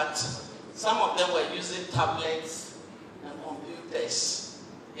was that some of them were using tablets and computers.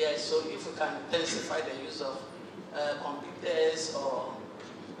 Yeah, so if we can intensify the use of computers or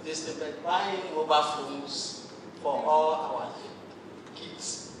this, but buying mobile phones for all our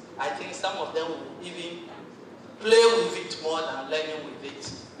kids, I think some of them will even play with it more than learning with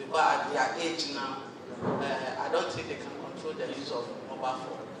it, because at their age now, I don't think they can control the use of mobile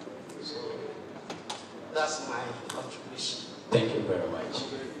phone. So that's my contribution. Thank you very much.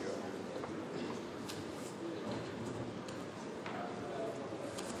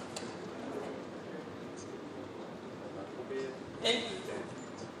 Thank you,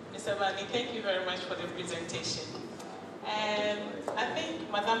 Mr. Vani. Thank you very much for the presentation. And I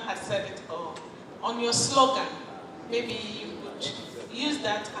think Madam has said it all. On your slogan, maybe you could use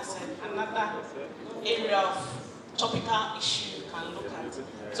that as another area of topical issue you can look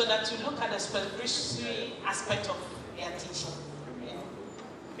at, so that you look at the supervisory aspect of their teaching. And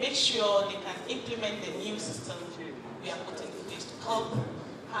make sure they can implement the new system we are putting in place to help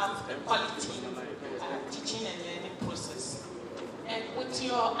have a quality teaching and learning process. And with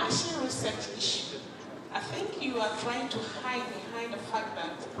your action research issue, I think you are trying to hide behind the fact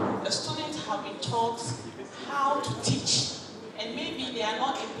that the students have been taught how to teach, and maybe they are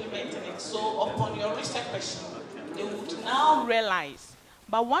not implementing it. So upon your research question, they would now realize.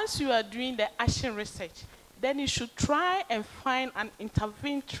 But once you are doing the action research, then you should try and find an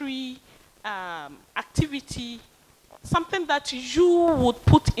interventory activity, something that you would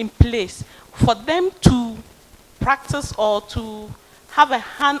put in place for them to practice or to have a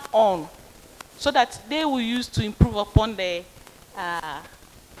hand-on, so that they will use to improve upon the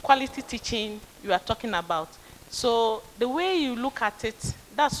quality teaching you are talking about. So the way you look at it,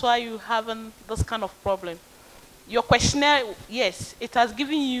 that's why you're having this kind of problem. Your questionnaire, yes, it has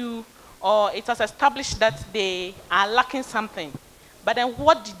given you, or it has established that they are lacking something. But then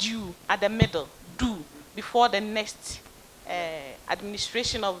what did you, at the middle, do before the next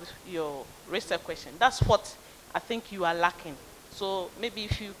administration of your research question? That's what I think you are lacking. So maybe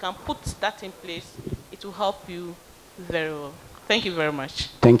if you can put that in place, it will help you very well. Thank you very much.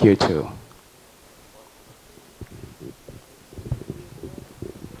 Thank you too.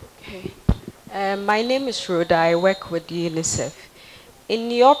 Okay. My name is Rhoda. I work with UNICEF.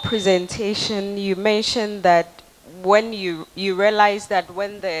 In your presentation, you mentioned that when you realize that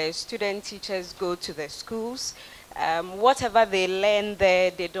when the student teachers go to the schools, whatever they learn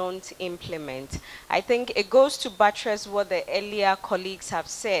there, they don't implement. I think it goes to buttress what the earlier colleagues have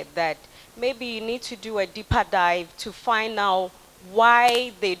said, that maybe you need to do a deeper dive to find out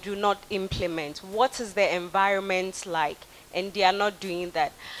why they do not implement. What is the environment like? And they are not doing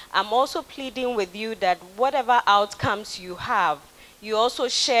that. I'm also pleading with you that whatever outcomes you have, you also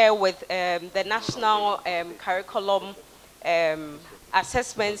share with the National Curriculum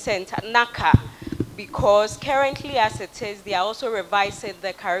Assessment Center, NACA, because currently as it is, they are also revising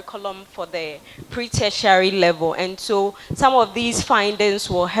the curriculum for the pre-tertiary level. And so some of these findings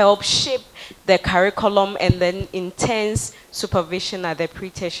will help shape the curriculum and then intense supervision at the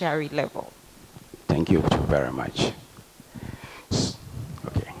pre-tertiary level. Thank you very much.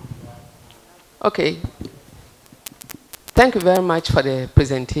 Okay. Okay. Thank you very much for the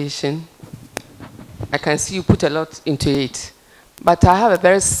presentation. I can see you put a lot into it. But I have a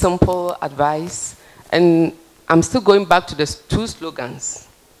very simple advice, and I'm still going back to the two slogans.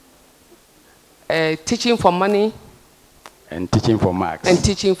 Teaching for money. And teaching for marks. And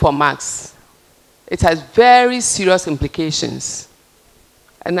teaching for marks. It has very serious implications.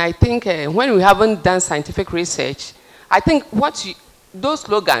 And I think when we haven't done scientific research, I think those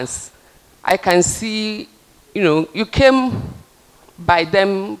slogans, I can see, you came by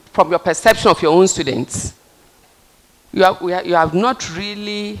them from your perception of your own students. You have not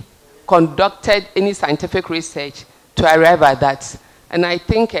really conducted any scientific research to arrive at that. And I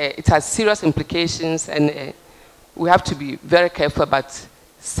think it has serious implications, and we have to be very careful about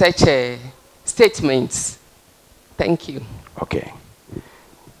such statements. Thank you. Okay.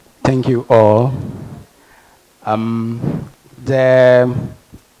 Thank you all.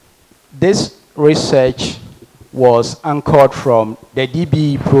 This research was anchored from the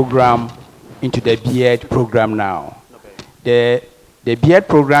DBE program into the BEd program now. The BEd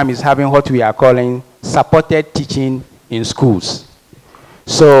program is having what we are calling supported teaching in schools.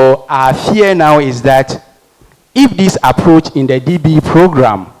 So our fear now is that if this approach in the DBE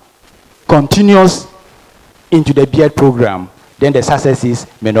program continues into the BEd program, then the successes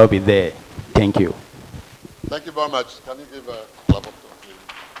may not be there. Thank you. Thank you very much. Can you give a clap of applause,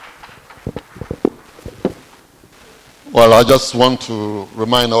 please? Well, I just want to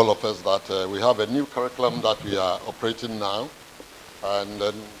remind all of us that we have a new curriculum that we are operating now. And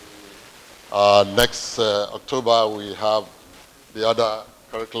then next October, we have the other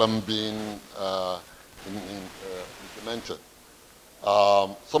curriculum being implemented.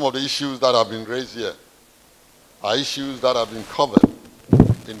 Some of the issues that have been raised here are issues that have been covered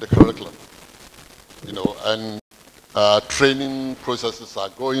in the curriculum. And training processes are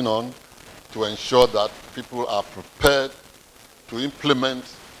going on to ensure that people are prepared to implement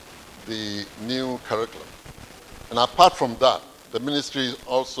the new curriculum. And apart from that, the ministry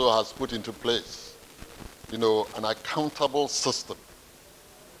also has put into place, an accountable system,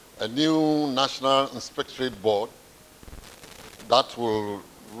 a new National Inspectorate Board that will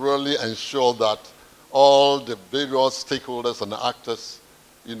really ensure that all the various stakeholders and actors,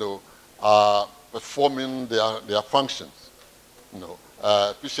 are performing their functions,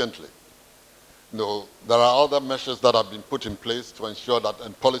 efficiently. There are other measures that have been put in place to ensure that,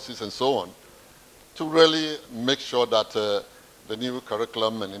 and policies and so on, to really make sure that the new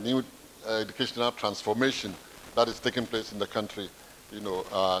curriculum and the new educational transformation that is taking place in the country,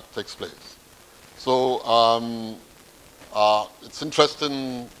 takes place. So it's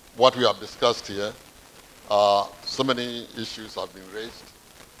interesting what we have discussed here. So many issues have been raised.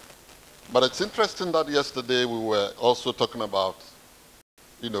 But it's interesting that yesterday we were also talking about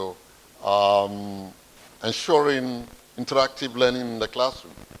you know, ensuring interactive learning in the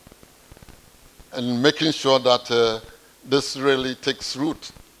classroom and making sure that this really takes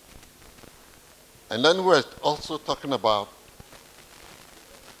root. And then we're also talking about,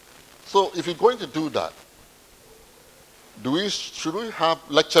 so if you're going to do that, should we have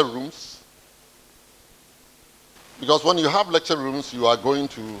lecture rooms? Because when you have lecture rooms, you are going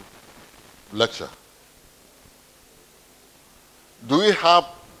to lecture. Do we have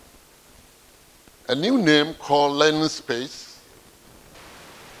a new name called learning space?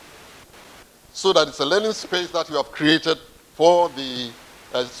 So that it's a learning space that you have created for the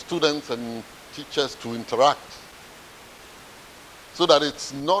students and teachers to interact. So that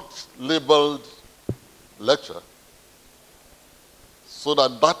it's not labeled lecture. So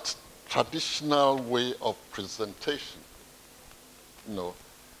that that traditional way of presentation, you know,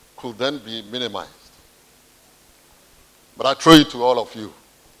 could then be minimized. But I throw it to all of you,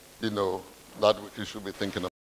 you know, that you should be thinking about.